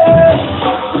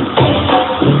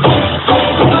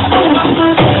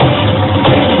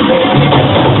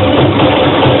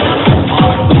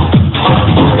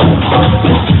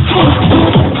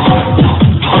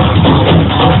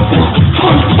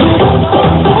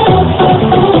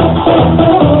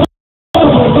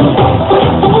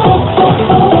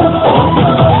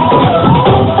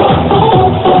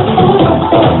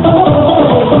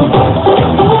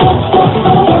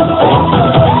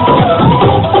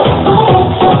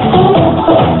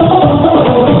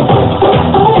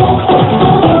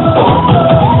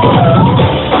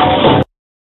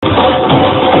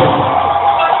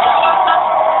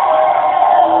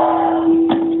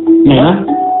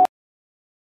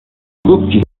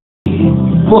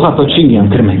bu hatto tushimga ham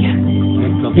kirmagan.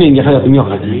 Menga hayotim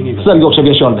yoqadi. Sizlarga o'xshab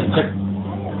yashay olmayman.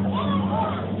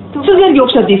 Sizlarga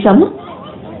o'xshab deysanmi?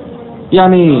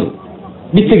 Ya'ni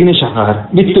bittagina shahar,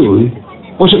 bitta uy,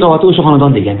 o'sha qavat, o'sha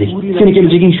xonadon degandek. Seni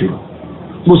kelajaging shu.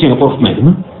 Bu seni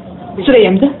qo'rqitmaydimi?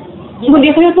 Surayamda.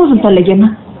 Bunday hayotni o'zim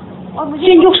tanlaganman.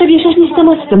 Senga o'xshab yashashni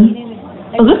istamasdim.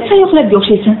 G'irt sayoqlarga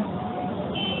o'xshaysan.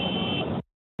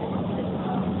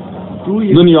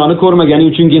 Dunyoni ko'rmaganing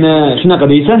uchungina shunaqa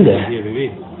deysan-da.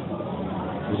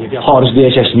 Xorijda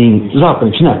yashashning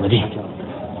zavqini tushunarmiding?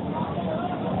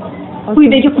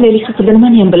 Uydagi qulaylik haqida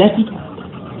nimani ham bilasing?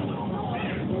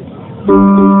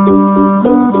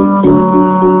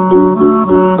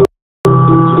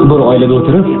 Bir oilada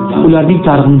o'tirib, ularning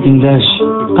tarixini tinglash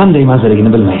qanday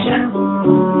mazzaligini bilmaysan.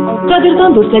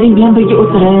 Qadrdon do'stlaring bilan birga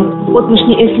o'tirib,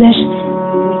 o'tmishni eslash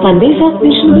qanday zavq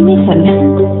berishini bilmaysan-da.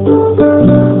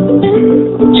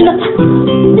 Shunaqa.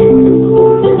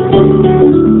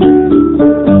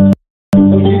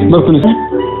 Bir kuni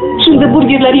shunda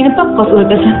burgerlaringni taqqos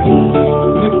unutasan.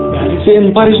 sen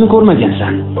Parijni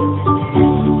ko'rmagansan.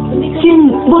 Sen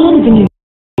bolani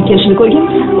dunyoga kelishini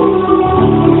ko'rganmisan?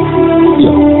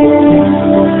 Yo'q.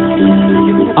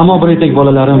 Ammo bir etak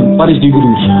bolalarim Parijda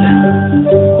yugurishdi.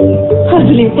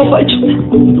 Hazilin papachibdi.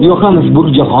 Yohannesburg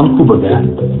jahon kubida,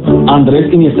 Andres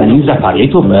Iniestaning zafariy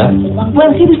to'pi,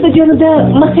 Vancouver stadionida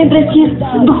Maxim Brassier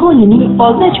Duxonining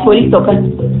oltin ochkolik to'pi.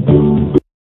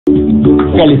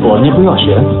 Kaliforniya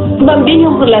quyoshi, Bombay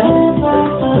yomg'irlari,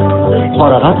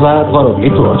 harorat va tvorogli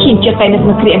to'rt, Hindcha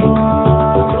qaynatma krem,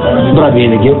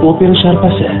 Broadwaydagi opera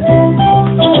sharpasi,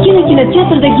 kichkina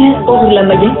kinoteatrdagi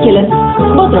o'g'irlanmagan kelin,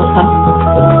 bodroq ham.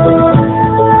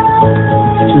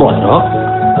 Bodroq.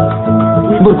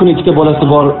 Bir kun ikkita bolasi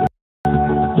bor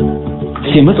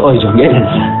semiz oyijonga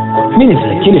aylansa, men esa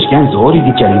kelishgan zo'r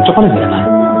yigitchaning cho'qinaveraman.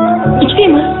 Ikkita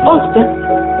emas, 6 ta.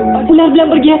 Ular bilan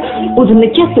birga o'zimni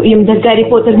katta uyimda Garri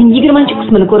Potterning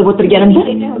 20-qismini ko'rib o'tirganimda,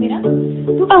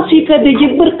 Afrikadagi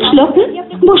bir qishloqda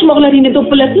boshmoqlaringni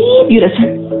do'ppilatib yurasan.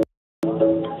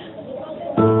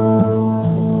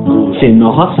 Sen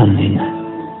nohaqsan endi.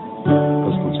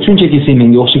 Shunchaki sen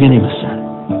menga o'xshagan emassan.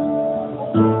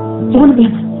 Buni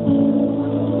bilaman.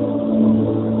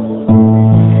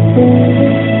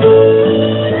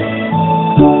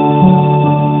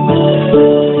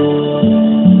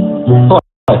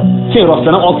 Sen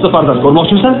rostdan 6 farzand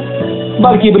ko'rmoqchimisan?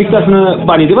 Balki bir ikkitasini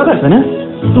Bani deb atasan, a?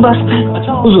 Boshqa.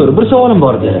 Uzr, bir savolim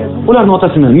bor edi. Ularning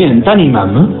otasini men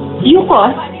taniymanmi? Yo'q.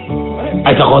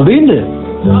 Ayta qoldi endi.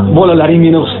 Bolalaring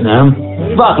meni husnim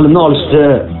va aqlimni olishsa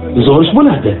zo'r ish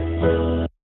bo'lardi.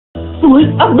 Voy,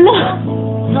 abla.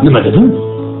 Nima dedim?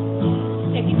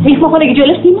 Mehmonxonaga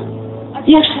joylashdingmi?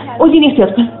 Yaxshi, o'zing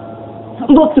ehtiyot qil.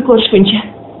 Bo'pti, ko'rishguncha.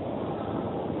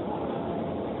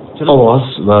 Ovoz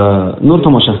va nur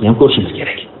tomoshasini ham ko'rishimiz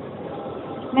kerak.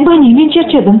 Bani, men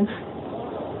charchadim.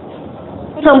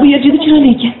 Ham bu yer juda chiroyli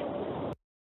ekan.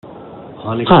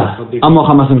 Ha, ammo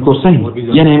hammasini ko'rsang,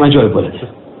 yana ham ajoyib bo'ladi.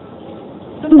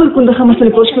 Bir kunda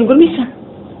hammasini ko'rishga ulgurmaysan.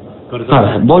 Qara,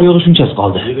 bor yo'g'i shunchasi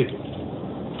qoldi.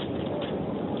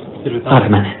 Qara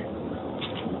mana.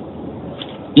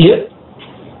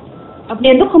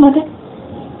 Endi qolmadi.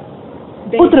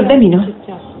 O'tiribda Mino.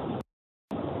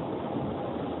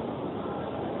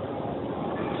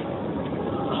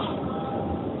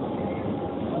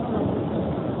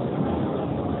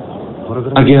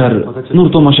 Agar nur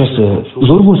tomoshasi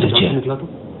zo'r bo'lsa-chi?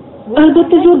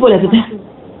 Albatta zo'r bo'ladi-da.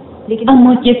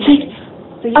 Ammo ketsak,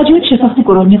 ajoyib shafoqni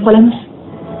ko'ra olmay qolamiz.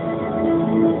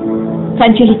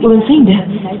 Qanchalik urinsang-da,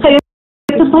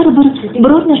 hayotda baribir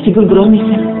biror narsaga ulgura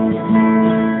olmaysan.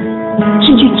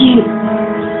 Shunchaki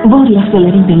bor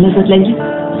lahzalaringdan lazzatlangin.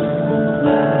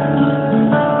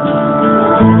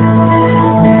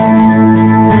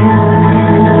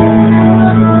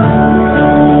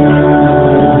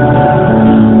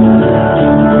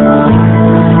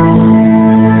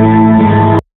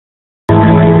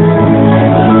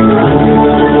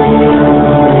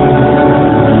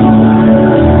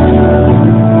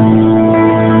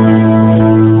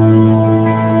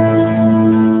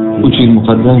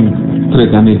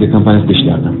 Amerika kompaniyasida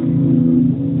ishlardim.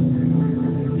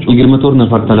 24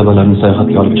 nafar talabalarni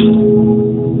sayohatga olib chiqdim.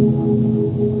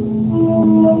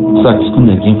 8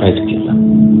 kundan keyin qaytib keldim.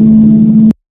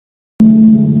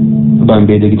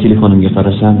 Bombeydagi telefonimga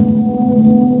qarasam,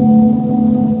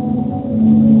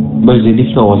 bir ziylik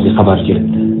ovozli xabar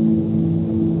kelibdi.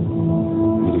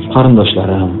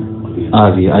 Qarindoshlarim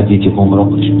Avi, Aditi qo'ng'iroq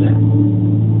qilishdi.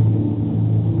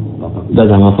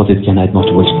 Dadam vafot etganini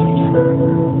aytmoqchi bo'lishgan ekan.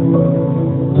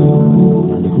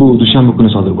 Bu dushanba kuni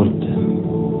sodir bo'libdi.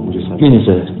 Men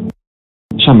esa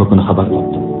shanba kuni xabar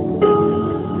topdim.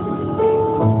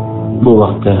 Bu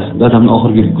vaqtda dadamni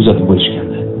oxirgi kuzatib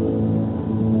bo'lishgandi.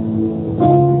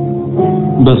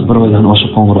 Biz bir oydan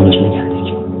oshiq qo'ng'iroqlashmagandik.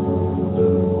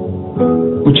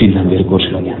 3 yildan beri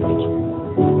ko'rishmagandik.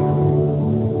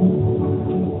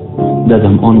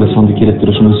 Dadam onda sonda kelib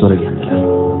turishini so'ragandilar.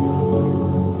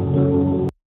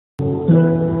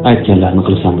 Aytganlarni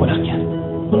qilsam bo'lar ekan.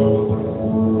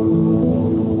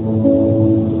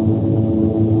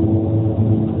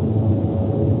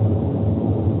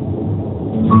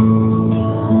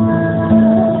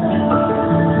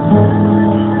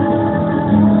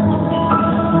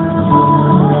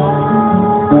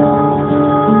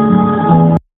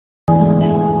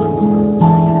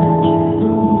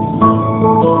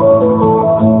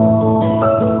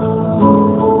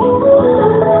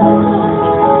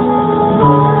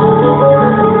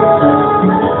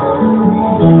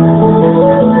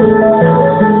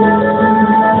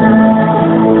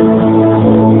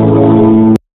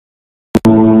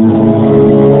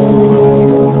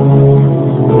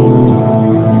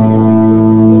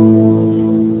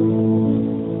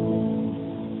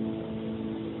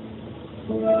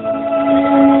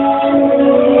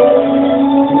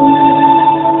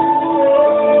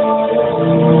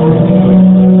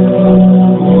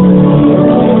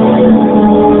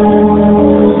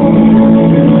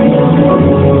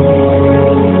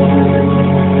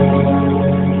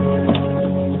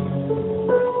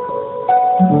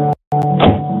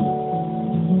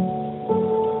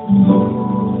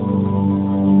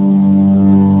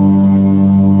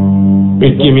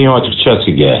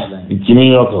 Ochiqchasiga 2000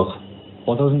 yo'q.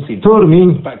 4000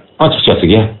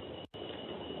 ochiqchasiga.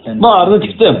 Barni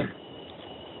tikdim.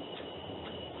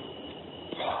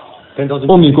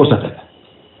 10,000 ko'rsatadi.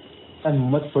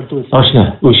 Oshna,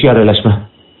 o'sha aralashma.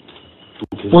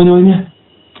 O'yna.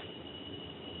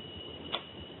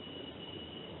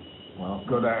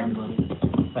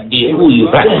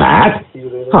 Rahmat.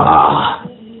 Ha.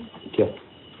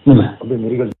 Nima?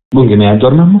 Bunga men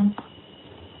aybdormanmi?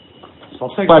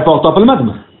 Paypoq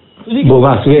topilmadimi? Bu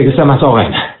vaqtga samas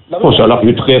og'ayni. Qo'shaloq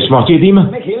yutuqqa erishmoqchi edingmi?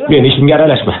 Meni ishimga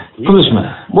aralashma. Qilishma.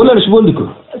 Bo'lalish bo'ldi-ku.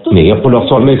 Nega quloq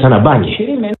solmaysan, Bangi?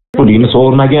 Pulingni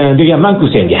so'rmagan deganman-ku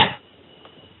senga.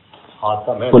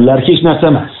 Pullar hech narsa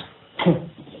emas.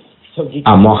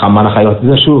 Ammo hammani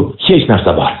hayotida shu hech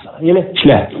narsa bor.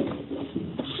 Ishla.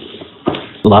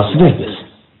 Las Vegas.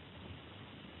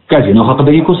 Kazino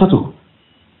haqidagi ko'rsatuv.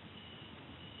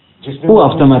 U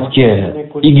avtomatga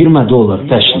 $20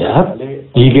 tashlab,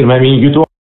 20 ming yutib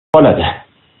oladi.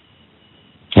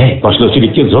 Hey,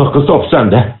 boshlovchilikka zo'r qiz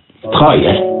topsan-da.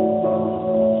 Qoyil.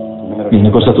 Meni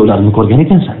ko'rsatuvlarimni ko'rgan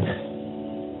ekansan.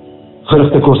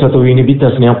 40 ta ko'rsatuvingni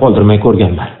bittasini ham qoldirmay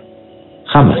ko'rganman.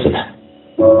 Hammasini.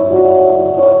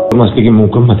 Ko'rmasligim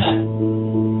mumkinmidi?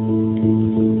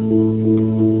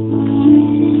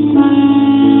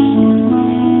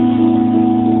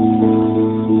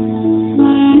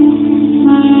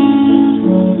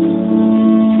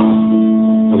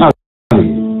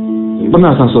 Bir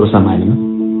narsani so'rasam maylimi?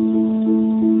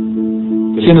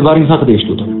 Seni baring haqida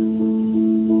eshitdim.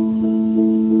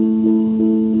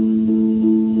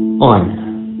 Oyna.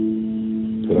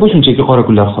 Bu shunchaki qora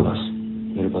kunlar xolos.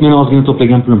 Men ozgina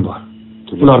to'plagan pulim bor.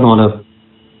 Ularni olib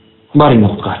baringni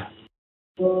qutqar.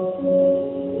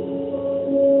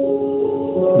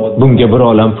 Bunga bir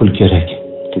olam pul kerak.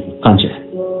 Qancha?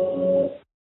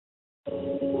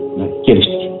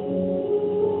 Kelishdik.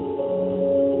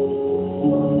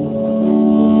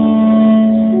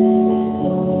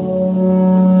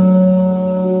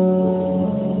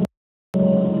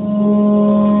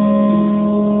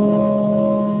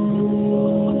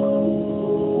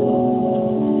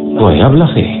 Voy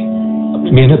ablahi.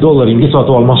 Meni dollaringga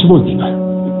sotib olmoqchi bo'ldingmi?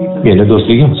 Meni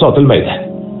do'stligim sotilmaydi.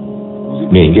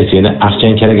 Menga seni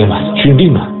aqchang kerak emas.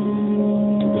 Tushundingmi?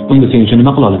 Unda sen uchun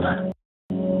nima qila olaman?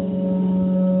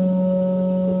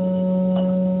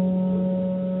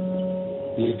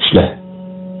 Ushla.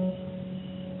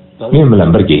 Men bilan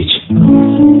birga ich.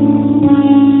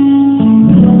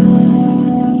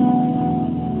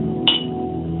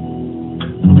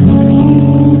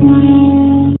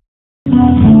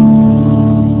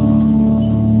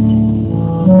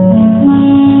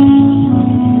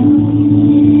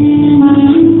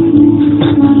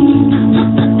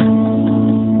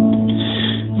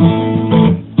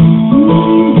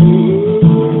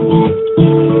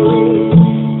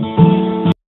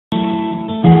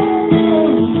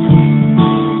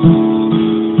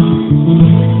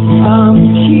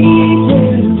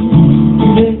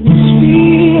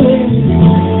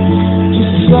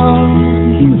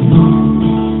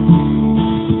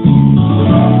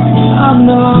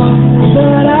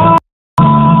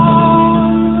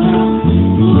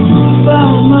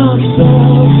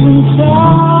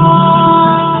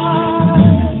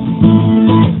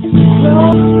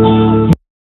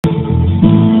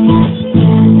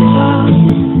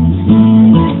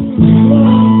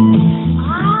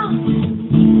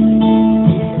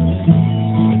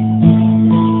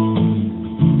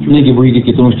 Nega bu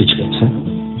yigitga turmushga chiqyapsan?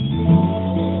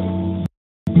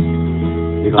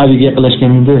 Aviga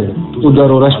yaqinlashganingda u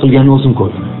darrov rashk qilganini o'zim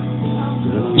ko'rdim.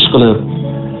 Ish qilib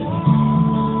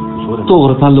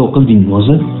to'g'ri tanlov qildingmi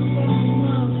o'zi?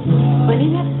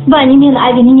 Bani men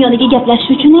Avining yoniga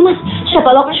gaplashish uchun emas,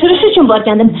 shapaloq tushirish uchun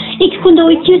borgandim. 2 kunda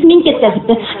u 200 ming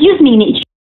ketkazibdi. 100 mingni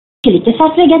ichkilikka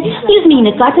sarflagan, 100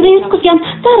 mingni kartaga yutqizgan.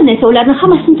 Tarin esa ularning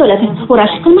hammasini to'ladi. U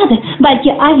rashk qilmadi, balki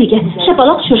Aviga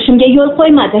shapaloq tushirishimga yo'l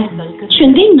qo'ymadi.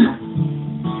 Tushundingmi?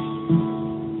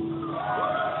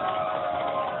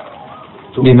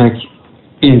 Demak,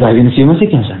 endi Avini sevmas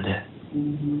ekansan-da.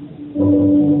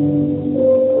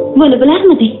 Buni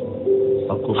bilarmiding?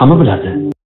 Hamma biladi.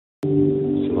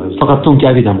 Faqat Tonki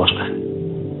Avidan boshqa.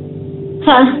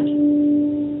 Ha.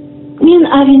 Men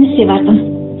Avini sevardim.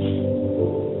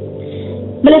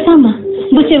 Bilasanmi?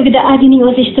 Bu sevgida Avining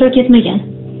o'zi ishtirok etmagan.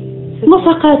 Bu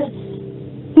faqat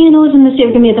men o'zimni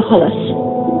sevgim edi xolos.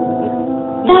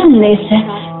 Tarinni esa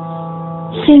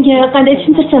senga qanday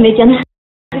tushuntirsam ekan?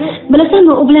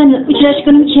 Bilasanmi, u bilan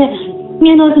uchrashgunimcha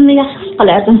men o'zimni yaxshi his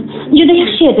qilardim. Juda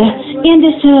yaxshi edi. Endi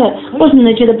esa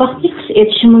o'zimni juda baxtli his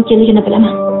etishim mumkinligini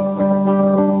bilaman.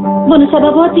 Buni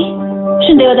sababi oddiy.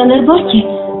 Shunday odamlar borki,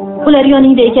 ular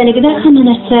yoningda ekanligida hamma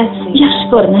narsa yaxshi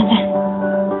ko'rinadi.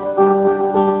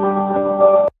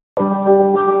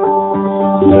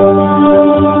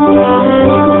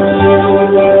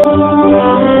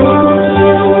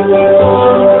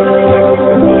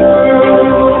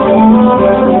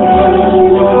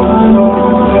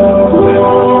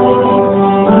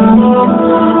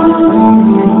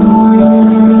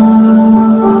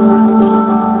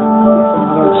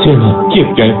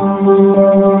 Ketgan.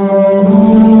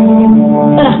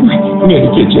 Rahmat. Meni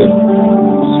kechir.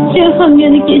 Sen ham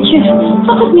meni kechir.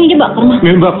 Faqat menga baqirma.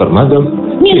 Men baqirmadim.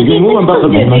 Senga umuman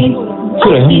baqirmayman.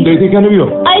 Surayam deydiganim yo'q.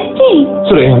 Ayting.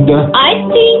 Surayamda.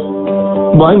 Ayting.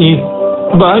 Bani.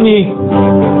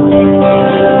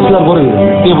 Sizlar boravering.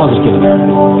 Men hozir kelaman.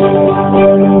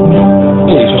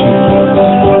 shoshmang.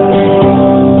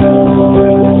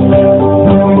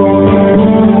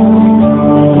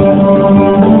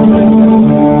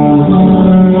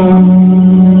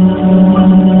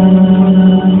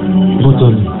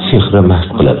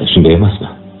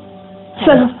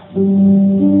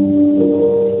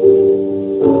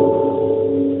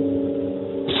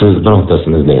 Siz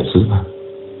birontasini izlayapsizmi?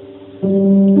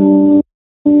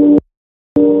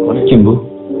 Kim bu?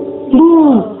 Bu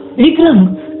Vikram.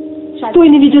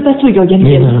 To'yni video tasvirga olgan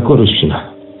ekan. Meni ko'rish uchun.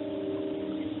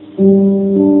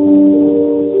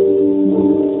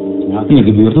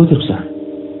 Nega bu yerda o'tiribsan?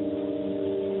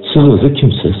 Siz o'zi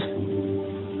kimsiz?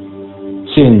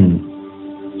 Sen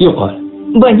yo'qol.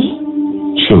 Bani,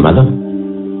 Tushunmadim.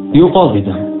 Yo'qol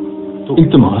dedim.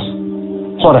 Iltimos.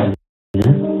 Qora.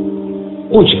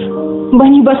 O'chir.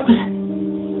 Bani bas qil.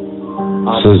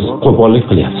 Siz qo'pollik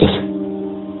qilyapsiz.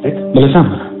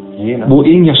 Bilasanmi? Bu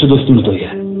eng yaxshi do'stimning to'yi.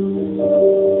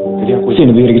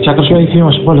 Seni bu yerga chaqirishmay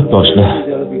yoshib qolib boshla.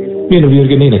 Meni bu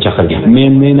yerga nega chaqirgan?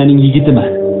 Men menaning yigitiman.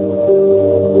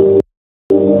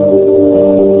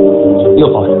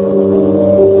 Yo'qol.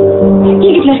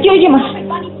 Yigitlar kerak emas.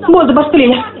 Bo'ldi, bas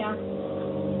qilinglar.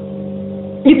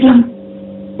 Vikram,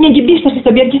 menga 5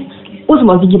 daqiqa bergin. O'zim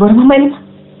oldinga boraman, maylimi?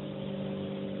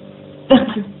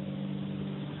 Rahmat.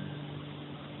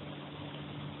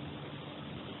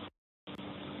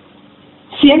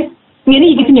 Sen meni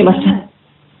yigitim emassan.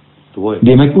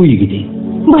 Demak, u yigiting.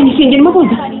 Bani, senga nima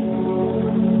bo'ldi?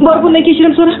 Bor, bundan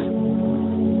kechirim so'ra.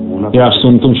 Yaxshi,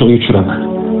 uni tumshug'iga tushiraman.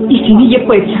 Isingni yeb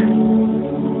qo'yibsan.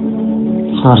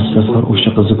 Har safar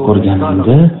o'sha qizni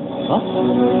ko'rganimda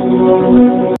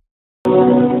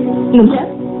Nima?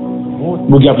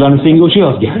 bu gaplarni senga o'sha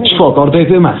yozgan. Shifokor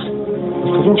to'yib emas.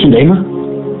 Shundaymi?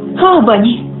 Ha,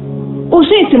 Bani.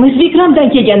 O'sha isimiz Vikramdan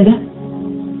kelgandi.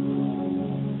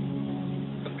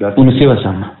 Uni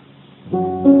sevasanmi?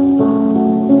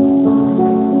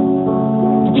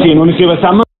 Sen uni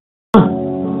sevasanmi?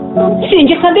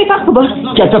 Senga qanday farqi bor?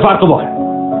 Katta farqi bor.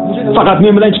 Faqat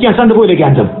men bilan chiqansan deb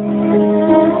o'ylagandim.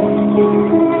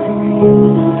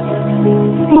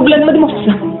 Bu bilan nima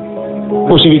demoqchisan?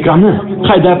 O'sha Vikramni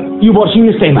haydab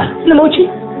yuborishingni istayman. Nima uchun?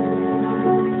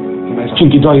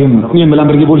 Chunki doim men bilan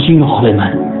birga bo'lishingni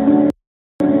xohlayman.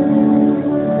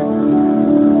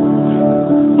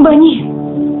 Bani,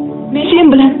 sen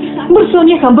bilan bir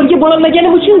soniya ham birga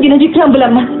bo'lolmaganim uchungina Vikram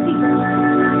bilanman.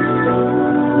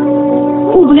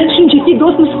 U bilan shunchaki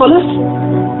do'stmiz xolos.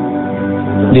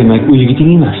 Demak, u yigiting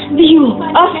emas. Yo'q,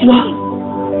 aslo.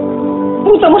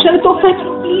 Bu tomoshani to'xtat.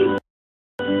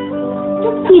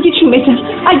 Nega tushunmaysan?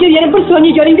 Agar yana bir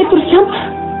soniya yoningda tursam,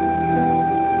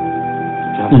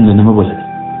 unda nima bo'ladi?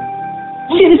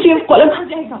 seni sevib qolaman.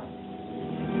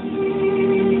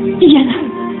 Yana.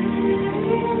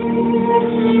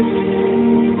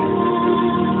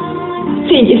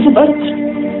 Senga esa baribir.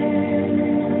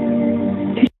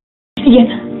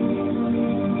 Yana.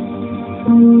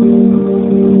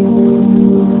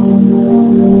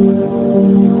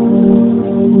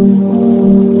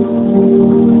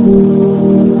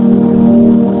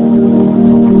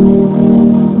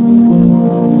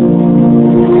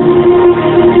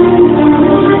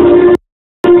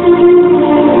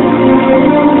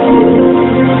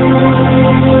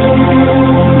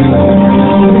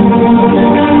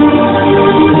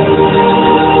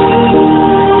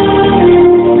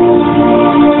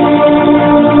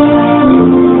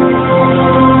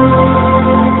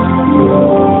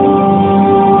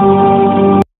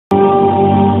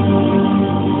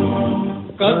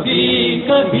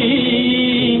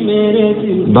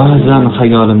 Ba'zan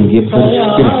xayolimga bir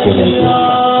fikr keladi.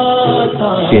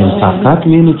 Sen faqat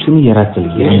men uchun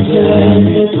yaratilgansan.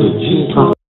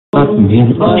 Faqat men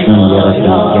uchun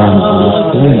yaratilgan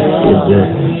do'stim edi.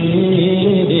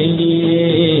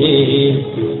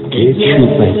 Shu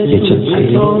paytgacha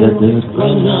qayerdadir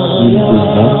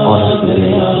yulduzlar orasida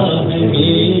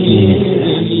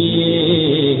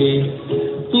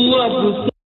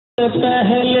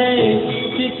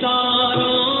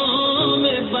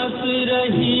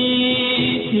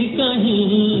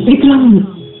Vikram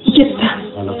ketdi.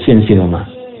 Seni sevaman.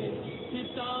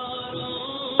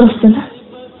 Rostmi?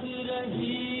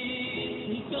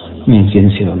 Men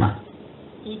seni sevaman.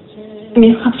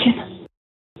 Men ham seni.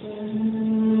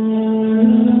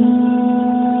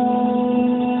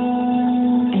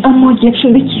 Ammo gap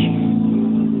shundaki,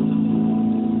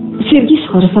 sevgi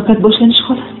izhori faqat boshlanish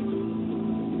xolos.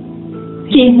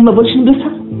 Keyin nima bo'lishini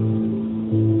bilasan?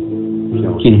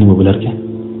 Keyin nima bo'lar ekan?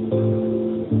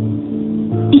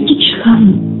 Ikki kishi ham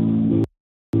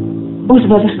o'z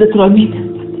va'dasida tura olmaydi.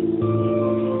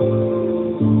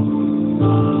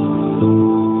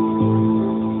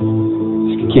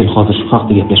 Kel, hozir shu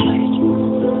haqda gaplashmaylik.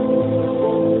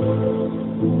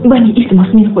 Bani, iltimos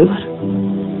meni qo'yib yubor.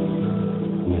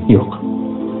 Yo'q.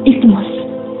 Iltimos.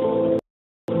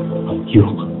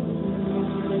 Yo'q.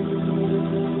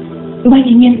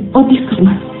 Bani, men oddiy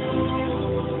qizman.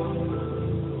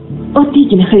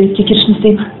 oddiygina hayotga kirishni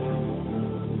istayman.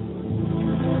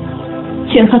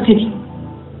 Sen haq eding.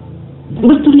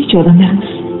 Biz turlicha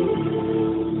odamlarmiz.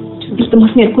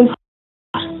 Iltimos meni qo'y.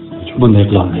 Bunday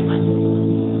qila olmayman.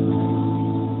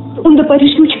 Unda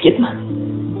Parijga uchib ketma.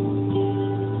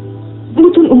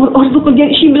 Butun umr orzu qilgan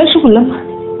ishing bilan shug'ullanma.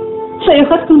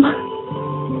 Sayohat qilma.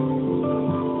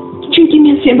 Chunki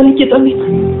men sen bilan keta olmayman.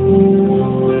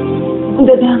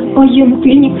 Dadam, oyim,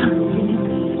 klinika.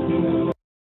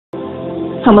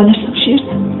 Hamma narsa o'sha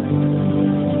yerda.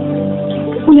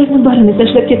 Ularni barini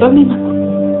tashlab keta olmayman.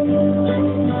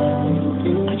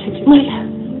 Mayli.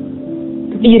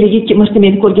 Yiliga 2 marta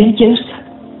meni ko'rgani kelarsan.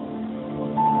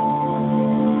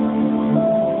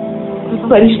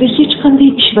 Parijda hech qanday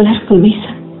ishlar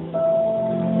qilmaysan.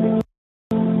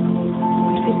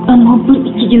 Ammo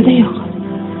 1-2 yilda yo'q.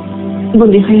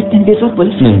 Bunday hayotdan bezor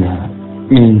bo'lasan.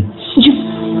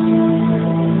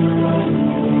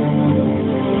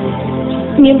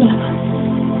 Men bilaman.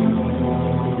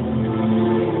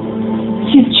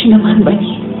 Sen tushunaman, Bani.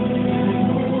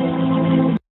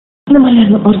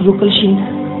 Nimalarni orzu qilishingni,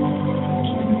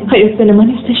 hayotda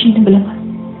nimani istashingni bilaman.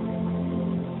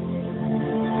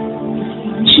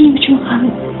 Shuning uchun ham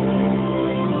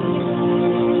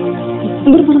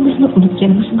bir-birimizni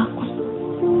unutganimiz ma'qul.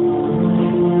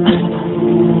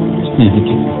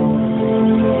 Meniki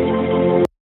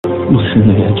bu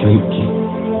shunday ajoyibki.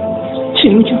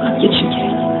 Shuning uchun ham ketishim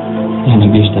kerak. Yana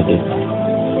 5 daqiqa.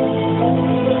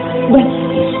 Bani,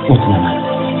 o'tinaman.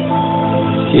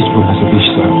 Hech bo'lmasa 5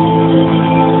 soat.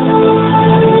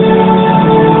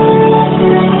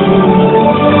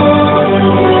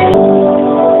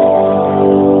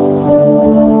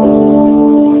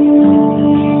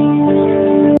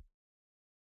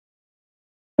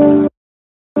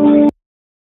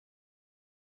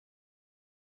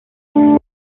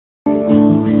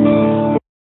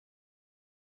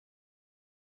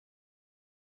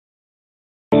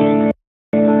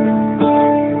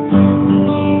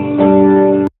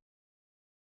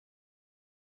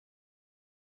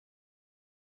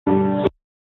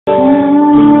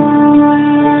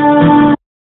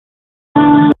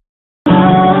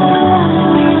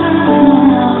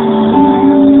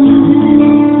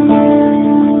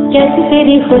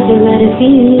 तेरी खुद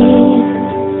मर्जी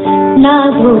ना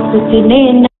धूप चुने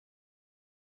ना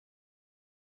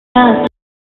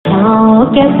छाँव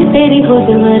कैसे तेरी खुद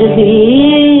मर्जी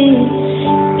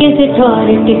किसी ठोर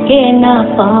टिके ना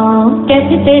पाँव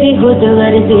कैसे तेरी खुद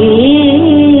मर्जी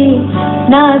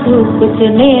ना धूप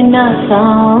चुने ना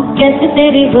छाँव कैसे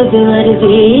तेरी खुद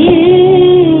मर्जी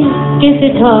किसी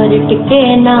ठोर टिके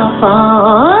ना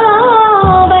पाँव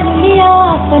बन लिया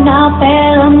अपना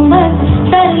पैगंबर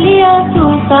कर लिया तू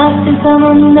सात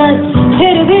समुंदर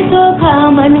फिर भी धोखा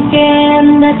मन के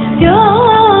अंदर क्यों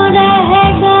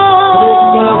रहेगा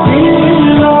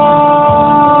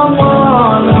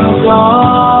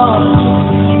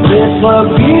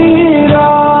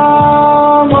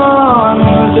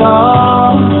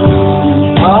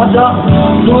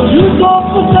तुझको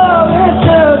पुकारे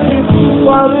तेरी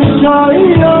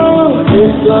परछाइयाँ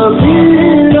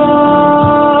कबीरा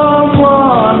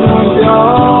मान जा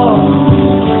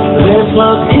रे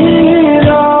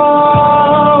फकीरा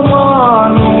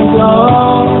मान जा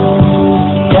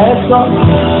कैसा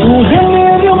तू है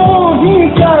मेरे मोही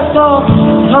कैसा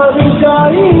हर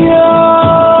जाइया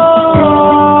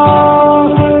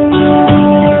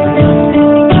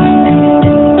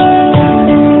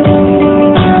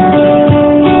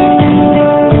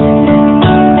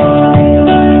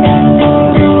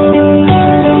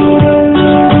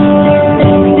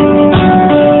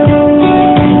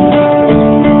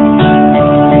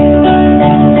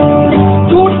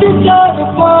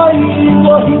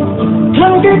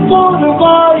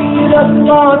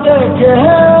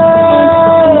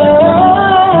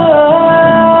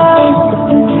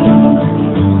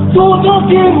दूधों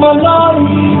की मलाई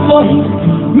वही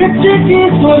मिट्टी की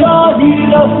सुराही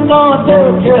रास्ता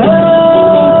देखे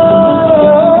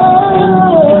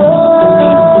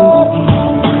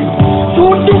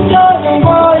टूटी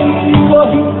चारपाई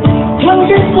वही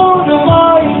ठंडी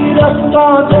पुरवाई रास्ता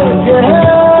देखे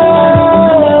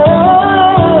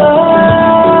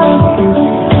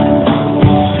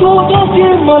दूधों की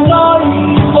मलाई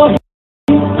वही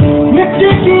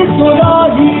मिट्टी की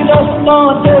सुराही रास्ता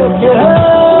देखे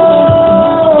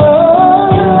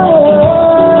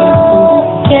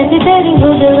कैसे तेरी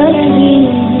गुजरगी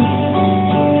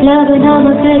लब नाम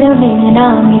कर में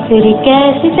नाम तेरी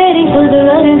कैसी तेरी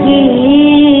गुजरगी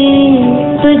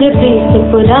तुझे प्रीत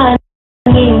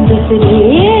पुरानी दूसरी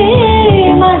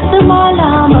मस्त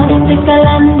माला मस्त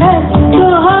कलंदर तू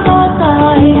हवा का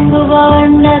एक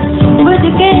वंडर बुझ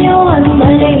के यूं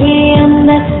अंदर ही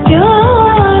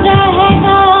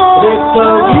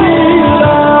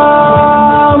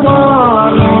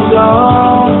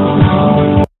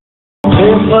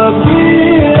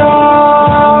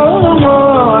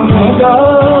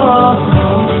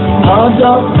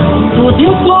जा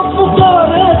तुझको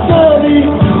पुकारे तेरी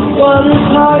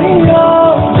परछाइयाँ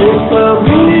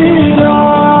कबीरा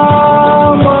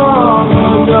मान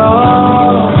जा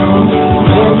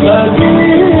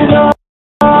कबीरा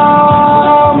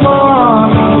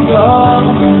मान जा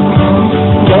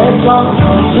कैसा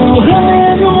तू है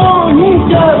रोही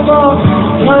कैसा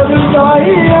घर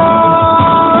जाइया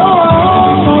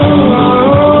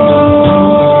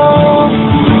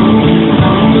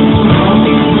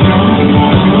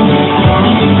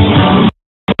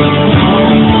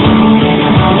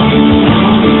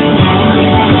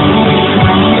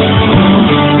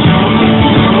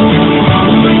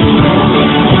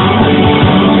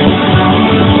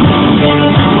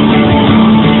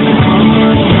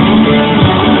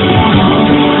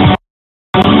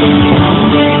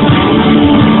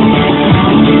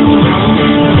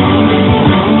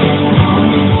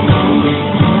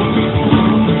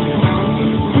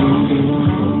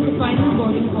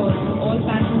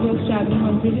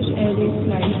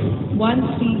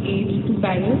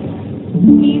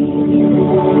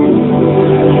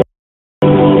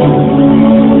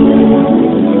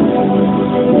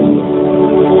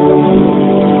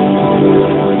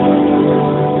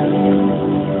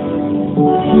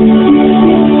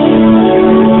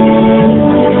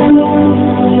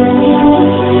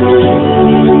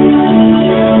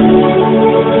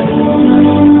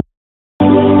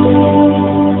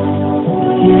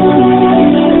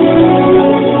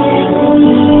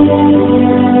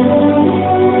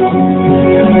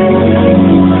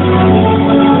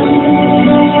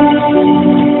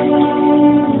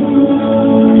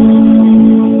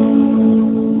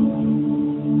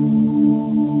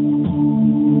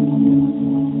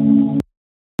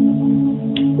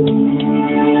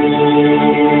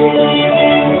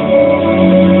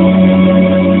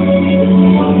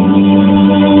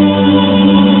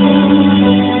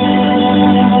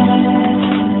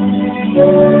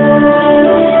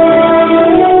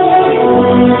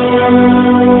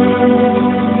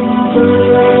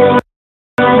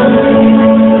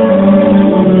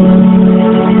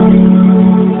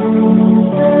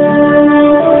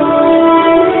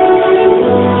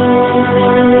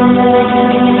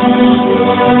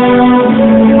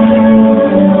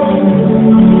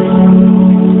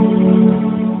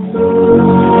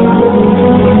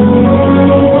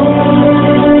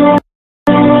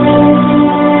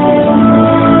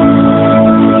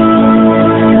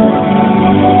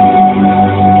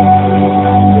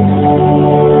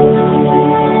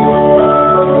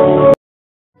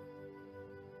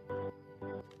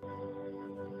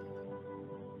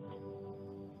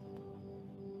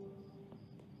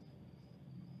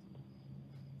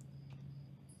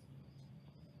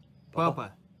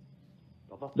Папа,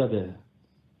 Dada,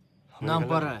 нам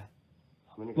пора.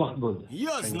 vaqt bo'ldi.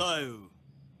 Я знаю.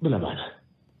 Bilaman.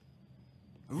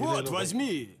 Вот,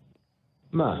 возьми.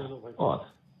 Ma, ol.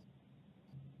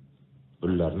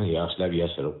 Pullarni yaxshilab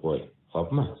yashirib qo'y.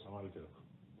 Xo'pmi?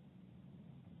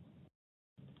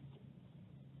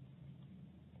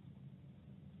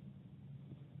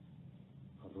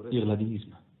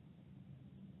 Yig'ladingizmi?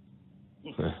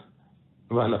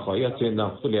 Va nihoyat sendan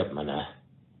qutulyapman-a.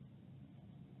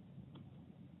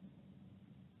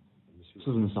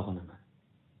 Sizni sog'inaman.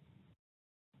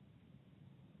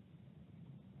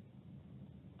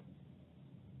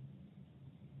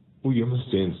 Uyimiz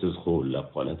sensiz huvillab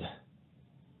qoladi.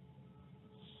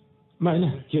 Mayli,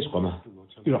 kech qolma.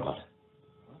 Yura qol.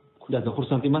 Dada,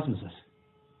 xursand emasmisiz?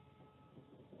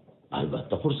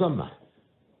 Albatta xursandman.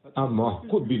 Ammo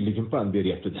xudbinligim pand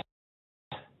beryapti-da.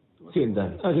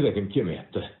 Sendan ajragim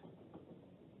kelmayapti.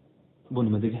 Bu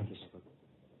nima deganingiz?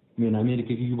 Meni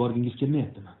Amerikaga yuborgingiz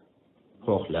kelmayaptimi?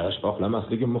 Xohlash,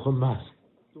 xohlamasligim muhim emas.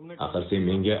 Axir sen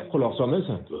menga quloq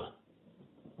solmaysan-ku.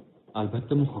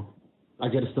 Albatta muhim.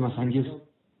 Agar istamasangiz,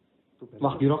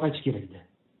 vaqtliroq aytish kerak edi.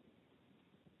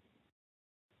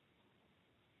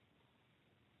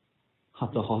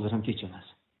 Hatto hozir ham kech emas.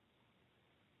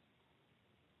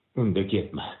 Unda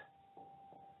ketma.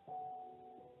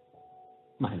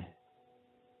 Mayli.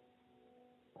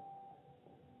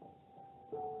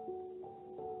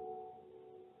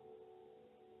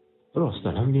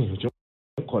 Rostdan ham men uchun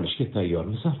qolishga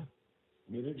tayyormisan?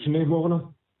 Shundaymi o'g'lim?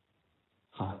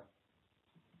 Ha.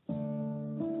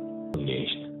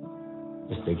 Eshit.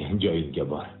 Istagan joyingga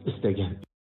bor, istagan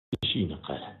ishingni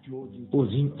qil.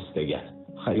 O'zing istagan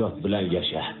hayot bilan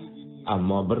yasha.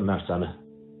 Ammo bir narsani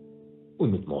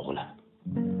unutma o'g'lim.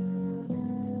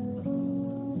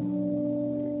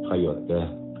 Hayotda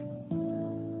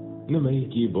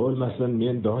nimaiki bo'lmasin,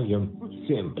 men doim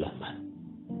sen bilanman.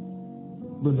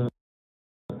 Buni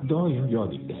doim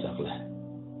yodingda saqla.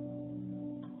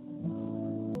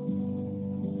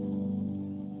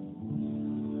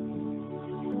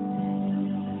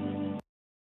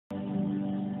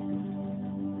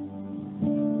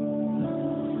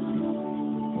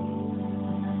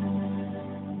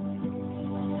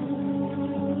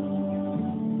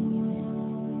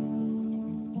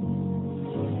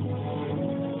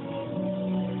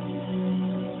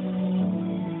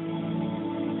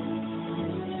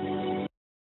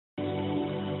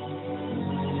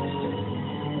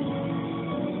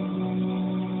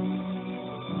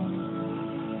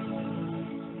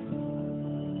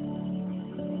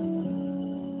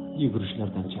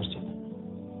 Yugurishlardan charchadim.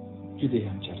 Juda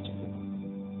ham charchadim.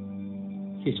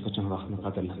 Hech qachon vaqtni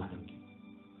qadrlamadim.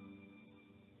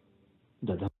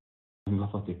 Dadam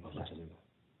vafot etdilar.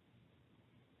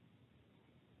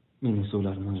 Mening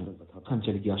so'zlarimni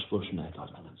qanchalik yaxshi ko'rishini ayta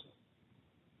olmadim.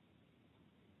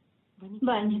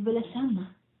 Bani bilasanmi?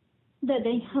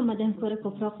 Dadang hammadan ko'ra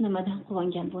ko'proq nimadan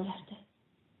quvongan bo'lardi?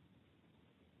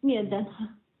 Mendan ham,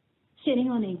 sening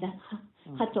onangdan ham,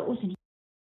 hatto o'zining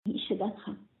ishidan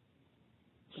ham.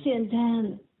 Sendan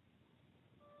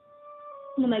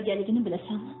nimagaligini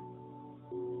bilasanmi?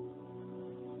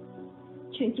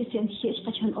 Chunki sen hech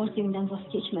qachon orzungdan voz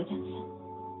kechmagansan.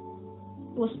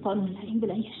 O'z qonunlaring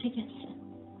bilan yashagansan.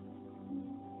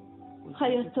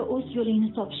 Hayotda o'z yo'lingni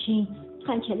topishing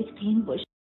qanchalik qiyin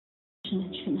bo'lishini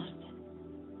tushunardi.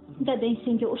 Dadang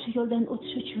senga o'sha yo'ldan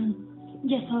o'tish uchun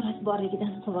jasorat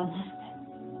borligidan quvonardi.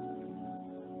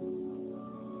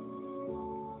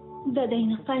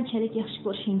 Dadangni qanchalik yaxshi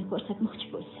ko'rishingni ko'rsatmoqchi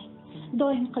bo'lsang,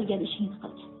 doim qilgan ishingni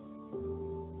qilgin.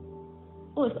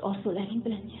 O'z orzularing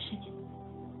bilan yashagin.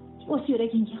 O'z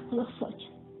yuragingga quloq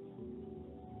solgin.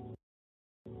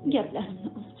 Gaplarimni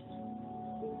unutma.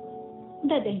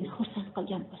 Dadangni xursand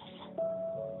qilgan bo'lasan.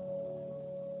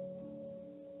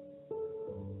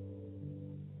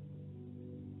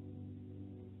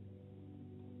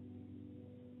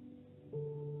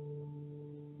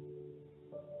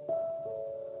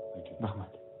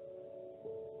 Rahmat.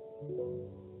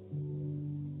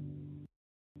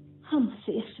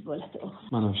 Hammasi yaxshi bo'ladi, o'g'lim.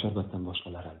 Mana bu sharbatdan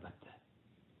boshqalar albatta.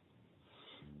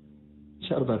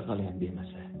 Sharbat hali ham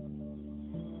bemasa.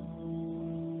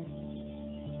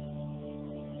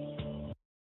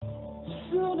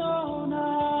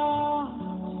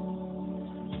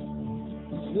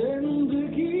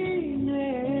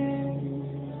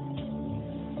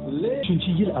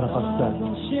 Shuncha yil arafasida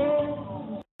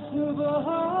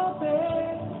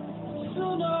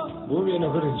Bu meni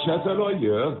birinchi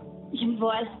asaloyim.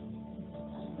 Jimvoy.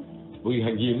 Bu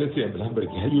yangi yilni sen bilan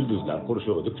birga yulduzlar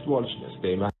qurshovida kutib olishni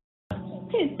istayman.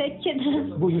 Tentakkadan.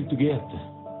 bu yil tugayapti.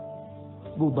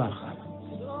 Bu barxam.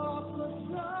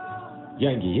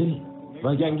 Yangi yil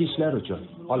va yangi ishlar uchun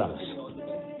olamiz.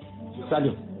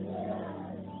 Salom.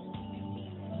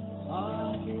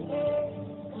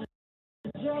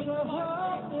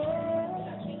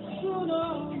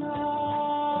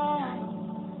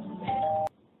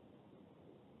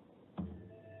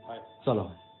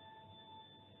 Salom.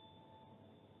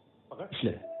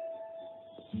 Ishla.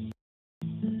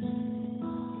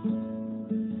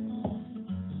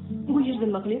 Bu yerda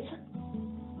nima qilyapsan?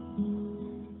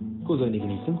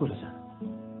 Ko'zoynagini yechsam ko'rasan.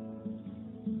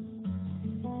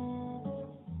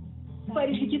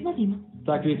 Parijga ketmadingmi?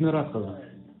 Taklifni rad qildim.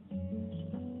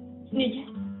 Nega?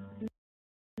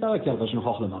 Tavakkal qilishni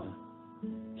xohlamadim.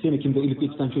 Seni kimda ilib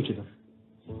ketishdan cho'chidim.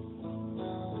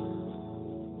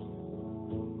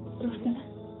 Rostdan.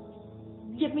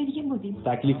 Ketmaydigan bo'ldingmi?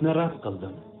 Taklifni rad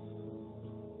qildim.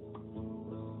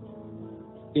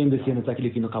 Endi seni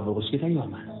taklifingni qabul qilishga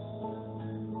tayyorman.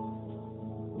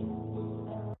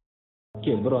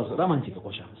 Kel, biroz romantika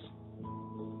qo'shamiz.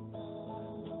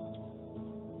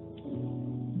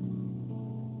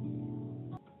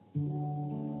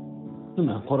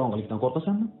 Nima, qorong'ilikdan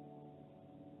qo'rqasanmi?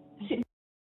 Seni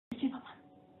sevaman.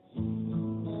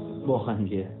 Bu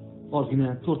ohangga ozgina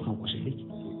to'rt ham qo'shaylik.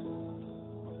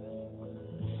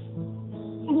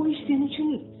 Bu ish sen uchun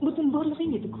butun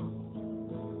borlig'ing edi-ku.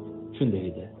 Shunday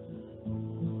edi.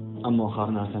 Ammo har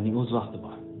narsaning o'z vaqti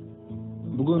bor.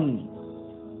 Bugun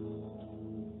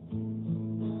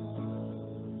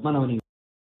mana uning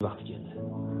vaqti keldi.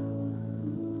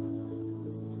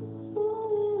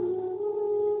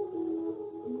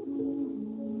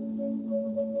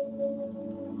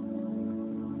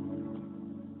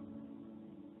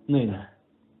 Neyna?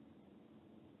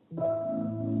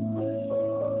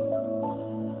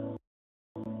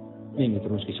 Menga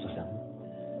turmushga chiqasanmi?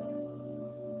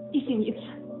 Esing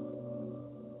yetsin.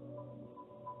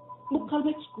 Bu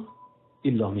qalbaki-ku.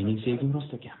 Illo mening sevgim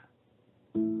rost ekan.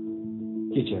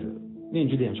 Kechir, men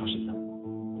juda ham shoshildim.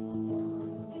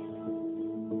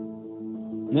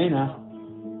 Neyna?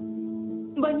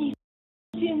 Bani,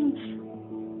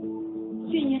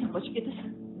 sen yana qochib ketasan.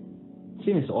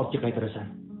 Sen esa ortga qaytarasan.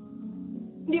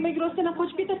 Demak, rostdan ham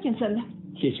qochib ketarkansan-da.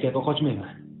 Hech qayerga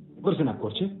qochmayman. Bir sinab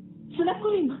ko'rchi. Sinab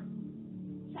ko'raymi?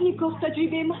 Nikoh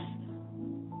tajriba emas.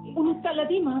 Uni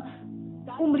tanladingmi?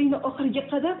 Umringni oxiriga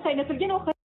qadar qaynatilgan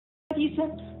ovqat yeysan.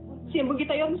 Sen bunga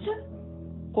tayyormisan?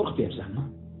 Qo'rqityapsanmi?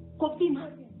 Qo'rqdingmi?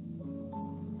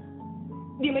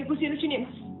 Demak, bu sen uchun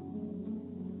emas.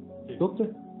 Bo'pti.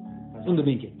 Unda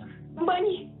men ketdim.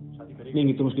 Bani,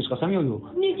 Menga turmushga chiqasam yo yo'q?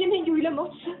 nega menga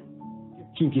uylanmoqchisan?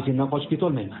 Chunki sendan qochib keta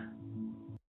olmayman.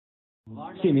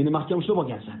 Sen meni mahkam ushlab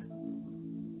olgansan.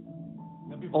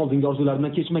 Oldingi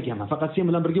orzularimdan kechmaganman, faqat sen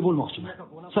bilan birga bo'lmoqchiman.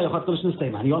 Sayohat qilishni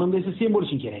istayman. Yonimda esa sen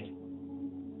bo'lishing kerak.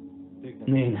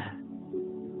 Nena.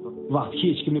 Vaqt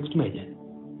hech kimni kutmaydi.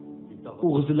 U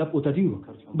g'izillab o'tadi-yu,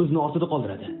 bizni ortida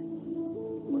qoldiradi.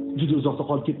 Juda uzoqda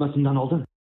qolib ketmasimdan oldin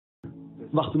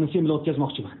vaqtimni sen bilan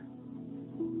o'tkazmoqchiman.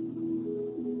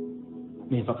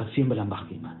 Men faqat sen bilan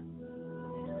baxtliman.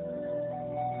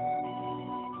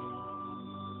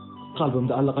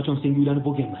 Qalbimda allaqachon senga uylanib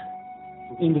bo'lganman.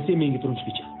 Endi sen menga turmush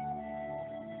bicha.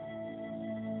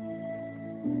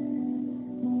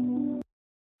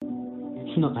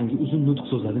 Shunaqangi uzun nutq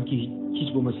so'zladimki,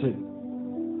 hech bo'lmasa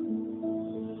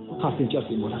qarsencha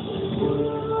sen bo'ladi.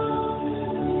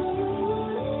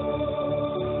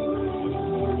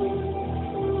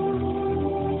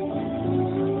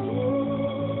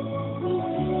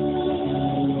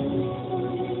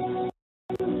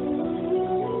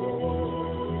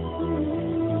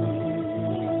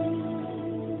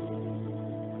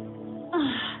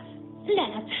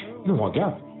 Nima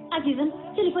gap? Azizim,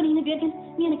 telefoningni bergin.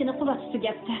 Menikini quvvati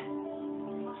tugabdi.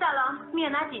 Salom,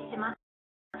 men Aditiman.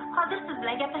 Hozir siz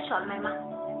bilan gaplasha olmayman.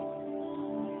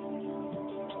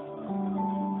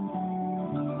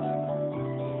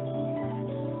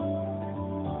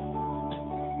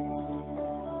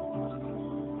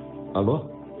 Alo?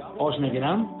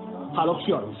 Oshnaginam, hali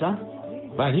hushyormisan?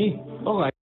 Bani,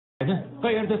 og'ayni,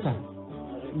 qayerdasan?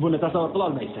 Buni tasavvur qila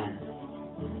olmaysan.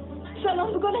 Salom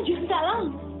bugonajon, salom.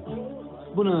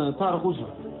 Buni tarix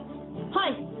uzun.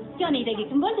 Hoy, yoningdagi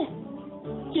kim bo'ldi?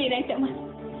 Keyin aytaman.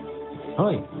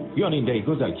 Hoy, yoningdagi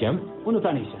go'zal kim? Uni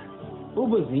taniysan. U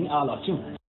bizning a'lochimiz.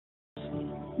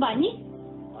 Bani?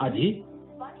 Adi?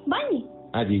 Bani?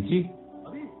 Aditi?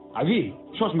 Abi,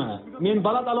 shoshma. Men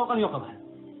baland aloqani yoqaman.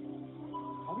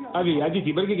 Abi,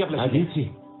 Aditi birga gaplashamiz. Aditi?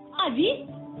 Abi?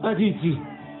 Aditi.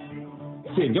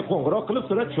 Senga qo'ng'iroq qilib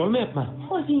so'rab tusholmayapman.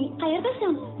 O'zing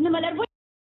qayerdasan? Nimalar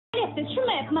bo'lyapti?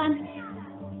 Tushunmayapman.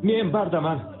 Men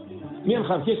bardaman. Men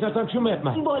ham hech narsani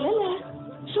tushunmayapman. Bolalar,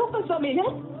 shu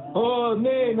qilsominglar. Oh,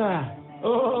 Neyna.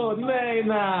 Oh,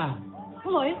 Neyna.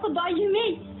 Voy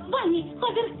xudoyim-ey. Bani,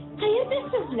 hozir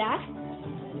qayerdasizlar?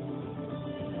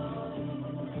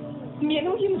 Men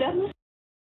uyimdaman.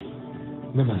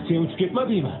 Nima, sen uchib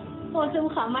ketmadingmi? O'zim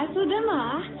ham mas'uldima.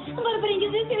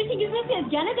 Bir-biringizni sevishingizni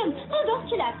sezgan edim.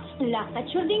 Qadoqchilar, laqqa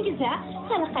tushirdingiz-a?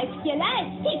 Hali qaytib kelay.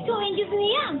 Ikkovingizni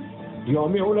ham. Yo,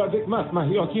 men ulardek emasman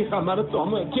yoki hammani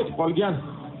tomi ketib qolgan.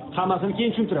 Hammasini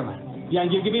keyin tushuntiraman.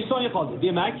 Yangi yilga 5 soniya qoldi.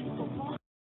 Demak,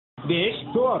 5,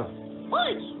 4,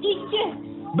 3, 2,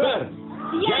 1.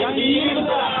 Yangi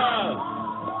yilda!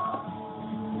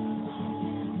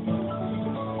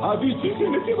 Aditi,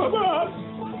 seni sevaman.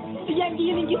 Yangi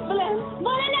yilingiz bilan.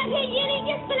 Bolalar, yangi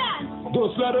yilingiz bilan.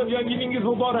 Do'stlarim, yangi yilingiz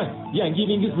muborak. Yangi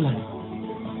yilingiz bilan.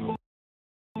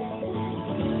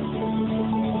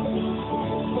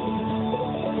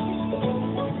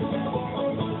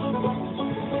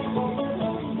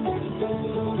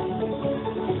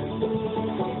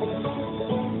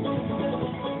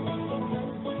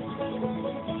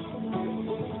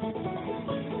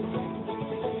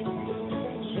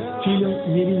 Film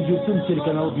Mening yurtim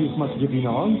telekanali buyurtmasiga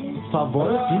binoan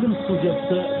favvora film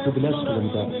studiyasida dublyaj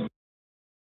qilindi.